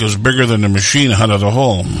rock. It was bigger than the machine out of the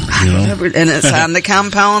hole. You know? Remember, and it's on the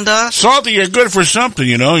compound. Salty, you're good for something.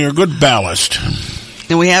 You know, you're a good ballast.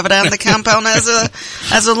 And we have it on the compound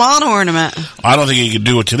as a lawn ornament. I don't think he could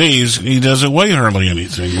do it today. He doesn't weigh hardly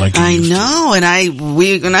anything. Like I know, and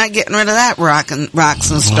we're not getting rid of that rocks and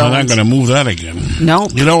stones. Well, I'm not going to move that again.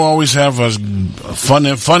 Nope. You don't always have fun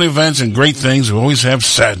events and great things. We always have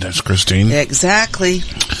sadness, Christine. Exactly.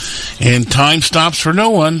 And time stops for no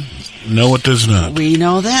one. No, it does not. We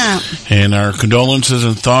know that. And our condolences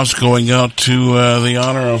and thoughts going out to the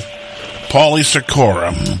honor of Paulie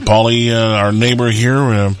Sikora. Paulie, our neighbor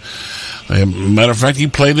here, matter of fact, he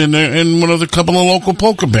played in one of the couple of local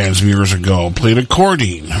polka bands years ago. Played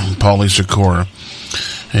accordion, Paulie Sikora,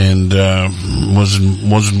 and was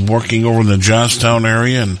working over in the Johnstown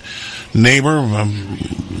area. And neighbor,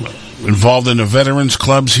 involved in the veterans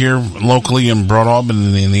clubs here locally in Broad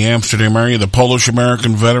Albin in the Amsterdam area, the Polish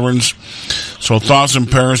American veterans. So thoughts and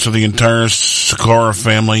prayers to the entire Sikora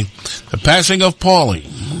family. The passing of Paul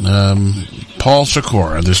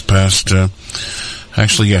Sikora, this past,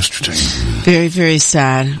 actually yesterday. Very, very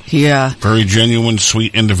sad. Yeah. Very genuine,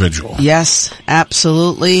 sweet individual. Yes,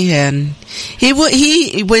 absolutely. And he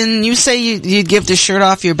when you say you'd give the shirt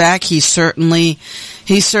off your back, he certainly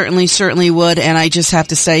would. And I just have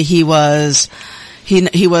to say he was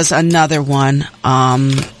another one,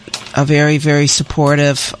 a very, very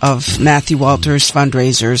supportive of Matthew Walters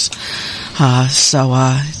fundraisers. So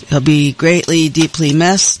he'll be greatly, deeply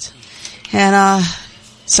missed. And,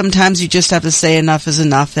 sometimes you just have to say enough is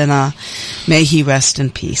enough, and may he rest in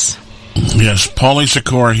peace. Yes, Paulie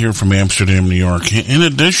Sikora here from Amsterdam, New York. In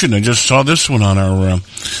addition, I just saw this one on our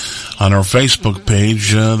Facebook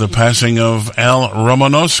page, the passing of Al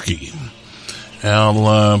Romanowski.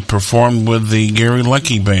 Al performed with the Gary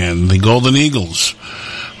Leckie Band, the Golden Eagles,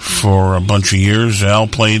 for a bunch of years. Al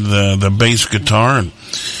played the bass guitar, and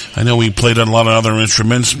I know he played a lot of other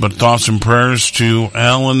instruments, but thoughts and prayers to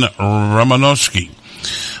Alan Romanowski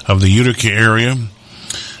of the Utica area,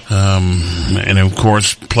 and of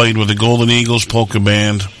course played with the Golden Eagles Polka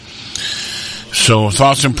Band. So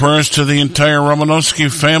thoughts and prayers to the entire Romanowski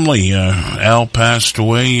family. Al passed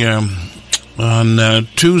away on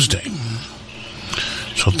Tuesday.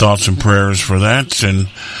 So thoughts and prayers for that, and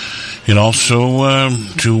also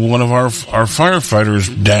to one of our firefighters'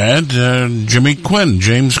 dad, Jimmy Quinn.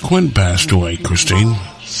 James Quinn passed away, Christine.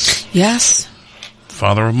 Yes.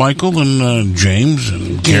 Father of Michael and James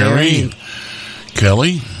and Gary and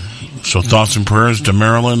Kelly. So thoughts and prayers to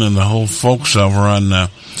Marilyn and the whole folks over on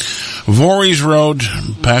Voorhees Road,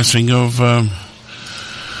 passing of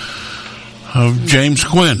James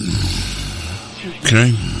Quinn.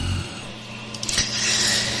 Okay.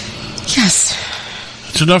 Yes.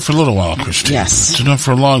 It's enough for a little while, Christine. Yes. It's enough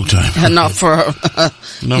for a long time. Enough for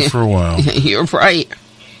a while. You're right.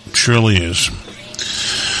 It surely is.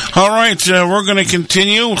 All right, we're going to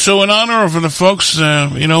continue. So in honor of the folks,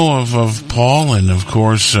 of Paul and, of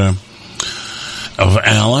course, of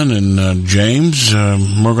Alan and James,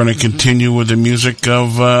 we're going to continue with the music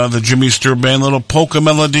of the Jimmy Sturr Band, little polka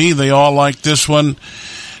melody. They all like this one,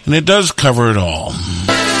 and it does cover it all.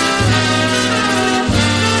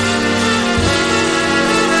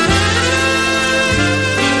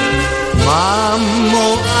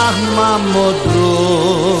 Mamo, ach, mamo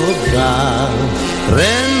droga,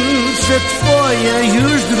 ręce twoje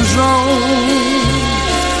już drżą.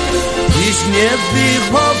 Tyś mnie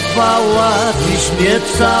wychowała, tyś mnie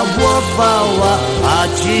całowała, a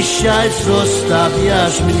dzisiaj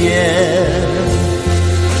zostawiasz mnie.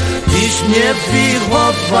 Tyś mnie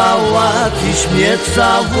wychowała, tyś mnie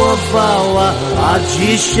całowała, a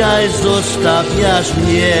dzisiaj zostawiasz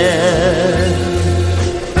mnie.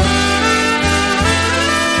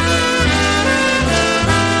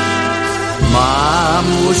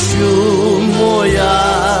 Mamusiu moja,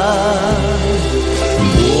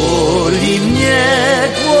 boli mnie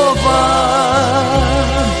głowa,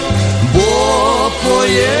 bo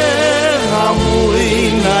pojechał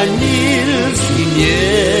mój na Nils i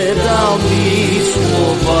nie dał mi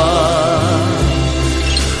słowa.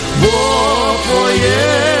 Bo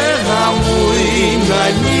pojechał mój na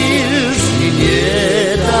Nils i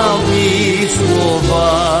nie dał mi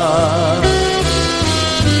słowa.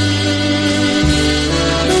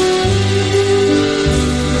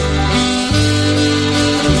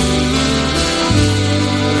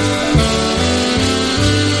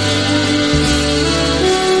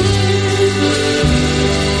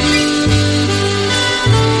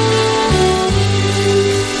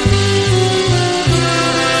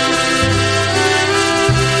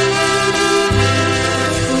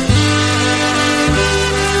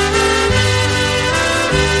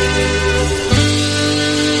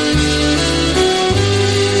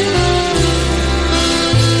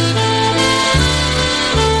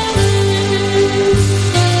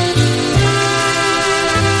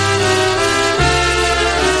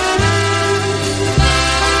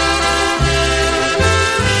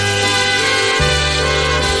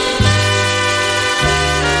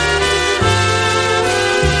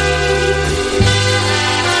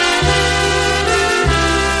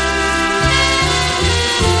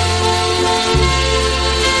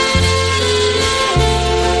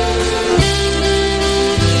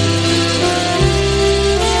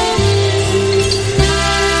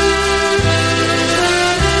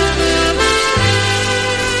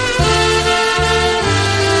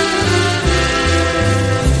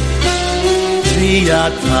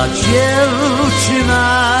 Ta dziewczyna,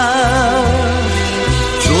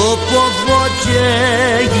 co po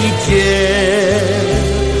idzie,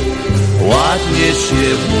 ładnie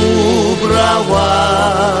się ubrała,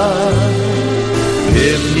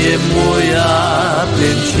 pewnie moja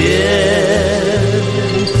będzie,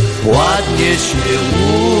 ładnie się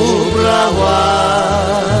ubrała,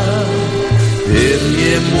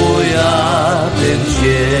 pewnie moja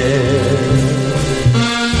będzie.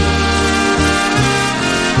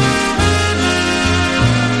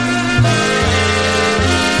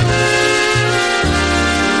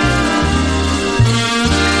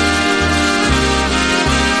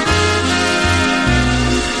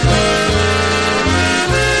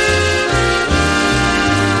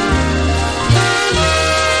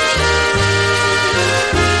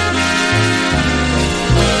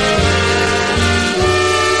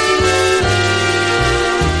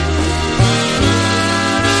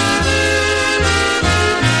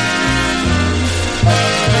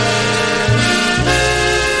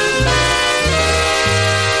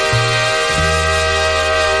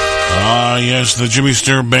 Yes, the Jimmy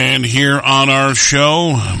Sturr Band here on our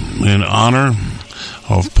show in honor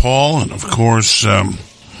of Paul and, of course, our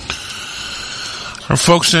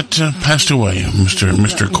folks that passed away,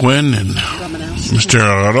 Mr. Quinn and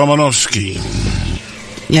Mr. Romanowski.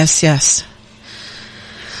 Yes, yes.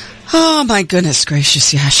 Oh, my goodness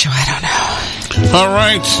gracious, Yashua, I don't know. All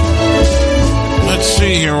right. Let's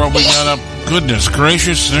see here what we got up. Goodness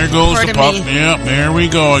gracious, there goes the pup. Yep, there we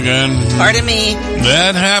go again. Pardon me.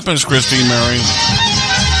 That happens, Christine Mary.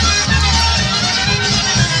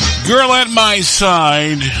 Girl at My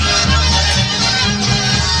Side.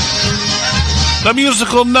 The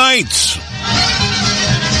Musical Nights.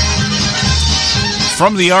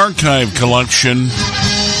 From the Archive Collection.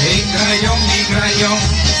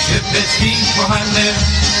 Szybeczki kochany,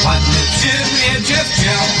 ładny przy mnie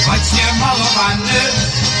dziewczę, choć nie malowany.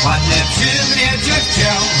 Ładny przy mnie dziewczę,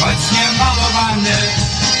 choć nie malowany.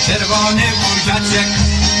 Czerwony buziaczek,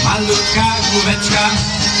 malutka główeczka.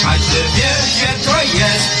 Każdy wie, że to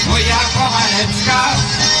jest moja kochaneczka.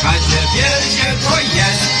 Każdy wie, że to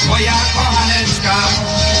jest moja kochaneczka.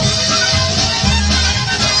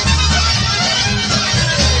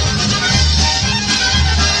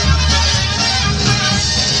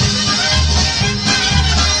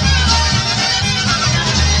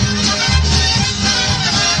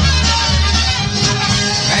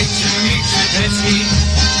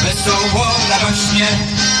 Wesoło radośnie,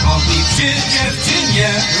 kombi przy dziewczynie,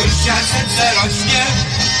 już się serce rośnie.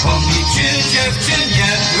 Kombi przy dziewczynie,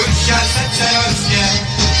 już się serce rośnie.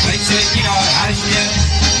 Wejdźcie ino raźnie,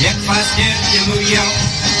 niech was nie piluje.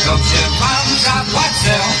 Dobrze wam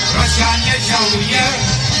zapłacę, prosia nie żałuję.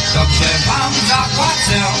 Dobrze wam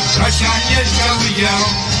zapłacę, prosia nie żałuję.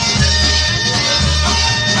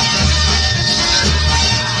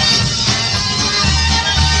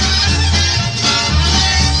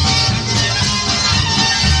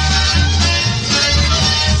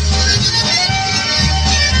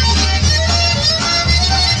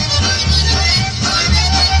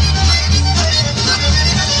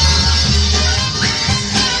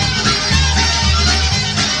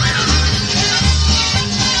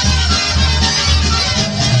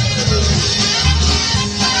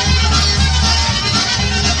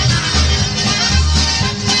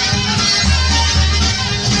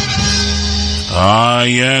 Ah,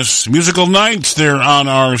 yes. Musical Nights there on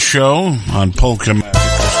our show on Polka Magic,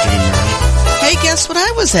 Christine Mary. Hey, guess what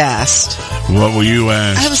I was asked? What were you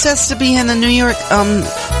asked? I was asked to be in the New York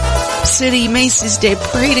City Macy's Day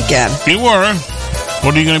Parade again. You were?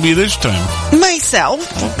 What are you going to be this time?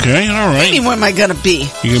 Myself. Okay, all right. I mean, what am I going to be?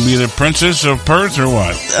 You going to be the Princess of Perth or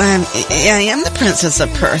what? I am the Princess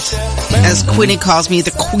of Perth. As Queenie calls me, the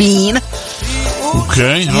Queen.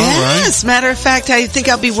 Okay, all right. Yes, matter of fact, I think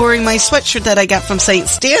I'll be wearing my sweatshirt that I got from St.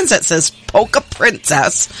 Stan's that says Polka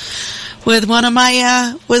Princess with one of my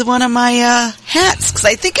hats, because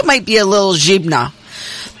I think it might be a little zhibna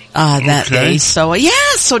that day. So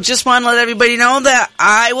so just want to let everybody know that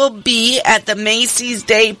I will be at the Macy's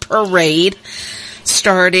Day Parade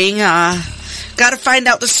starting. Got to find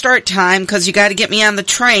out the start time, because you got to get me on the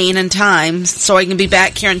train in time so I can be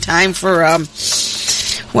back here in time for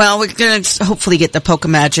well, we're going to hopefully get the Polka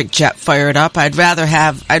Magic jet fired up. I'd rather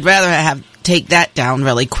have take that down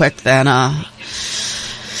really quick than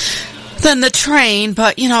the train,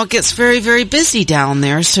 but it gets very, very busy down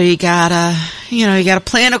there, so you gotta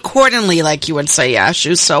plan accordingly, like you would say,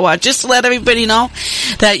 Yashu. So just to let everybody know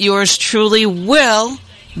that yours truly will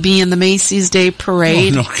be in the Macy's Day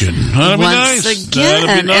Parade. Oh, no kidding. That'll be once nice. again,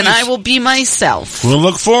 That'll be nice. And I will be myself. We'll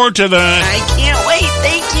look forward to that. I can't wait.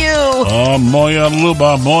 Thank you. Oh, moja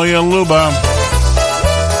luba, moja luba.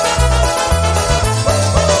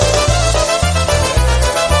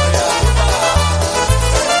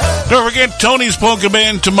 Don't forget Tony's Polka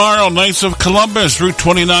Band tomorrow, Knights of Columbus, Route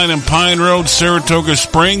 29 and Pine Road, Saratoga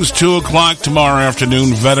Springs, 2 o'clock tomorrow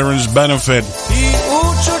afternoon, Veterans Benefit. I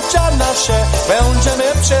uczucia nasze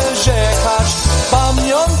będziemy przerzekać,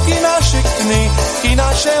 pamiątki naszych dni i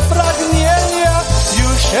nasze pragnienia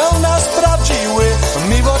już się nas sprawdziły,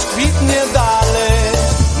 miłość kwitnie dalej.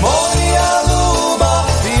 Moja luba,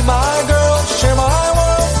 be my girl, share my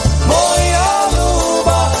world. Moja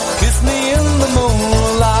luba, kiss me in the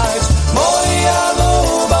moonlight. Moja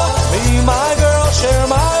luba, be my girl, share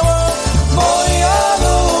my world. Moja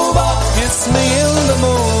luba, kiss me in the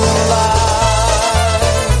moonlight.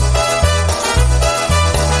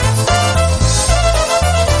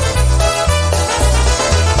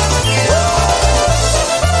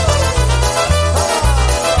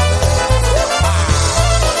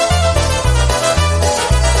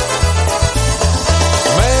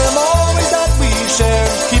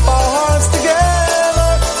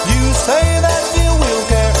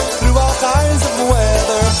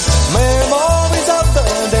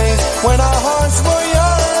 When our hearts were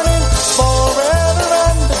yearning forever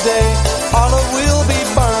and a day, our love will be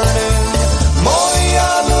burning.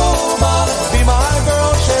 Moja luba, be my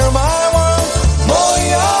girl, share my world.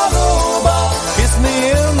 Moja luba, kiss me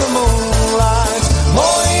in the moonlight.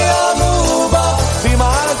 Moja luba, be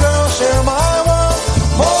my girl, share my world.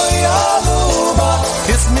 Moja luba,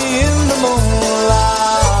 kiss me in the moonlight.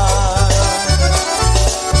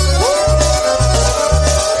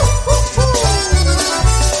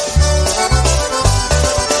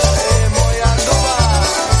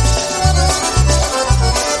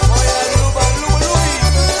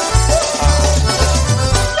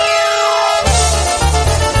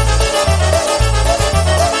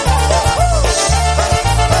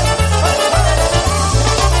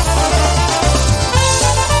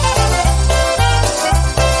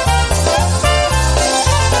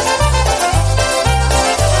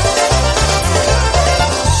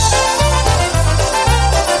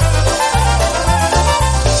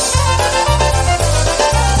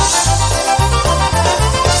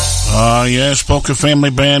 Yes, Polka Family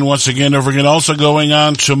Band once again. Don't forget, also going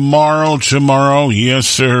on tomorrow, yes,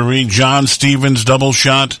 sir, John Stevens double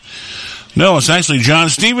shot. No, it's actually John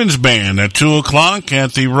Stevens Band at 2 o'clock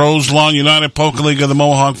at the Roselawn United Polka League of the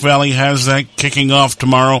Mohawk Valley. Has that kicking off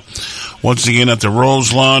tomorrow. Once again at the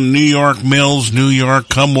Roselawn, New York Mills, New York.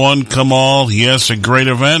 Come one, come all. Yes, a great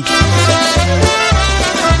event.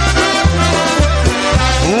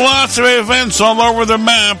 Lots of events all over the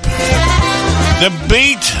map. The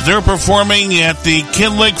Beat, they're performing at the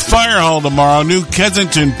Kid Lake Fire Hall tomorrow, New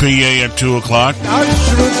Kensington, PA at 2 o'clock.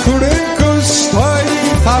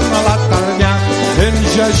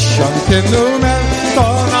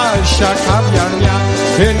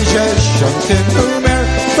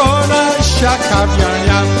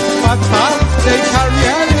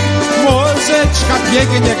 Muzyczka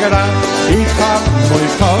biegnie gra i tam mój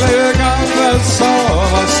kolega wesoło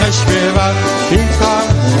se śpiewa. I tam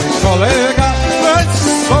mój kolega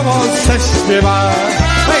wesoło se śpiewa.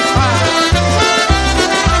 Hej,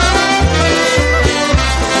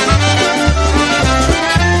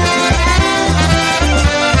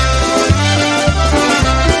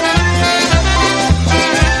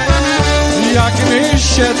 jak my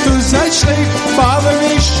się tu zeszli,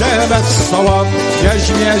 bawimy się wesoło.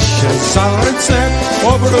 Weźmie się za ręce,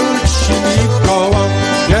 obróci mi koło.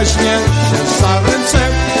 Weźmie się za ręce,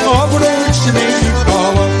 obróci mi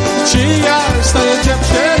koło. Czy ja staję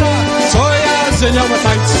dziewczyna, co ja z nią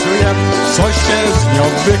tańcuję? Co się z nią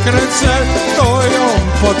wykręcę, to ją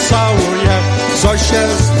pocałuję. Co się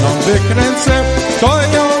z nią wykręcę, to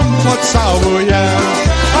ją pocałuję.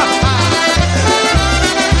 Ha, ha.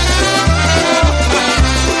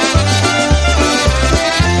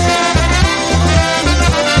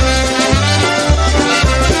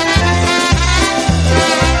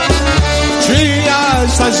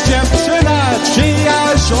 Czyjaś dziewczyna,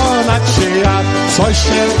 czyjaś ona, czyja, co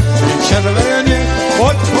się nie czerwieni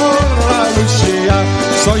od korali szyja,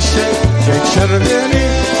 co się nie czerwieni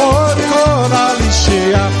od korali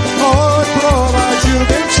szyja.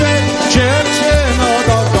 Odprowadziłbym cię, dziewczyno,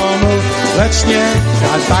 do domu, lecz nie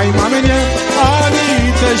gadaj mamie,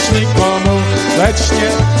 ani też nikomu, lecz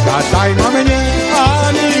nie gadaj mamie,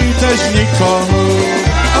 ani też nikomu.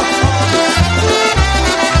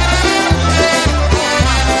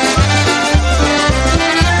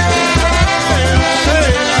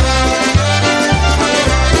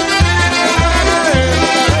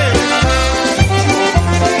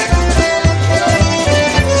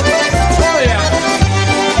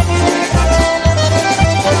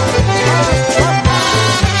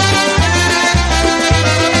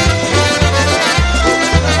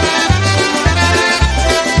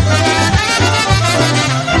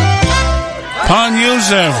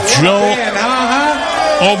 news. Joe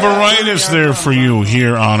Oberitis there for you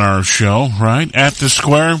here on our show, right? At the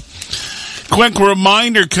Square. Quick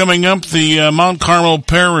reminder coming up, the Mount Carmel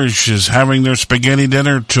Parish is having their spaghetti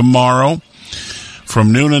dinner tomorrow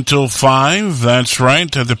from noon until 5. That's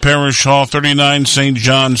right, at the Parish Hall, 39 St.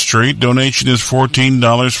 John Street. Donation is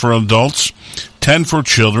 $14 for adults, $10 for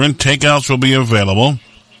children. Takeouts will be available.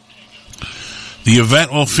 The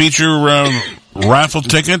event will feature raffle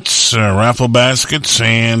tickets, raffle baskets,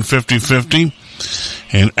 and 50-50.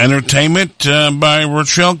 And entertainment by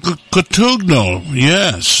Rochelle Cotugno.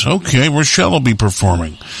 Yes, okay, Rochelle will be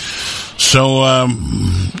performing. So,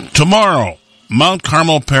 tomorrow, Mount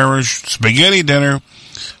Carmel Parish spaghetti dinner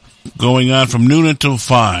going on from noon until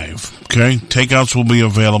 5. Okay, takeouts will be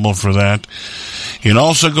available for that. And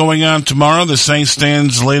also going on tomorrow, the St.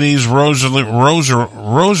 Stan's Ladies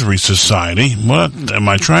Rosary Society. What am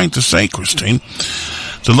I trying to say, Christine?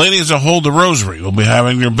 The ladies that hold the rosary will be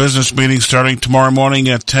having their business meeting starting tomorrow morning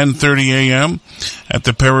at 10:30 a.m. at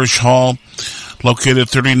the Parish Hall, located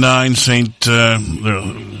 39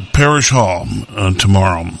 Parish Hall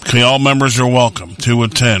tomorrow. Okay, all members are welcome to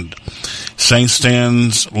attend. St.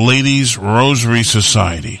 Stan's Ladies Rosary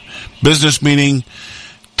Society. Business meeting,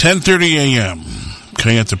 10:30 a.m.,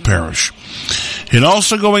 okay, at the parish. And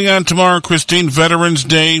also going on tomorrow, Christine, Veterans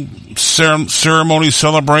Day ceremony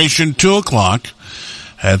celebration, 2 o'clock.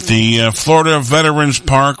 At the Florida Veterans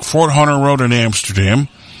Park, Fort Hunter Road in Amsterdam.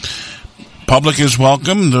 Public is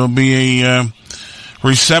welcome. There'll be a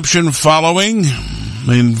reception following.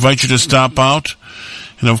 I invite you to stop out.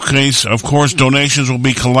 And of course, donations will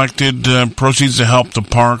be collected, proceeds to help the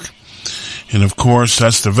park. And of course,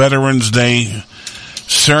 that's the Veterans Day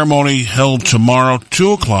ceremony held tomorrow,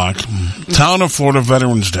 2 o'clock. Town of Florida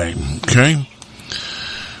Veterans Day. Okay?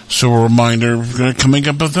 So a reminder coming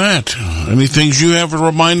up of that. Any things you have to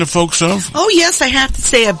remind the folks of? Oh, yes, I have to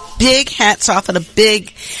say a big hats off and a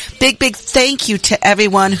big thank you to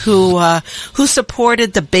everyone who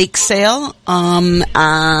supported the bake sale on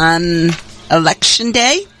Election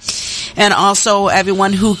Day, and also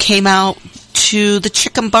everyone who came out to the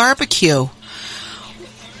chicken barbecue.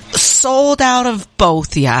 Sold out of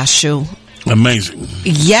both, Yashu. Amazing.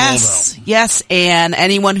 Yes, and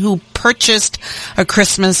anyone who purchased a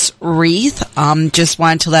Christmas wreath, just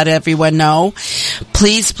wanted to let everyone know,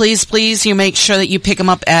 please, you make sure that you pick them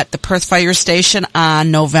up at the Perth Fire Station on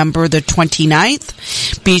November the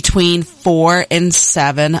 29th between 4 and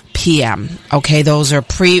 7 p.m. Okay, those are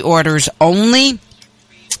pre-orders only.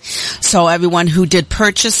 So everyone who did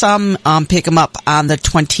purchase them, pick them up on the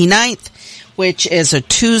 29th. Which is a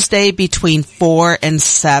Tuesday between 4 and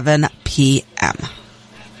 7 p.m.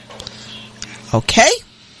 Okay?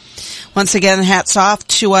 Once again, hats off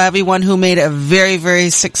to everyone who made a very,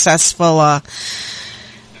 very successful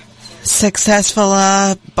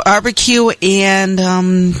barbecue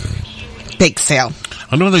and bake sale.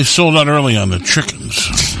 I know they sold out early on the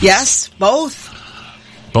chickens. Yes, both.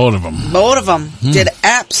 Both of them. Did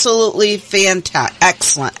absolutely fantastic.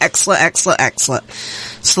 Excellent.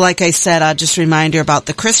 So like I said, just a reminder about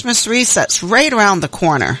the Christmas wreath. That's right around the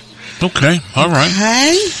corner. Okay, all right.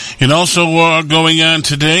 Okay. And also going on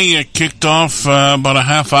today, it kicked off about a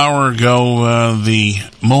half hour ago, the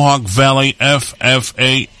Mohawk Valley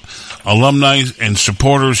FFA Alumni and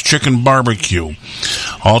Supporters Chicken Barbecue.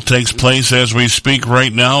 All takes place as we speak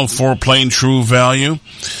right now, Fort Plain True Value.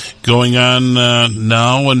 Going on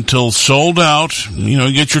now until sold out. You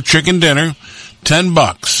know, get your chicken dinner,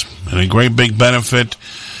 $10. And a great big benefit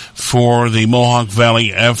for the Mohawk Valley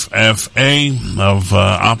FFA of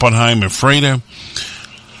Oppenheim and Freda.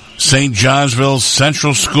 St. Johnsville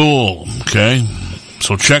Central School. Okay,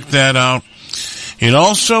 so check that out. And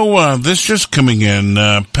also, this just coming in,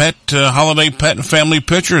 holiday pet and family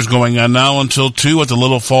pictures going on now until 2 at the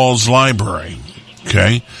Little Falls Library.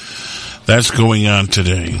 Okay, that's going on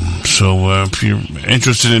today. So if you're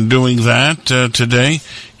interested in doing that today,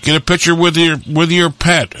 get a picture with your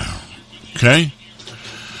pet. Okay.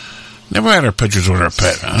 Never had our pictures with our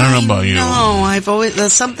pet. I don't know about you. No,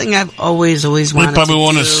 that's something I've always wanted to do. They probably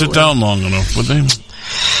want to sit down long enough, would they?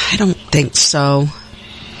 I don't think so.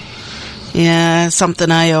 Yeah, something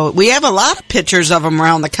we have a lot of pictures of them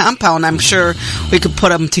around the compound. I'm sure we could put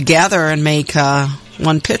them together and make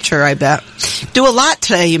one picture, I bet. Do a lot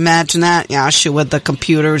today, imagine that, Yasha, with the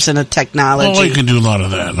computers and the technology. Oh, you can do a lot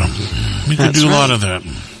of that. You can do a lot of that.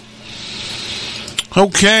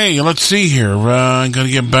 Okay, let's see here. I'm going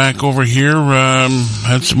to get back over here.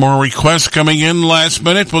 Had some more requests coming in last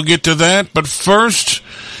minute. We'll get to that. But first,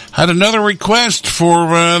 had another request for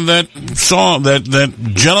that song, that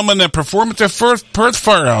gentleman that performed at the Perth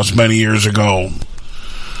Firehouse many years ago.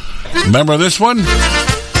 Remember this one?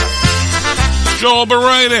 Joel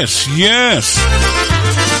Bareilles, yes.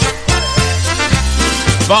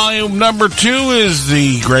 Volume number 2 is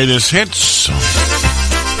the greatest hits.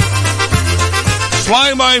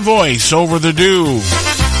 Fly My Voice Over the Dew.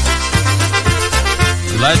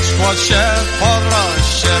 Lecz chłod się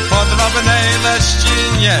podrośnie po drobnej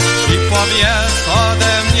leścinie i powiedz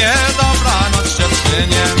ode mnie dobranoc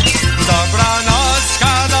dziewczynie.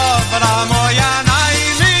 Dobranocka, dobra moja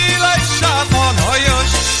najmilejsza, pono już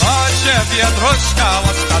o ciebie drużka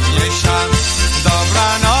ostatniejsza.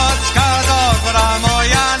 Dobranocka, dobra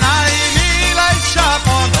moja najmilejsza,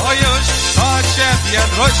 pono już o ciebie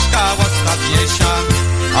drużka ostatniejsza.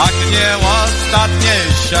 Ach nie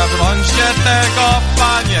ostatniejsza, brońcie tego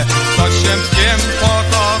panie, to się w tym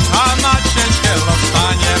pokocham, a ciężkie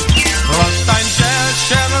rozstanie. Rozstań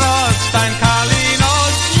dziewczyn, rozstań kalino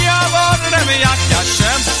z jaworem, jak ja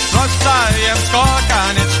się rozstaję z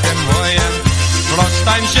kokaneczkiem mojem.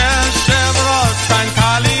 Rozstań dziewczyn, rozstań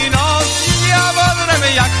kalino z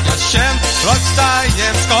jaworem, jak ja się rozstaję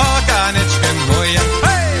z kokaneczkiem mojem.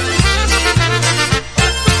 Hej!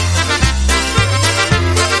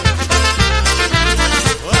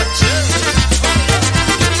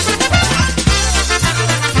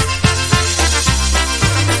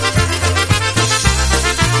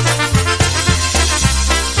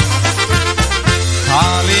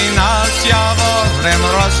 Kalina z jaworem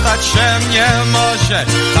rozstać się nie może,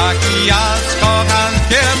 taki ja z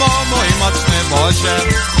kochankiem, o mój mocny Boże.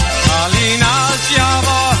 Kalina z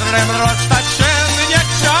jaworem rozstać się nie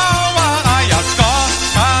chciała, a ja z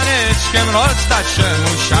kochaneczkiem rozstać się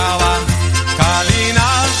musiała.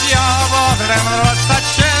 Kalina z jaworem rozstać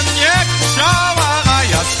się nie chciała, a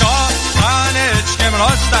ja z kochaneczkiem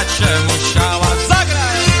rozstać się musiała.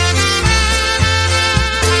 Zagraj!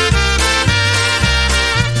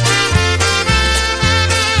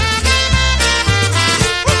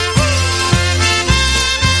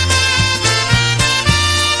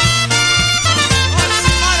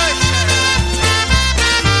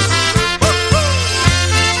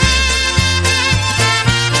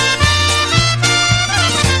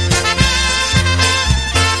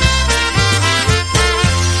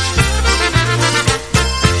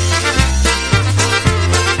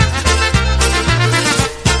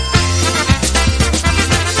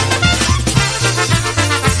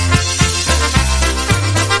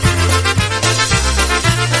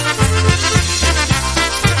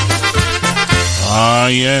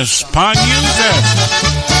 Yes, Pan Youssef.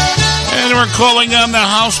 And we're calling on the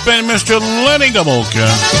house band, Mr. Lenny Gomulka.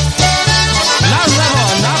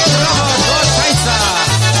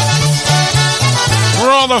 For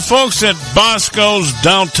all the folks at Bosco's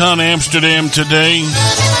downtown Amsterdam today.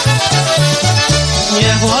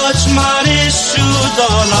 Nie chodź, Marysiu, do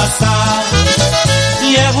lasa.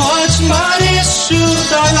 Nie chodź, Marysiu,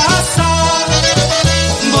 do lasa.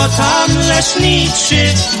 Bo tam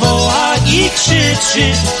leśniczy woła i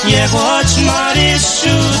krzyczy. Nie chodź,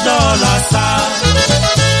 Marysiu, do lasa.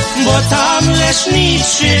 Bo tam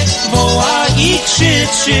leśniczy woła i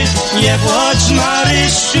krzyczy. Nie chodź,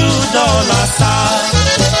 Marysiu, do lasa.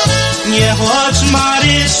 Nie chodź,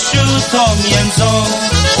 Marysiu, to międzą.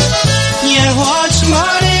 Nie chodź,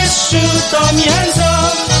 Marysiu, to międzą.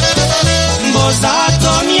 Bo za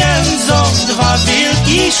to międzą dwa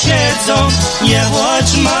wilki siedzą. Nie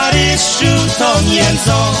chodź, Marysiu, to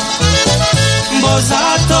międzą. Bo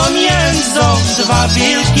za to międzą dwa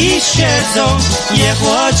wilki siedzą. Nie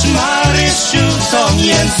chodź, Marysiu, to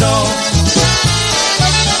międzą.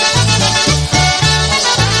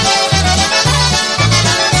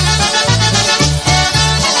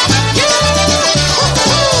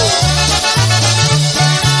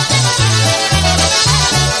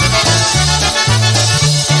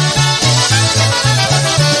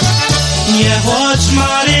 Nie chodź,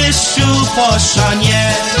 Marysiu, po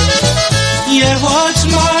szanie. Nie chodź,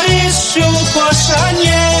 Marysiu, po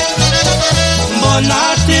szanie. Bo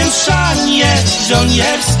na tym szanie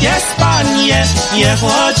żołnierskie spanie. Nie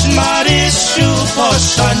chodź, Marysiu, po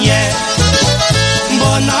szanie.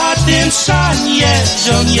 Bo na tym szanie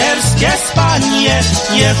żołnierskie spanie.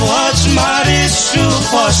 Nie chodź, Marysiu,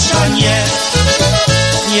 po szanie.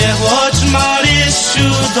 Nie chodź, Marysiu,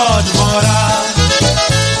 do dwora.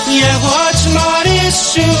 Nie chodź,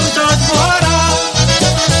 Marysiu, do dwora.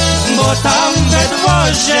 Bo tam we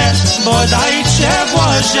dworze, bodajcie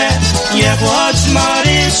Boże. Nie chodź,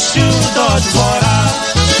 Marysiu, do dwora.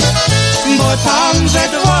 Bo tam we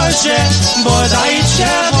dworze, bodajcie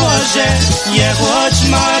Boże. Nie chodź,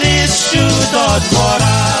 Marysiu, do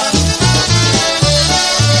dwora.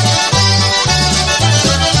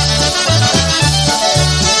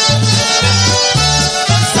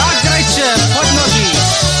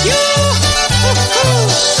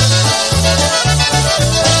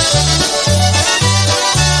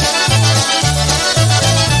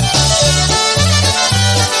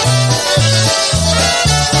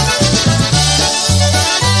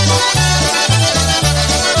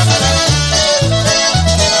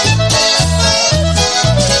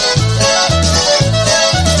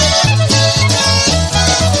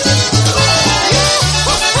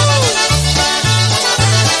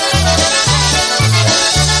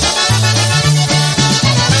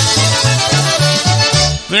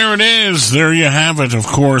 there it is. There you have it. Of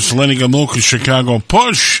course, Lenny Gomulka's Chicago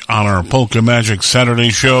Push on our Polka Magic Saturday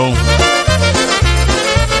show.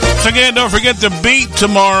 So again, don't forget the beat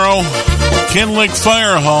tomorrow. Kinlick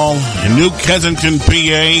Fire Hall in New Kensington,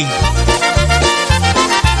 PA.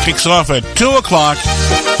 Kicks off at 2 o'clock.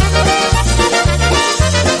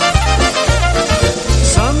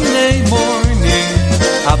 Sunday morning,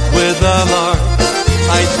 up with the lark.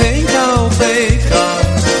 I think I'll take a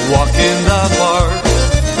walk in the park.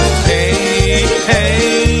 Hey,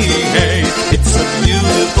 hey, hey, it's a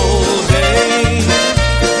beautiful day.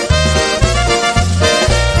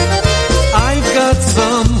 I've got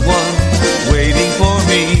someone waiting for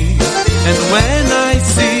me, and when I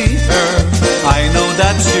see her, I know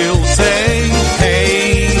that she'll say,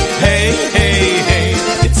 hey, hey, hey, hey,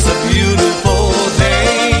 it's a beautiful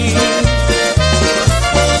day.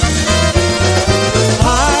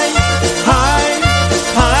 Hi, hi,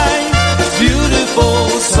 hi, beautiful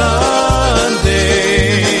Sunday.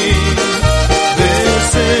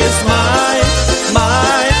 This is my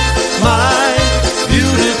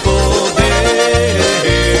beautiful day.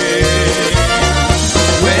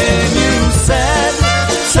 When you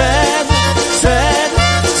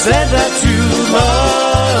said that you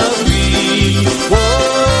love me,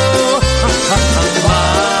 whoa,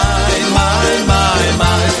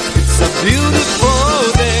 my, it's a beautiful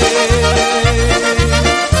day.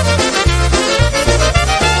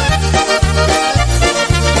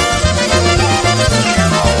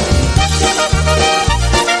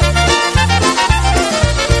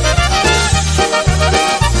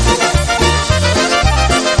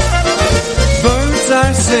 Birds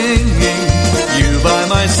are singing, you by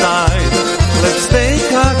my side. Let's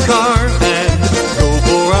take a car and go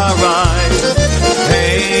for a ride.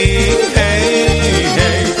 Hey, hey,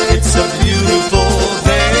 hey, it's a beautiful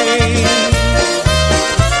day.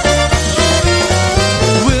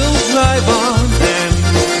 We'll drive on and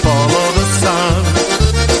follow the sun,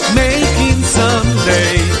 making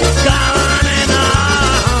someday go on and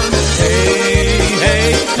on. Hey, hey,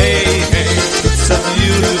 hey, hey, it's a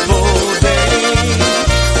beautiful day.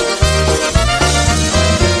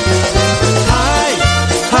 Hi,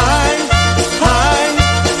 hi, hi,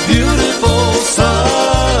 beautiful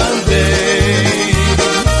Sunday.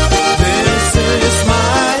 This is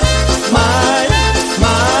my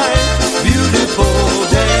beautiful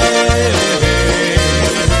day.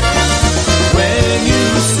 When you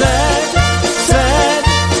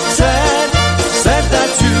said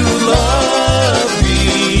that you love me,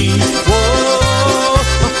 whoa,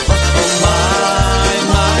 my,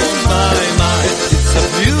 it's a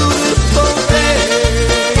beautiful day.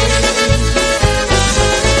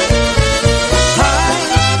 Hi,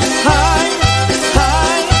 hi, hi,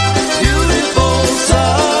 beautiful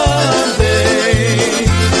Sunday.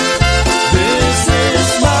 This is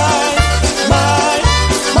my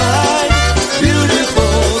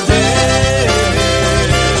beautiful day.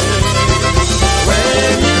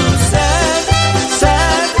 When you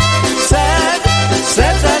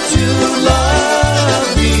said that you love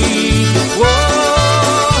me, whoa,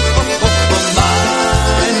 my,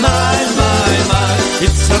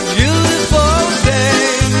 it's a beautiful day.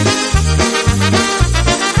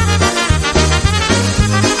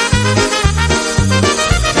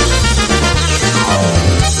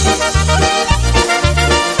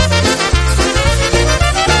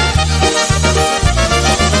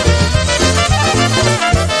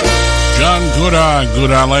 John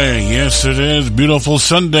Goodale. Yes, it is. Beautiful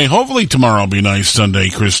Sunday. Hopefully tomorrow will be a nice Sunday,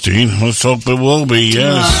 Christine. Let's hope it will be,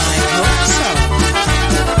 yes.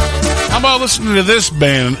 How about listening to this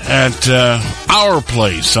band at Our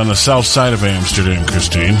Place on the south side of Amsterdam,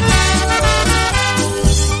 Christine?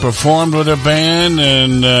 Performed with a band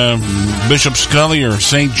and Bishop Scully or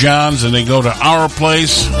St. John's, and they go to Our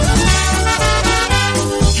Place.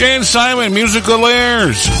 Jay and Simon, Musical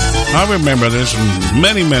Airs. I remember this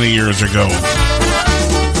many, many years ago.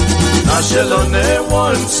 Na zielone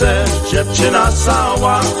łące dziewczyna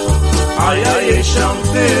sała, a ja jej się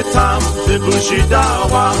pytam, ty buzi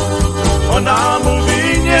dała. Ona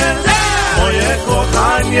mówi nie, moje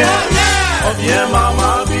kochanie, obie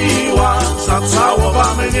mama biła,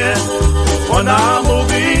 zacałowała mnie. Ona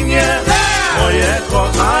mówi nie, moje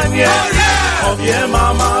kochanie, obie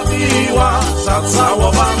mama biła,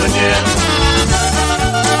 zacałowała mnie.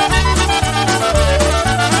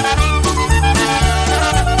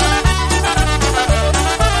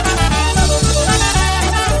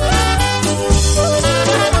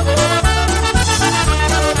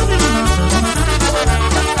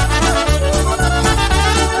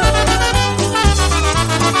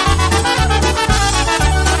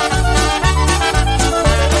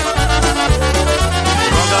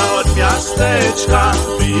 Droga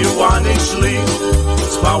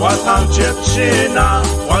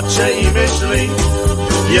poszli.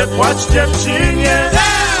 Nie płacz dziewczynie,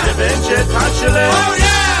 nie będzie tak źle.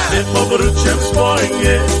 Ty powróciem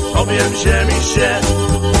spojnie, powiem ziemi się.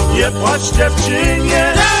 Nie płacz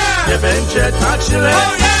dziewczynie, nie będzie tak źle.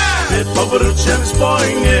 Ty powróciem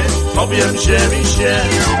spojnie, powiem ziemi się.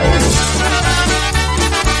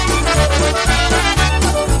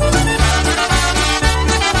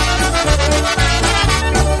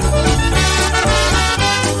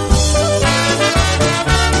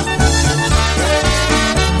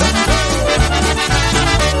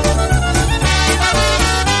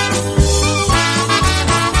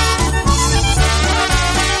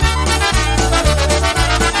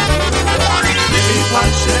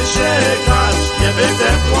 Nie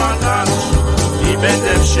będę płakać i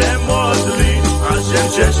będę się modlić, aż się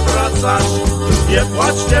gdzieś wracasz. Nie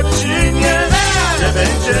płacz dziewczynie, nie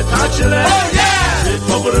będzie tak źle.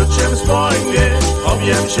 Ty powróciem spojnie,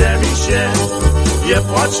 powiem ziemi się. Nie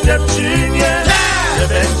płacz dziewczynie, nie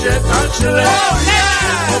będzie tak źle.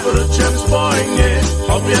 Ty powróciem spojnie,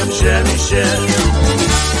 powiem ziemi się.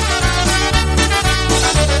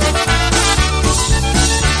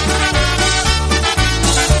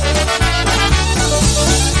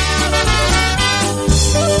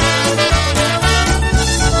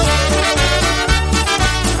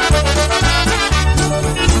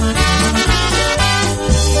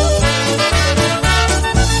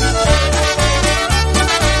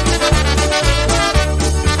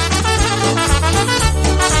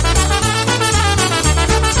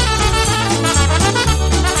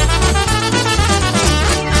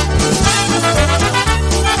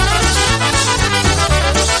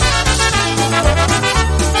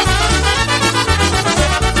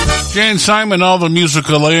 Jane Simon, all the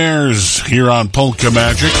musical airs here on Polka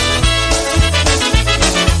Magic.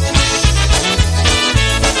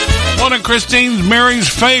 One of Christine Mary's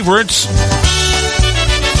favorites.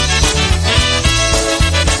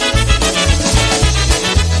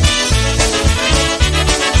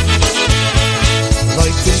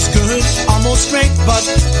 Life is good, almost great, but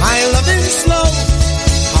my love is slow.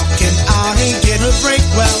 How can I get a break?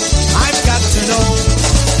 Well, I've got to know.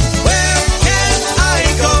 Where can I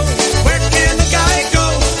go? Where can a guy go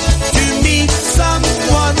to meet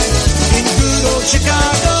someone in good old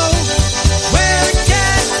Chicago? Where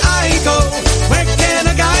can I go? Where can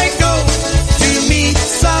a guy go to meet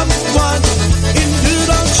someone in good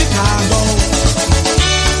old Chicago?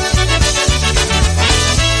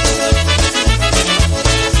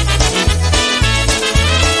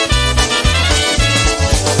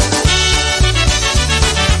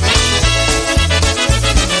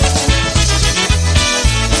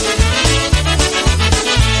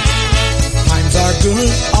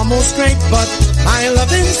 Good, almost great, but my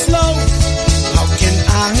loving's slow. How can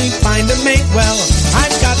I find a mate? Well,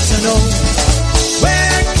 I've got to know.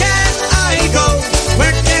 Where can I go?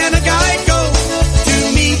 Where can a guy go to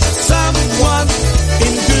meet someone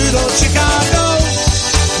in good old Chicago?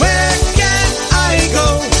 Where can I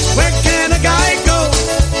go? Where can a guy go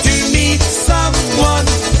to meet someone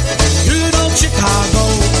in good old Chicago?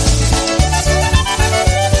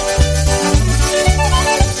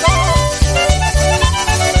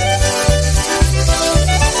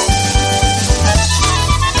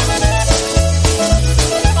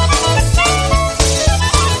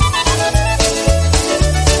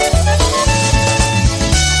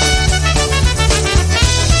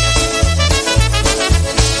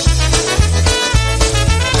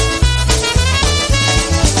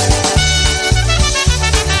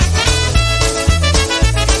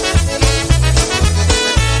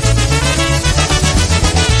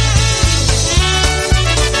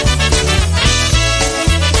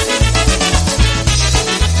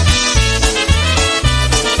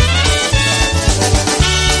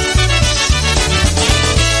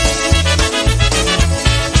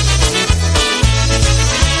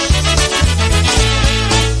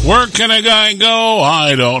 Where can a guy go?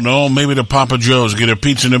 I don't know. Maybe to Papa Joe's, get a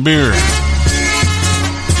pizza and a beer.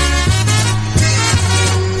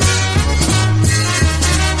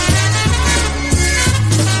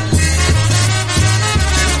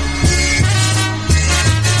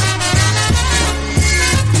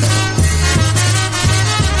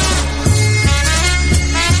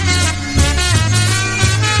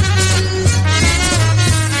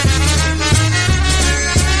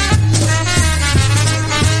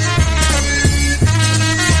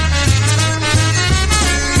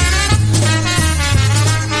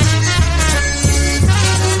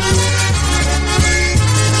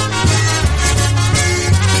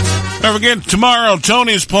 Don't forget, tomorrow,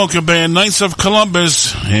 Tony's Polka Band, Knights of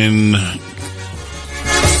Columbus in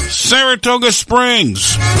Saratoga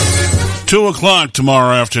Springs. 2 o'clock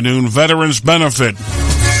tomorrow afternoon, Veterans Benefit.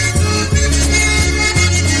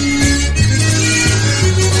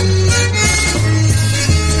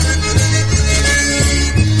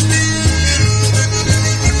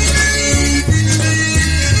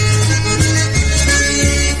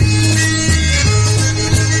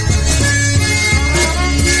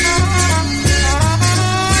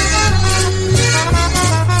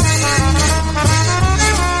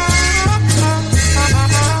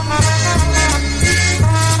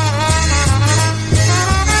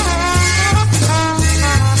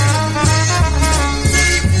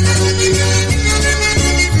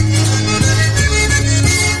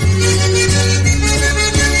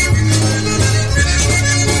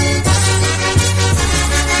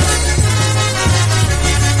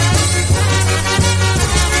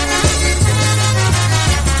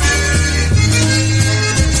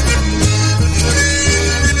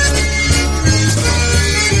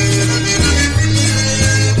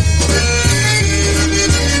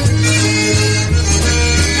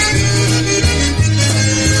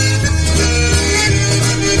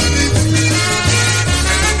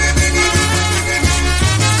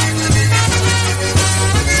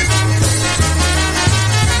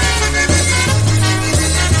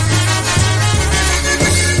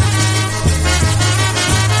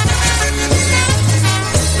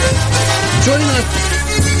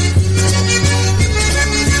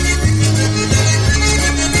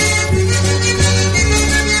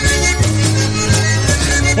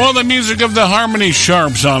 Well, the music of the Harmony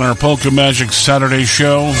Sharps on our Polka Magic Saturday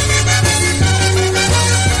show.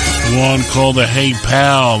 One called the Hey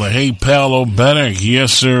Pal Obetic.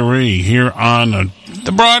 Yes, sirree. Here on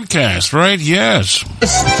the broadcast, right? Yes.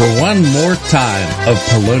 For one more time of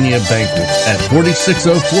Polonia Banquets at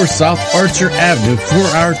 4604 South Archer Avenue for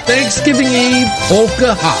our Thanksgiving Eve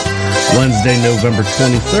Polka Hop. Wednesday, November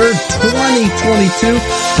 23rd, 2022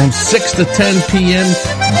 from 6 to 10 p.m.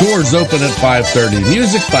 Doors open at 5:30.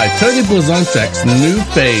 Music by Tony Blazontek's New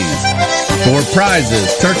Phase. For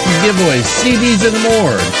prizes, turkey giveaways, CDs, and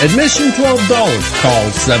more. Admission $12. Call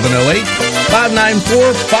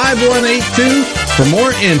 708-594-5182 for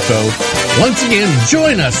more info. Once again,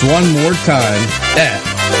 join us one more time at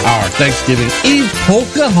our Thanksgiving Eve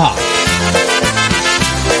Polka Hop.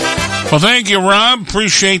 Well, thank you, Rob.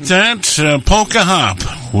 Appreciate that. Polka Hop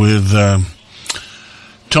with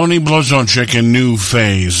Tony Blazonczyk and New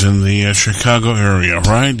Phase in the Chicago area,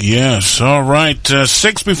 right? Yes. All right.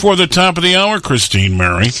 6 before the top of the hour, Christine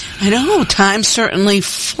Mary. I know. Time certainly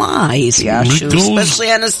flies, Yashu,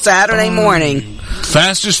 especially on a Saturday morning.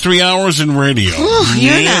 Fastest 3 hours in radio. Oh,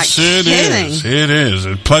 you're yes, not it kidding. is. It is.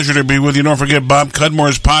 A pleasure to be with you. Don't forget, Bob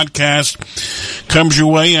Cudmore's podcast comes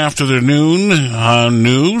your way after the noon on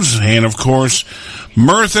news. And, of course,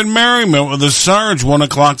 Mirth and Merriment with the Sarge, 1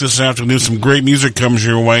 o'clock this afternoon. Some great music comes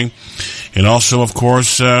your way. And also, of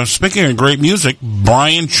course, speaking of great music,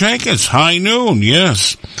 Brian Chankus, High Noon,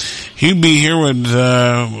 yes. He'll be here with,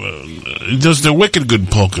 he does the wicked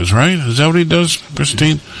good polkas, right? Is that what he does,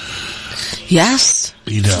 Christine? Yes.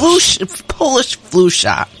 He does. Polish flu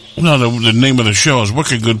shot. No, the name of the show is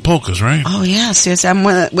Wicked Good Polkas, right? Oh, yes. I'm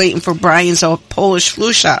waiting for Brian's Polish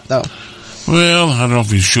flu shot, though. Well, I don't know if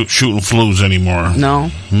he's shooting flus anymore. No?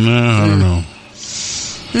 No, I don't know.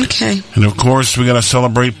 Okay. And, of course, we got to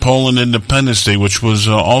celebrate Poland Independence Day, which was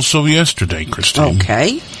also yesterday, Christine.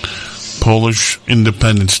 Okay. Polish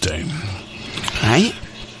Independence Day. Right.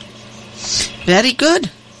 Very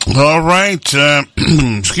good. All right.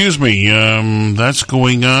 Excuse me. That's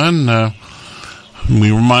going on.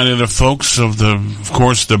 We reminded the folks of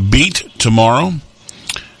course, the Beat tomorrow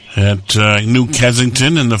at New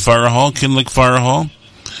Kensington in the Fire Hall, Kinlick Fire Hall.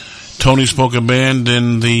 Tony's Polka Band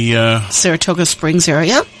in the Saratoga Springs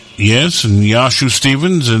area. Yes, and Yashu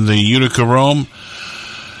Stevens in the Utica Rome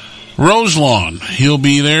Roselawn. He'll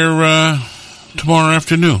be there tomorrow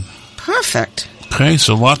afternoon. Perfect. Okay,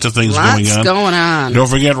 so lots of things going on. Don't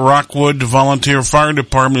forget, Rockwood Volunteer Fire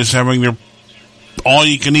Department is having their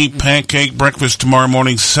all-you-can-eat pancake breakfast tomorrow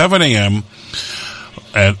morning, 7 a.m.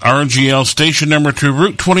 at RGL Station Number 2,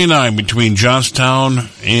 Route 29, between Johnstown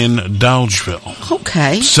and Dowdesville.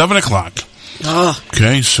 Okay. 7 o'clock. Oh.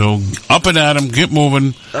 Okay, so up and at 'em, get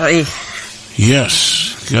moving.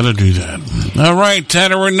 Yes, gotta do that. All right,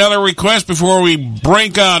 Tanner, another request before we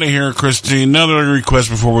break out of here, Christine. Another request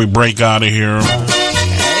before we break out of here.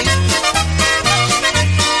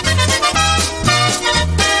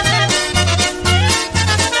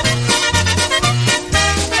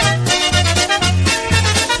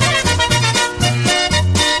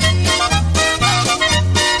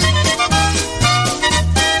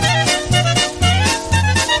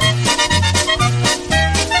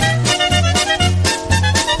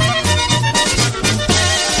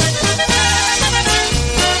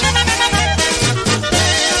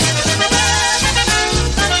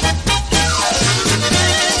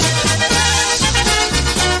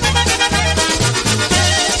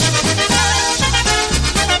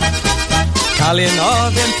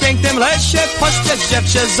 malinowym, pięknym lesie. Pośpiesz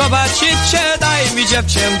dziewczę, zobaczycie, daj mi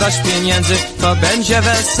dziewczę dość pieniędzy, to będzie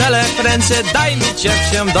wesele prędzej. Daj mi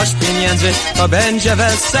dziewczę dość pieniędzy, to będzie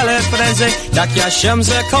wesele prędzej. Jak ja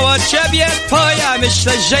siądę koło ciebie, to ja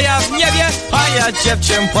myślę, że ja w niebie. A ja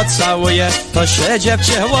dziewczę pocałuję, to się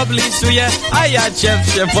dziewczę oblizuje. A ja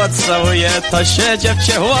dziewczę pocałuję, to się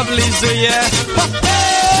dziewczę oblizuje.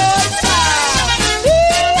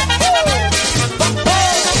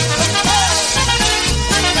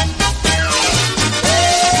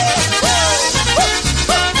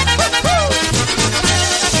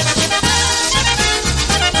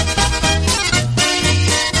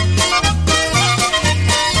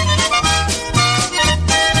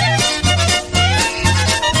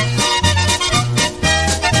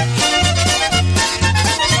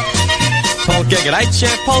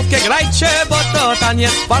 Polkę grajcie, bo to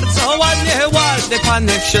taniec bardzo ładnie, ładne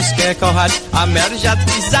pany wszystkie kochać, a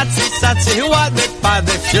mężatki zacy, ładne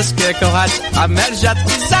pany wszystkie kochać, a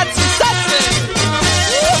mężatki zacy.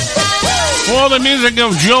 Well, the music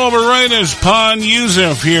of Joe Berena's Pon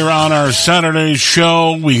Yusuf here on our Saturday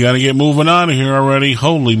show. We got to get moving on here already.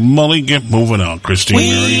 Holy moly, get moving on, Christine.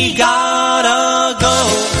 We gotta go.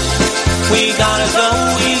 We gotta go.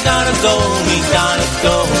 We gotta go. We gotta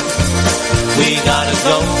go. We gotta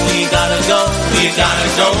go, we gotta go, we gotta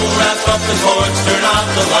go. Wrap up the cords, turn off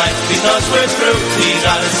the lights, because we're through. We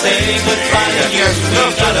gotta say goodbye to you. We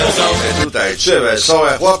gotta go. Tutaj trzy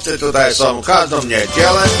wesołe chłopcy, tutaj są każdą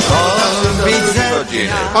niedzielę. Do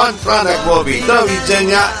widzenia. Pan Franek mówi do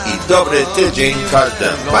widzenia i dobry tydzień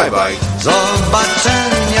każdemu. Bye bye.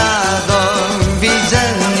 Zobaczenia, do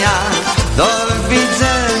widzenia, do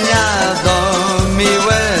widzenia, do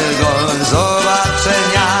miłego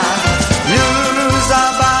zobaczenia.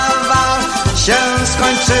 Się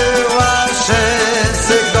skończyła,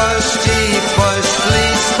 wszyscy gości poszli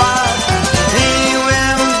spać.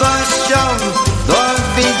 Miłym gościom do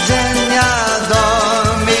widzenia, do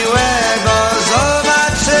miłego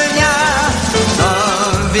zobaczenia. Do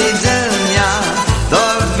widzenia, do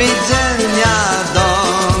widzenia, do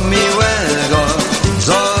miłego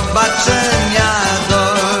zobaczenia.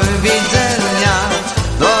 Do widzenia,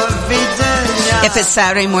 do widzenia. If it's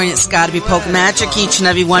Saturday morning, it's got to be Polka Magic. Each and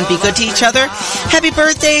every one be good to each other. Happy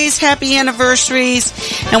birthdays, happy anniversaries.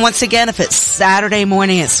 And once again, if it's Saturday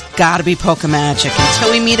morning, it's got to be Polka Magic.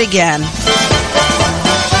 Until we meet again.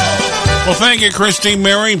 Well, thank you, Christine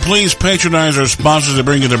Mary. Please patronize our sponsors that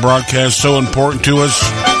bring you the broadcast so important to us.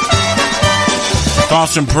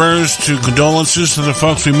 Thoughts and prayers to condolences to the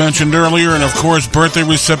folks we mentioned earlier. And, of course, birthday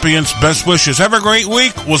recipients, best wishes. Have a great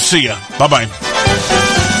week. We'll see you. Bye-bye.